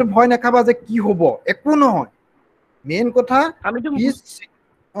এইটো ভয় নাখাবা যে কি হ'ব একো নহয় মেইন কথা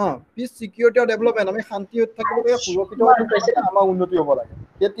পিচ চিকিউৰিটি আৰু ডেভেলপমেণ্ট আমি শান্তি থাকিব লাগে সুৰক্ষিত আমাৰ উন্নতি হ'ব লাগে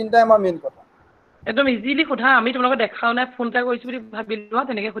এই তিনিটাই আমাৰ মেইন কথা একদম ইজিলি সোধা আমি তোমালোকক দেখাও নাই ফোন এটা কৰিছোঁ বুলি ভাবি লোৱা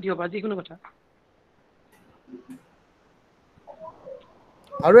তেনেকৈ সুধিব পাৰা যিকোনো কথা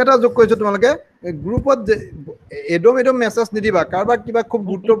আৰু এটা যোগ কৰিছোঁ তোমালোকে গ্ৰুপত এদম মেছেজ নিদিবা কাৰোবাক কিবা খুব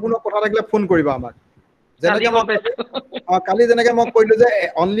গুৰুত্বপূৰ্ণ কথা থাকিলে ফোন কৰিবা আমাক যেনেকৈ কালি যেনেকৈ মই কৈলোঁ যে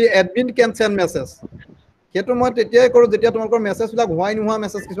অনলি এডমিন কেন চেণ্ড মেছেজ সেইটো মই তেতিয়াই কৰোঁ যেতিয়া তোমালোকৰ মেছেজবিলাক হোৱাই নোহোৱা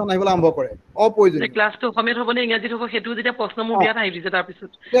মেছেজ কিছুমান আহিবলৈ আৰম্ভ কৰে অপ্ৰয়োজনীয় ক্লাছটো অসমীয়াত হ'ব নে ইংৰাজীত হ'ব সেইটো যেতিয়া প্ৰশ্ন মোৰ বিয়াত আহি দিছে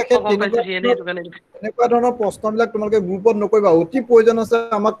তাৰপিছত এনেকুৱা ধৰণৰ প্ৰশ্নবিলাক তোমালোকে গ্ৰুপত নকৰিবা অতি প্ৰয়োজন আছে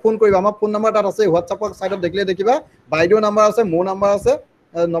আমাক ফোন কৰিবা আমাৰ ফোন নম্বৰ তাত আছে হোৱাটছআপৰ ছাইডত দেখিলে দেখিবা বাইদেউ নাম্বাৰ আছে মোৰ নাম্বাৰ আছে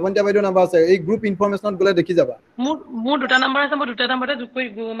নবন্তিয়া বাইদেউ নাম্বাৰ আছে এই গ্ৰুপ ইনফৰমেশ্যনত গ'লে দেখি যাবা মোৰ দুটা নাম্বাৰ আছে মই দুটা নাম্বাৰতে যোগ কৰি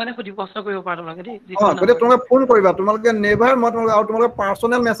মানে সুধি প্ৰশ্ন কৰিব পাৰা তোমালোকে দেই গতিকে তোমালোকে ফোন কৰিবা তোমালোকে নেভাৰ মই তোমালোকে আৰু তোমালোকে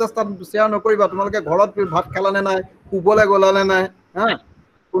পাৰ্চনেল মেছেজ তাত শ্বেয়াৰ নকৰিবা তোমালোকে ঘৰত ভাত খালানে নাই শুবলৈ গ'লানে নাই হা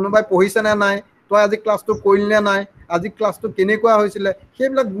কোনোবাই পঢ়িছেনে নাই তই আজি ক্লাছটো কৰিলনে নাই আজি ক্লাছটো কেনেকুৱা হৈছিলে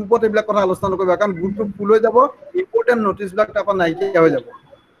সেইবিলাক গ্ৰুপত এইবিলাক কথা আলোচনা নকৰিবা কাৰণ গ্ৰুপটো ফুল হৈ যাব ইম্পৰ্টেণ্ট নটিছবিলাক তাৰপৰা নাইকিয়া হৈ যাব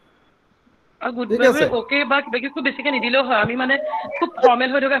ওকে বা কিবা কিবি বেছিকে নিদিলেও হয় আমি মানে খুব ফৰ্মেল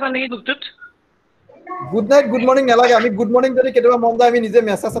হৈ থকা এখন নেকি গ্ৰুপটোত গুড নাইট গুড মৰ্ণিং নালাগে আমি গুড মৰ্ণিং যদি কেতিয়াবা মন যায় আমি নিজে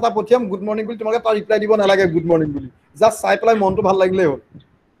মেছেজ এটা পঠিয়াম গুড মৰ্ণিং বুলি তোমালোকে তাৰ ৰিপ্লাই দিব নালাগে গুড মৰ্ণিং বুলি জাষ্ট চাই পেলাই মনটো ভাল লাগিলেই হ'ল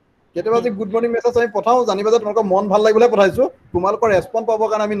কেতিয়াবা যদি গুড মৰ্ণিং মেছেজ আমি পঠাওঁ জানিবা যে তোমালোকৰ মন ভাল লাগিবলৈ পঠাইছোঁ তোমালোকৰ ৰেছপন্স পাবৰ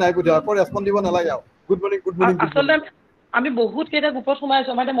কাৰণে আমি নাই পঠিয়াওঁ আকৌ ৰেছপন্স দিব নালাগে আৰু গুড মৰ্ণিং আচলতে আমি বহুত কেইটা গ্ৰুপত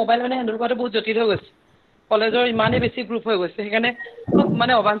সোমাইছোঁ আমাৰ এতিয়া মোবাইল মানে হেণ্ডেল কৰাটো বহুত জটিল হৈ গৈছে কলেজৰ ইমানেই বেছি গ্ৰুপ হৈ গৈছে সেইকাৰণে খুব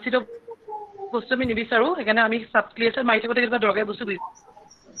মানে অবাঞ্ছিত বস্তু আমি নিবিচাৰোঁ সেইকাৰণে আমি চাব ক্লিয়াৰ মাৰি থাকোঁতে কিবা দৰকাৰী বস্তু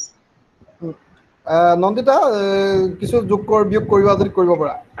নন্দিতা কিছু বিয়োগ কৰিবা যদি কৰিব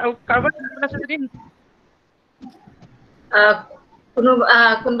পাৰা আৰু কাৰোবাৰ আছে যদি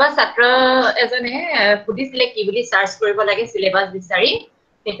কোনোবা ছাত্ৰ এজনে সুধিছিলে কি বুলি চাৰ্চ কৰিব লাগে চিলেবাছ বিচাৰি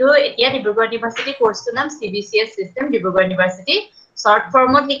সেইটো এতিয়া ডিব্ৰুগড় ইউনিভাৰ্চিটি কোৰ্চটোৰ নাম CBCS system Dibrugarh university short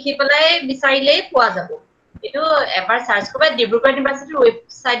ফৰ্মত লিখি পেলাই বিচাৰিলেই পোৱা যাব এইটো এবাৰ চাৰ্চ কৰিবা ডিব্ৰুগড় ইউনিভাৰ্চিটিৰ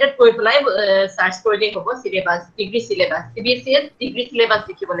ৱেবছাইটত গৈ পেলাই চাৰ্চ কৰিলেই হ'ব syllabus degree syllabus CBCS degree syllabus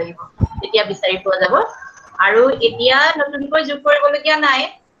লিখিব লাগিব তেতিয়া বিচাৰি পোৱা যাব আৰু এতিয়া নতুনকৈ যোগ কৰিবলগীয়া নাই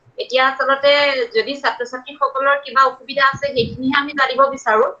এতিয়া আচলতে যদি ছাত্ৰ ছাত্ৰীসকলৰ কিবা অসুবিধা আছে সেইখিনিহে আমি জানিব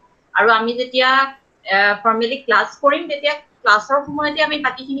বিচাৰোঁ আৰু আমি যেতিয়া ফৰ্মেলি ক্লাছ কৰিম তেতিয়া ক্লাছৰ সময়তে আমি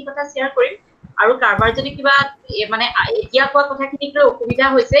বাকীখিনি কথা শ্বেয়াৰ কৰিম আৰু কাৰোবাৰ যদি কিবা মানে এতিয়া কোৱা কথাখিনিক লৈ অসুবিধা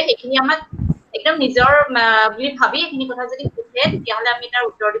হৈছে সেইখিনি আমাক একদম নিজৰ বুলি ভাবি এইখিনি কথা যদি সোধে তেতিয়াহ'লে আমি তাৰ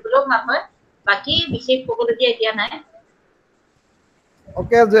উত্তৰ দিবলৈও ভাল হয় বাকী বিশেষ ক'বলগীয়া এতিয়া নাই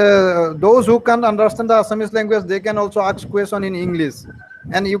Okay, those who can't understand the Assamese language, they can also ask question in English,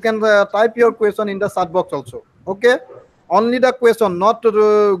 and you can type your question in the chat box also. Okay, only the question, not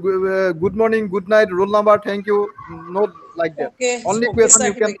good morning, good night, roll number, thank you, not like that. Okay. Only question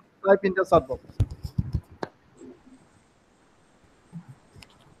you can type in the chat box.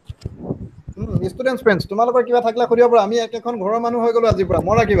 Students friends, তোমালোকৰ কিবা থাকিলে সুধিব পৰা আমি একেখন ঘৰৰ মানুহ হৈ গলো আজিৰ পৰা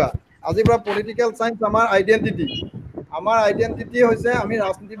মৰা কিবা আজিৰ পৰা পলিটিকেল সায়েন্স আমাৰ আইডেন্টিটি আমাৰ আইডেন্টিটি হৈছে আমি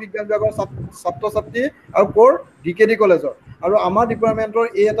ৰাজনীতি বিজ্ঞান বিভাগৰ ছাত্ৰ ছাত্ৰী আৰু কোৰ DKD কলেজৰ আৰু আমাৰ ডিপাৰ্টমেণ্টৰ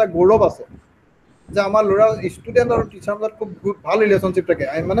এই এটা গৌৰৱ আছে যে আমাৰ ল'ৰা ষ্টুডেণ্ট আৰু টিচাৰৰ মাজত খুব ভাল ৰিলেশ্যনশ্বিপ থাকে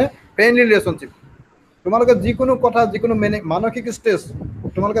মানে ফ্ৰেণ্ডলি ৰিলেশ্যনশ্বিপ তোমালোকে যিকোনো কথা যিকোনো মানসিক ষ্ট্ৰেছ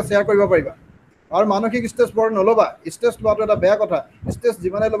তোমালোকে শ্বেয়াৰ কৰিব পাৰিবা আৰু মানসিক ষ্ট্ৰেছ বৰ নল'বা ষ্ট্ৰেছ লোৱাটো এটা বেয়া কথা ষ্ট্ৰেছ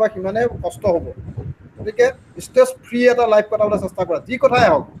যিমানে ল'বা সিমানে কষ্ট হ'ব গতিকে ষ্ট্ৰেছ ফ্ৰী এটা লাইফ কটাবলৈ চেষ্টা কৰা যি কথাই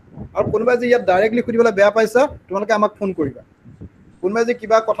হওক আৰু কোনোবাই যে ইয়াত ডাইৰেক্টলি সুধিবলৈ বেয়া পাইছা তোমালোকে আমাক ফোন কৰিবা কোনোবাই যে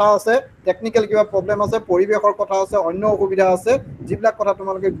কিবা কথা আছে টেকনিকেল কিবা প্ৰব্লেম আছে পৰিৱেশৰ কথা আছে অন্য অসুবিধা আছে যিবিলাক কথা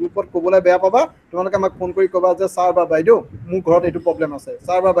তোমালোকে গ্ৰুপত ক'বলৈ বেয়া পাবা তোমালোকে আমাক ফোন কৰি ক'বা যে ছাৰ বা বাইদেউ মোৰ ঘৰত এইটো প্ৰব্লেম আছে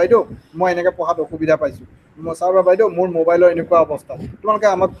ছাৰ বা বাইদেউ মই এনেকৈ পঢ়াত অসুবিধা পাইছোঁ ছাৰ বা বাইদেউ মোৰ মোবাইলৰ এনেকুৱা অৱস্থা তোমালোকে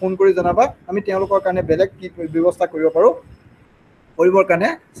আমাক ফোন কৰি জনাবা আমি তেওঁলোকৰ কাৰণে বেলেগ কি ব্যৱস্থা কৰিব পাৰোঁ কৰিবৰ কাৰণে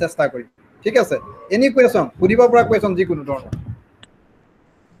চেষ্টা কৰিম ঠিক আছে এনি কুৱেশ্যন সুধিব পৰা কুৱেশ্যন যিকোনো ধৰণৰ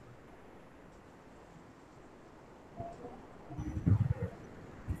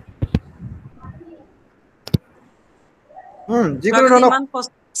যিকোনো ধৰণৰ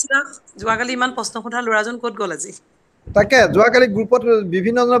যোৱাকালি ইমান প্ৰশ্ন সোধা ল'ৰাজন ক'ত গ'ল আজি? তাকে যোৱাকালি গ্ৰুপত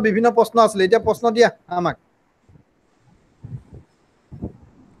বিভিন্ন ধৰণৰ বিভিন্ন প্ৰশ্ন আছিলে, এতিয়া প্ৰশ্ন দিয়া আমাক।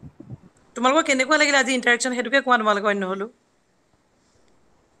 তোমালোকৰ কেনেকুৱা লাগিলে আজি ইণ্টাৰেকশ্যন সেইটোকে কোৱা তোমালোকৰ অন্য হ'লো।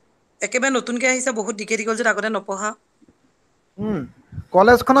 একেবাৰে নতুনকৈ আহিছে বহুত DKD কলেজত আগতে নপঢ়া।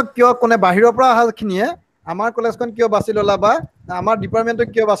 কলেজখনক কিয় কোনে বাহিৰৰ পৰা অহাখিনিয়ে আমাৰ কলেজখন কিয় বাছি ল'লা বা আমাৰ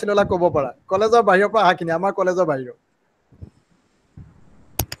ডিপাৰ্টমেণ্টক কিয় বাছি ল'লা ক'ব পাৰা। কলেজৰ বাহিৰৰ পৰা অহাখিনি আমাৰ কলেজৰ বাহিৰৰ।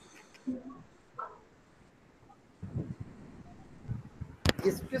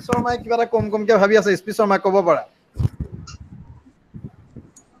 SP শৰ্মাই কিবা এটা কমকে ভাবি আছে, SP শৰ্মাই ক'ব পাৰা।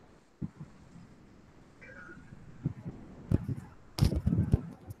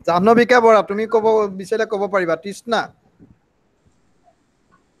 জাহ্নৱিকা বৰা তুমি ক'ব বিচাৰিলে ক'ব পাৰিবা। তৃষ্ণা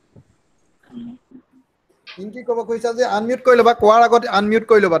কি ক'ব খুজিছা যে আনমিউট কৰি ল'বা, কোৱাৰ আগত আনমিউট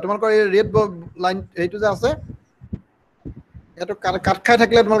কৰি ল'বা। তোমালোকৰ এই ৰেড লাইন হেৰিটো যে আছে সেইটো কাট খাই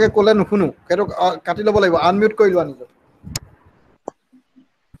থাকিলে তোমালোকে ক'লে নুশুনো, সেইটো কাটি ল'ব লাগিব, আনমিউট কৰি লোৱা নিজৰ।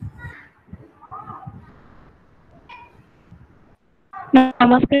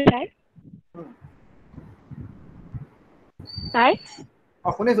 নমস্কাৰ ছাৰ। ছাৰ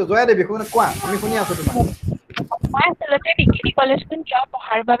শুনিছো জয়া দেৱী, কোৱা আমি শুনি আছো তোমাক। মই আচলতে DKD কলেজখন কিয়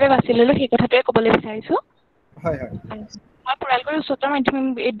পঢ়াৰ বাবে বাছি ল'লো সেই কথাটোৱে ক'বলৈ বিচাৰিছোঁ। হয়। মই পুৰালগুৰি উচ্চতৰ মাধ্যমিক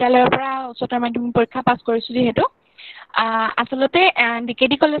বিদ্যালয়ৰ পৰা উচ্চতৰ মাধ্যমিক পৰীক্ষা পাছ কৰিছোঁ যিহেতু। আচলতে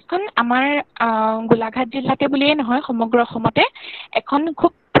DKD কলেজখন আমাৰ গোলাঘাট জিলাতে বুলিয়েই নহয় সমগ্ৰ অসমতে এখন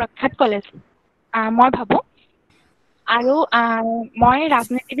খুব প্ৰখ্যাত কলেজ মই ভাবোঁ। আৰু মই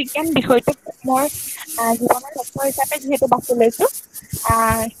ৰাজনীতি বিজ্ঞান বিষয়টোক মোৰ জীৱনৰ লক্ষ্য হিচাপে যিহেতু বাছি লৈছোঁ,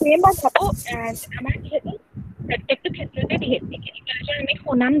 সেয়ে মই ভাবোঁ আমাৰ যিহেতু প্ৰত্যেকটো ক্ষেত্ৰতে DKD কলেজৰ আমি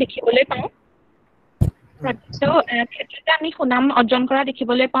সুনাম দেখিবলৈ পাওঁ। প্ৰত্যেকটো ক্ষেত্ৰতে আমি সুনাম অৰ্জন কৰা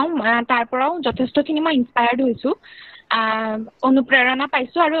দেখিবলৈ পাওঁ। তাৰ পৰাও যথেষ্টখিনি মই ইনস্পায়াৰ্ড হৈছোঁ, অনুপ্ৰেৰণা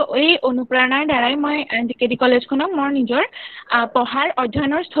পাইছোঁ, আৰু এই অনুপ্ৰেৰণাৰ দ্বাৰাই মই DKD কলেজখনক মোৰ নিজৰ পঢ়াৰ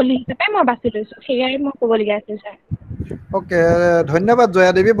অধ্যয়নৰ স্থলী হিচাপে মই বাছি লৈছোঁ। সেয়াই মই ক'বলগীয়া আছিল ছাৰ। অ'কে, ধন্যবাদ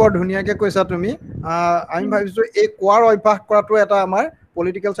জয়া দেৱী, বৰ ধুনীয়াকৈ কৈছা তুমি। আমি ভাবিছোঁ এই কোৱাৰ অভ্যাস কৰাটো এটা আমাৰ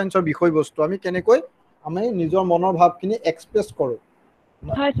পলিটিকেল চায়েন্সৰ বিষয়বস্তু। আমি কেনেকৈ আমি নিজৰ মনৰ ভাৱখিনি এক্সপ্ৰেছ কৰোঁ।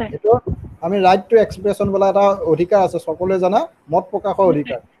 এইটো আমি ৰাইট টু এক্সপ্ৰেছন বোলা এটা অধিকাৰ আছে, সকলোৱে জানা মত প্ৰকাশৰ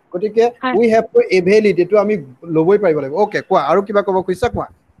অধিকাৰ। গতিকে উই হেভ টু এভেইল ইট, এইটো আমি ল'বই পাৰিব লাগিব। অ'কে, কোৱা আৰু কিবা ক'ব খুজিছা কোৱা।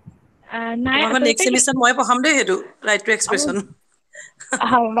 নেক্সট ছেমিষ্টাৰত মই পঢ়াম দেই সেইটো ৰাইট টু এক্সপ্ৰেছন।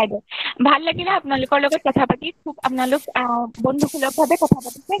 হয় বাইদেউ, ভাল লাগিলে আপোনালোকৰ লগত কথা পাতি। খুব আপোনালোক বন্ধুসুলভভাৱে কথা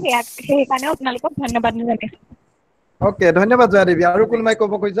পাতিছে, সেইকাৰণেও আপোনালোকক ধন্যবাদ জনাইছোঁ। অ'কে, ধন্যবাদ জয়া দেৱী। আৰু কোনোবাই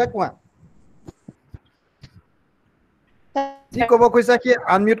ক'ব খুজিছা কোৱা। যি ক'ব খুজিছা সি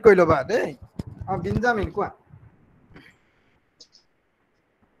আনমিউট কৰি ল'বা দেই। বিঞ্জামিন কোৱা।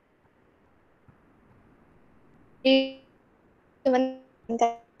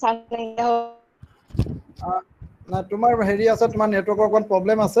 নাই, তোমাৰ হেৰি আছে, তোমাৰ নেটৱৰ্কৰ অকণ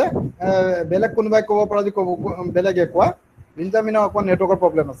প্ৰব্লেম আছে। বেলেগ কোনোবাই ক'ব পৰা যদি ক'ব, বেলেগে কোৱা। বিঞ্জামিনৰ অকণ নেটৱৰ্কৰ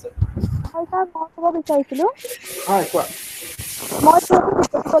প্ৰব্লেম আছে। হয় ছাৰ, মই ক'ব বিচাৰিছিলোঁ। হয় কোৱা। মই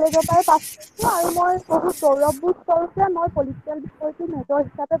DKD কলেজৰ পৰাই পাছ কৰিছোঁ, আৰু মই বহুত গৌৰৱবোধ কৰোঁ যে মই পলিটিকেল বিষয়টো মেজৰ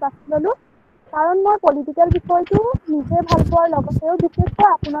হিচাপে বাছি ল'লোঁ। কাৰণ মই পলিটিকেল বিষয়টো নিজে ভাল পোৱাৰ লগতেও বিশেষকৈ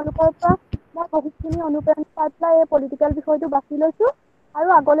আপোনালোকৰ পৰা মই বহুতখিনি অনুপ্ৰেৰণা পাই পেলাই এই পলিটিকেল বিষয়টো বাছি লৈছোঁ। আৰু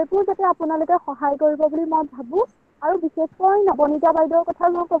আগলৈকেও যাতে আপোনালোকে সহায় কৰিব বুলি মই ভাবোঁ। আৰু বিশেষকৈ নৱনীতা বাইদেউৰ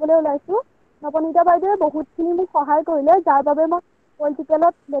কথা মই ক'বলৈ ওলাইছোঁ। নৱনীতা বাইদেৱে বহুতখিনি মোক সহায় কৰিলে, যাৰ বাবে মই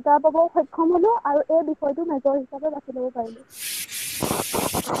পলিটিকেলত লেটাৰ পাব সক্ষম হ'লোঁ, আৰু এই বিষয়টো মেজৰ হিচাপে বাছি ল'ব পাৰিলোঁ।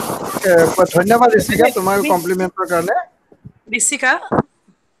 ধন্যবাদ ঋষিকা, তোমাৰ কমপ্লিমেণ্টৰ কাৰণে। ঋষিকা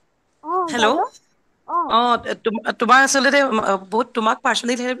হেল্ল'। তোমাৰ আচলতে বহুত তোমাক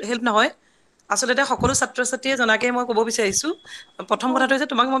পাৰ্চনেলি হেল্প নহয়, আচলতে সকলো ছাত্ৰ ছাত্ৰীয়ে জনাকে মই ক'ব বিচাৰিছোঁ। প্ৰথম কথাটো হৈছে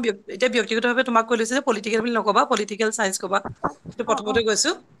তোমাক মই এতিয়া ব্যক্তিগতভাৱে তোমাক কৈ লৈছোঁ যে পলিটিকেল বুলি নক'বা, পলিটিকেল চায়েন্স ক'বা। সেইটো প্ৰথমতে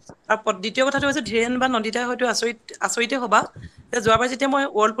কৈছোঁ। আৰু দ্বিতীয় কথাটো হৈছে ধীৰেণ বা নন্দিতাই হয়তো আচৰিতে হ'বা যে যোৱাবাৰ যেতিয়া মই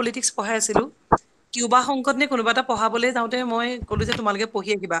ৱৰ্ল্ড পলিটিক্স পঢ়াই আছিলোঁ, কিউবা সংকট নে কোনোবা এটা পঢ়াবলৈ যাওঁতে মই ক'লোঁ যে তোমালোকে পঢ়ি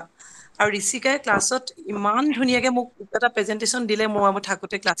আহিবা। আৰু ঋষিকাই ক্লাছত ইমান ধুনীয়াকে মোক এটা প্ৰেজেন্টেশ্যন দিলে মই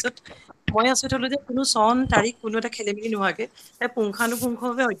থাকোঁতে ক্লাছত। মই আচৰিত হ'লোঁ যে কোনো চন তাৰিখ কোনো এটা খেলি মেলি নোহোৱাকে তাই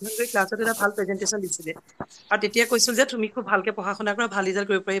পুংখানুপুংখভাৱে অধ্যয়ন কৰি ক্লাছত এটা ভাল প্ৰেজেন্টেশ্যন দিছিলে। আৰু তেতিয়া কৈছিল যে তুমি খুব ভালকে পঢ়া শুনা কৰা, ভাল ৰিজাল্ট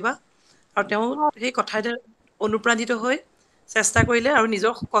কৰিব পাৰিবা। আৰু তেওঁ সেই কথাতে অনুপ্ৰাণিত হৈ চেষ্টা কৰিলে, আৰু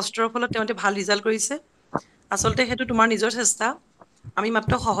নিজৰ কষ্টৰ ফলত তেওঁ ভাল ৰিজাল্ট কৰিছে। আচলতে সেইটো তোমাৰ নিজৰ চেষ্টা, আমি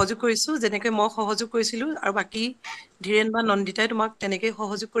মাত্ৰ সহযোগ কৰিছোঁ, যেনেকৈ মই সহযোগ কৰিছিলোঁ। আৰু বাকী ধীৰেণ বা নন্দিতাই তোমাক তেনেকেই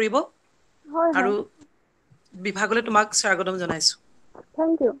সহযোগ কৰিব। আৰু বিভাগলৈ তোমাক স্বাগতম জনাইছোঁ।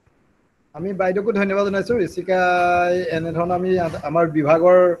 Thank U. আমি বাইদেউকো ধন্যবাদ জনাইছোঁ। ঋষিকাই এনেধৰণৰ আমি আমাৰ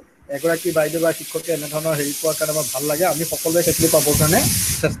বিভাগৰ এগৰাকী বাইদেউ বা শিক্ষকে এনেধৰণৰ হেৰি পোৱাৰ কাৰণে আমাৰ ভাল লাগে। আমি সকলোৱে সেইখিনি পাবৰ কাৰণে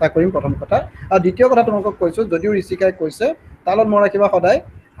চেষ্টা কৰিম প্ৰথম কথা। আৰু দ্বিতীয় কথা তোমালোকক কৈছোঁ, যদিও ঋষিকাই কৈছে তালত মন ৰাখিবা সদায়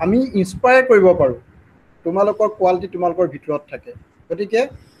আমি ইনস্পায়াৰ কৰিব পাৰোঁ, তোমালোকৰ কোৱালিটি তোমালোকৰ ভিতৰত থাকে। গতিকে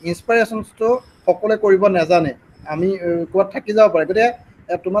ইনস্পাইৰেশ্যনটো সকলোৱে কৰিব নাজানে, আমি ক'ৰবাত থাকি যাব পাৰে। গতিকে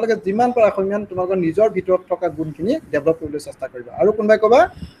তোমালোকে যিমান পাৰা সিমান তোমালোকৰ নিজৰ ভিতৰত থকা গুণখিনি ডেভেলপ কৰিবলৈ চেষ্টা কৰিবা। আৰু কোনোবাই ক'বা?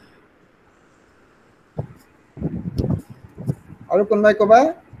 আৰু কোনোবাই ক'বা?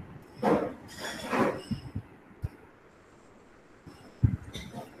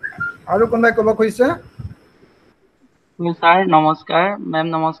 আৰু কোনোবাই ক'ব খুজিছে? ছাৰ নমস্কাৰ, মেম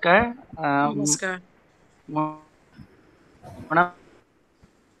নমস্কাৰ। নমস্কাৰ।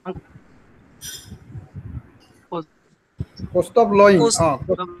 কৌস্তভ লয়িং।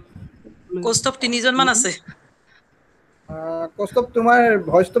 কৌস্তভ 3 জন মান আছে। কৌস্তভ তোমাৰ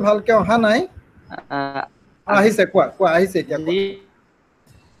ভইচটো ভালকে অহা নাই। আহিছে, কোৱা কোৱা, আহিছে এতিয়া কোৱা।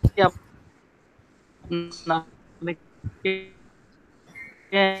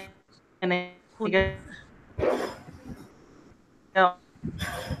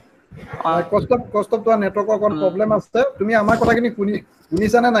 কৌস্তভ তোমাৰ নেটৱৰ্কৰ অকণ প্ৰব্লেম আছে। তুমি আমাৰ কথাখিনি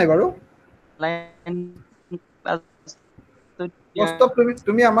শুনিছানে নাই বাৰু? কৌস্তভ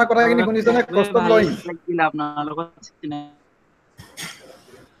তুমি আমাৰ কথাখিনি শুনিছানে? কৌস্তভ লয়িং। আপোনাৰ লগত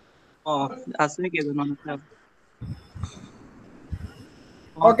আছে কেইজনমান আছে।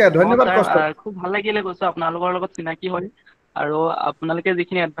 অ'কে, ধন্যবাদ কৌস্তভ। খুব ভাল লাগিলে কৈছো আপোনালোকৰ লগত চিনাকি হয়। আৰু আপোনালোকে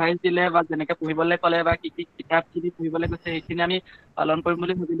যিখিনি এডভাইচ দিলে বা যেনেকে পঢ়িবলৈ ক'লে বা কি কি কিতাপ কিনি পঢ়িবলৈ কৈছে সেইখিনি আমি পালন কৰিম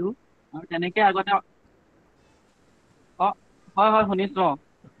বুলি ভাবিলো। আৰু তেনেকে আগতে হয় হয় শুনিছো।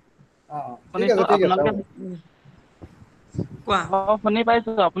 শুনিছো আপোনালোকে কোৱা। শুনি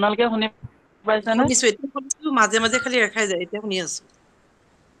পাইছো, আপোনালোকে শুনি পাইছেনে? শুনিছো, এতিয়া শুনিছো, মাজে মাজে খালি ৰেখাই যায়। এতিয়া শুনি আছো।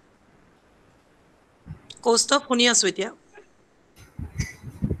 কৌস্তভ শুনি আছো এতিয়া।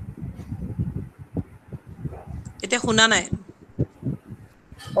 এতিয়া শুনা নাই।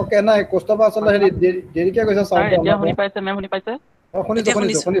 অ'কে, নাই কৌস্তভ আচলতে হেৰি দেৰিকে কৈছে ছাৰ চাউণ্ডটো এতিয়া আমাৰ শুনি পৰা। পাইছে? মেম শুনি পাইছে? শুনিছো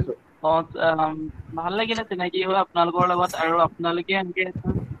শুনিছো শুনিছো। ভাল লাগিলে চিনাকি হৈ আপোনালোকৰ লগত। আৰু আপোনালোকে এনেকে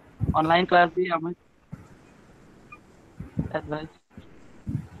অনলাইন ক্লাছ দি আমাক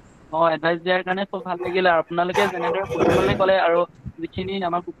এডভাইচ দিয়াৰ কাৰণে খুব ভাল লাগিলে। আৰু আপোনালোকে যেনেদৰে পঢ়িবলৈ ক'লে আৰু যিখিনি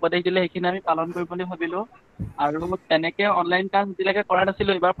আমাক উপদেশ দিলে সেইখিনি আমি পালন কৰিম বুলি ভাবিলো। আৰু তেনেকে অনলাইন ক্লাছ আজিলৈকে কৰা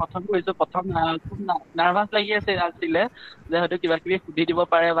নাছিলো, এইবাৰ প্ৰথম কৰিছো। প্ৰথম খুব নাৰ্ভাছ লাগি আছিলে যে হয়তো কিবা কিবি সুধি দিব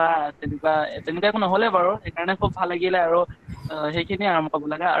পাৰে বা তেনেকুৱা একো নহ'লে বাৰু। সেইকাৰণে খুব ভাল লাগিলে। আৰু সেইখিনিয়ে আৰু ক'ব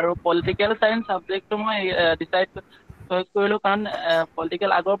লাগে। আৰু পলিটিকেল চাইন্স চাবজেক্টটো মই ডিচাইড চইচ কৰিলো কাৰণ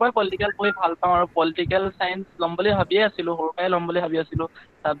পলিটিকেল আগৰ পৰাই পলিটিকেল পঢ়ি ভাল পাওঁ। আৰু পলিটিকেল চাইন্স ল'ম বুলি ভাবিয়ে আছিলো, সৰুৰ পৰাই ল'ম বুলি ভাবি আছিলো।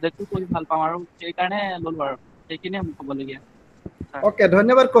 চাবজেক্টটো পঢ়ি ভাল পাওঁ আৰু সেইকাৰণে ললো আৰু সেইখিনিয়ে মোৰ ক'বলগীয়া। অ'কে,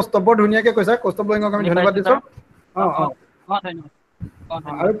 ধন্যবাদ কৌস্তভ, বৰ ধুনীয়াকে কৈছা। কৌস্তভ লয়িঙক আমি ধন্যবাদ দিছো।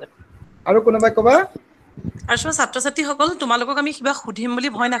 আৰু কোনোবাই ক'বা? আৰু ছাত্ৰ ছাত্ৰীসকল, তোমালোকক আমি কিবা সুধিম বুলি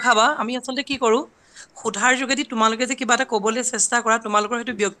ভয় নাখাবা। আমি আচলতে কি কৰো, সোধাৰ যোগেদি তোমালোকে যে কিবা এটা ক'বলৈ চেষ্টা কৰা, তোমালোকৰ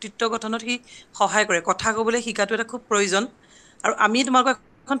সেইটো ব্যক্তিত্ব গঠনত সহায় কৰে। কথা ক'বলৈ শিকাটো এটা খুব প্ৰয়োজন। আৰু আমি তোমালোকক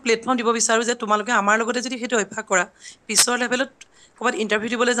এখন প্লেটফৰ্ম দিব বিচাৰো যে তোমালোকে আমাৰ লগতে যদি সেইটো অভ্যাস কৰা, পিছৰ লেভেলত ক'ৰবাত ইণ্টাৰভিউ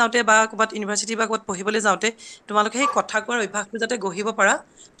দিবলৈ যাওঁতে বা ক'ৰবাত ইউনিভাৰ্চিটি বা ক'ৰবাত পঢ়িবলৈ যাওঁতে তোমালোকে সেই কথা কোৱাৰ অভ্যাসটো যাতে গঢ়িব পাৰা,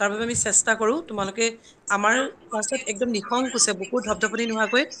 তাৰ বাবে আমি চেষ্টা কৰো। তোমালোকে আমাৰ ক্লাছত একদম নিসংকোচে, বুকুৰ ধপধপনি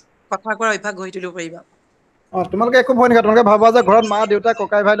নোহোৱাকৈ কথা কোৱাৰ অভ্যাস গঢ়ি তুলিব পাৰিবা। তোমালোকে একো ভয় নাখাবা। তোমালোকে ভাবা যে ঘৰত মা দেউতা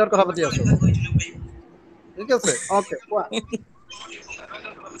ককাই ভাইৰ লগত কথা পাতি আছো। ঠিক আছে, অ'কে, কোৱা।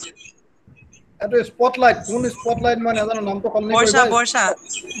 এইটো স্পটলাইট, কোন স্পটলাইট মই নাজানো, নামটো সলনি কৰিবা।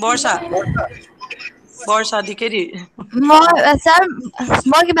 বৰ্ষা DKD। ছাৰ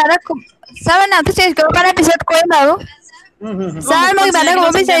মই কিবা এটা ছাৰ নামটো চেঞ্জ কৰিব কাৰণে পিছত কৰিম বাৰু। ছাৰ মই কিবা এটা ক'ব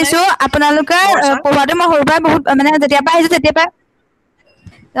বিচাৰিছো, আপোনালোকে পঢ়োৱাটো মই সৰুৰ পৰাই বহুত মানে যেতিয়াৰ পৰা আহিছো তেতিয়াৰ পৰা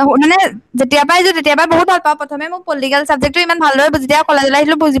তেতিয়াৰ পৰা বহুত ভাল পাওঁ। প্ৰথমে মোক পলিটিকেল চাবজেক্টটো ইমান ভালদৰে যেতিয়া কলেজলৈ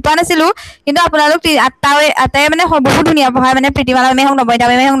আহিছিলো বুজি পোৱা নাছিলো। কিন্তু আপোনালোক আটাইয়ে মানে বহুত ধুনীয়া পঢ়ায়। মানে প্ৰীতিমালা মেমে হওক, নৱনীতা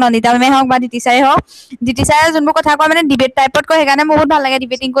মেমে হওক, নন্দিতা মেমে হওক বা ডিটি ছাৰে হওক, ডিটি ছাৰে যোনবোৰ কথা কয় মানে ডিবেট টাইপত কয়, সেইকাৰণে বহুত ভাল লাগে।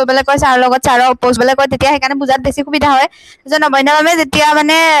 ডিবেটিং কৰিবলৈ কয় ছাৰৰ লগত, ছাৰক অপ'জবলৈ কয়, তেতিয়া সেইকাৰণে বুজাত বেছি সুবিধা হয়। তাৰপিছত নৱনীতা মেমে যেতিয়া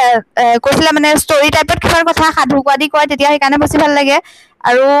মানে কৈছিলে মানে ষ্টৰী টাইপত কিছুমান কথা সাধু কোৱা দি কয়, তেতিয়া সেইকাৰণে বেছি ভাল লাগে।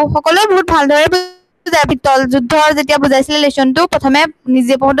 আৰু সকলোৱে বহুত ভালদৰে পিতল যুদ্ধৰ যেতিয়া বুজাইছিলে লেচনটো, প্ৰথমে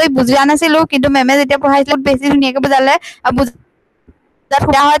নিজে পঢ়োতে বুজা নাছিলো, কিন্তু মেমে যেতিয়া পঢ়াইছিলে বেছি ধুনীয়াকে বুজালে। আৰু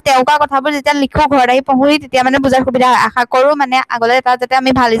সুবিধা হয়, তেওঁ কোৱা কথাবোৰ যেতিয়া লিখো ঘৰত আহি পঢ়ি, তেতিয়া মানে বুজাৰ সুবিধা হয়। আশা কৰো মানে আগলৈ তাত যাতে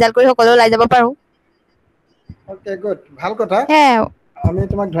আমি ভাল ৰিজাল্ট কৰি সকলো ওলাই যাব পাৰো। অ'কে, গুড, ভাল কথা। আমি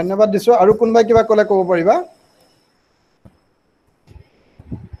তোমাক ধন্যবাদ দিছো। আৰু কোনোবাই কিবা ক'লে ক'ব পাৰিবা।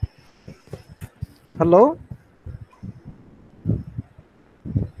 হেল্ল'।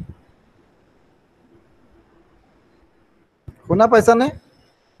 শুনা পাইছানে?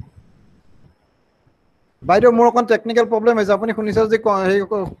 বাইদেউ মোৰ অকণ টেকনিকেল প্ৰব্লেম হৈছে আপুনি শুনিছে যদি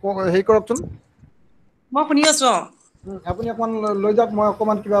হেৰি কৰকচোন মই শুনি আছো আপুনি অকণ লৈ যাওক মই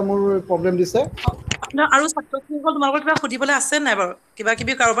অকণমান কিবা মোৰ প্ৰব্লেম দিছে আপোনাৰ আৰু ছাত্ৰ-ছাত্ৰীসকল তোমালোকৰ কিবা সুধিবলৈ আছে নাই বাৰু কিবা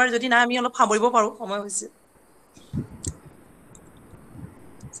কিবি কাৰোবাৰ যদি নাই আমি অলপ সামৰিব পাৰো সময় হৈছে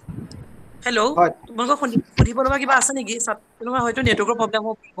হেল্ল' তোমালোকৰ সুধিব লগা কিবা আছে নেকি তেনেকুৱা হয়তো নেটৱৰ্কৰ প্ৰব্লেম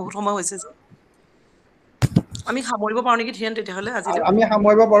বহুত সময় হৈছে যে আমি সামৰিব পাৰো নেকি ধিয়ান তেতিয়াহ'লে আজিলৈ আমি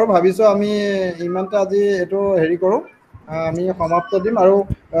সামৰিব পাৰো ভাবিছো আমি ইমানতে আজি এইটো হেৰি কৰো আমি সমাপ্ত দিম আৰু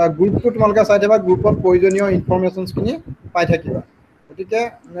গ্ৰুপটো তোমালোকে চাই থাকিবা গ্ৰুপত প্ৰয়োজনীয় ইনফৰমেশ্যনছখিনি পাই থাকিবা গতিকে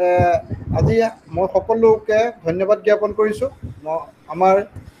আজি মই সকলোকে ধন্যবাদ জ্ঞাপন কৰিছোঁ আমাৰ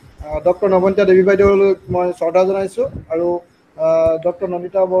ডক্টৰ নৱনীতা দেৱী বাইদেউলৈ মই শ্ৰদ্ধা জনাইছোঁ আৰু ডক্টৰ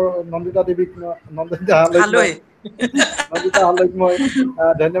নন্দিতা দেৱীক নন্দিতা হালৈক মই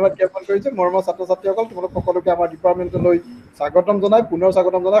ধন্যবাদ জ্ঞাপন কৰিছোঁ মৰমৰ ছাত্ৰ ছাত্ৰীসকল তোমালোক সকলোকে আমাৰ ডিপাৰ্টমেণ্টলৈ স্বাগতম জনাই পুনৰ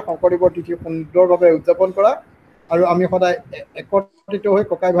স্বাগতম জনাই শংকৰদেৱৰ তিথি সুন্দৰভাৱে উদযাপন কৰা আৰু আমি সদায় একত্ৰিত হৈ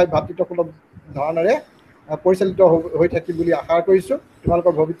ককাই ভাই ভাতৃত্বসুলভ ধাৰণাৰে পৰিচালিত হৈ থাকিম বুলি আশা কৰিছোঁ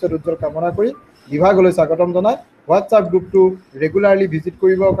তোমালোকৰ ভৱিষ্যত উজ্জ্বল কামনা কৰি বিভাগলৈ স্বাগতম জনাই হোৱাটছআপ গ্ৰুপটো ৰেগুলাৰলি ভিজিট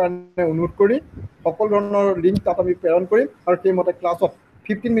কৰিবৰ কাৰণে অনুৰোধ কৰি সকলো ধৰণৰ লিংক তাত আমি প্ৰেৰণ কৰিম আৰু সেইমতে ক্লাছত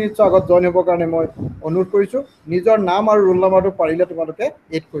 15 মিনিটছৰ আগত জইন হ'বৰ কাৰণে মই অনুৰোধ কৰিছোঁ নিজৰ নাম আৰু ৰোল নাম্বাৰটো পাৰিলে তোমালোকে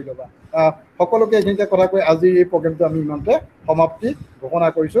এড কৰি ল'বা সকলোকে এইখিনিতে কথা কৈ আজিৰ এই প্ৰগ্ৰেমটো আমি ইমানতে সমাপ্তি ঘোষণা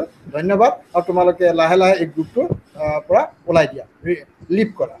কৰিছোঁ ধন্যবাদ আৰু তোমালোকে লাহে লাহে এই গ্ৰুপটোৰ পৰা ওলাই দিয়া লিভ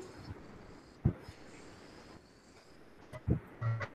কৰা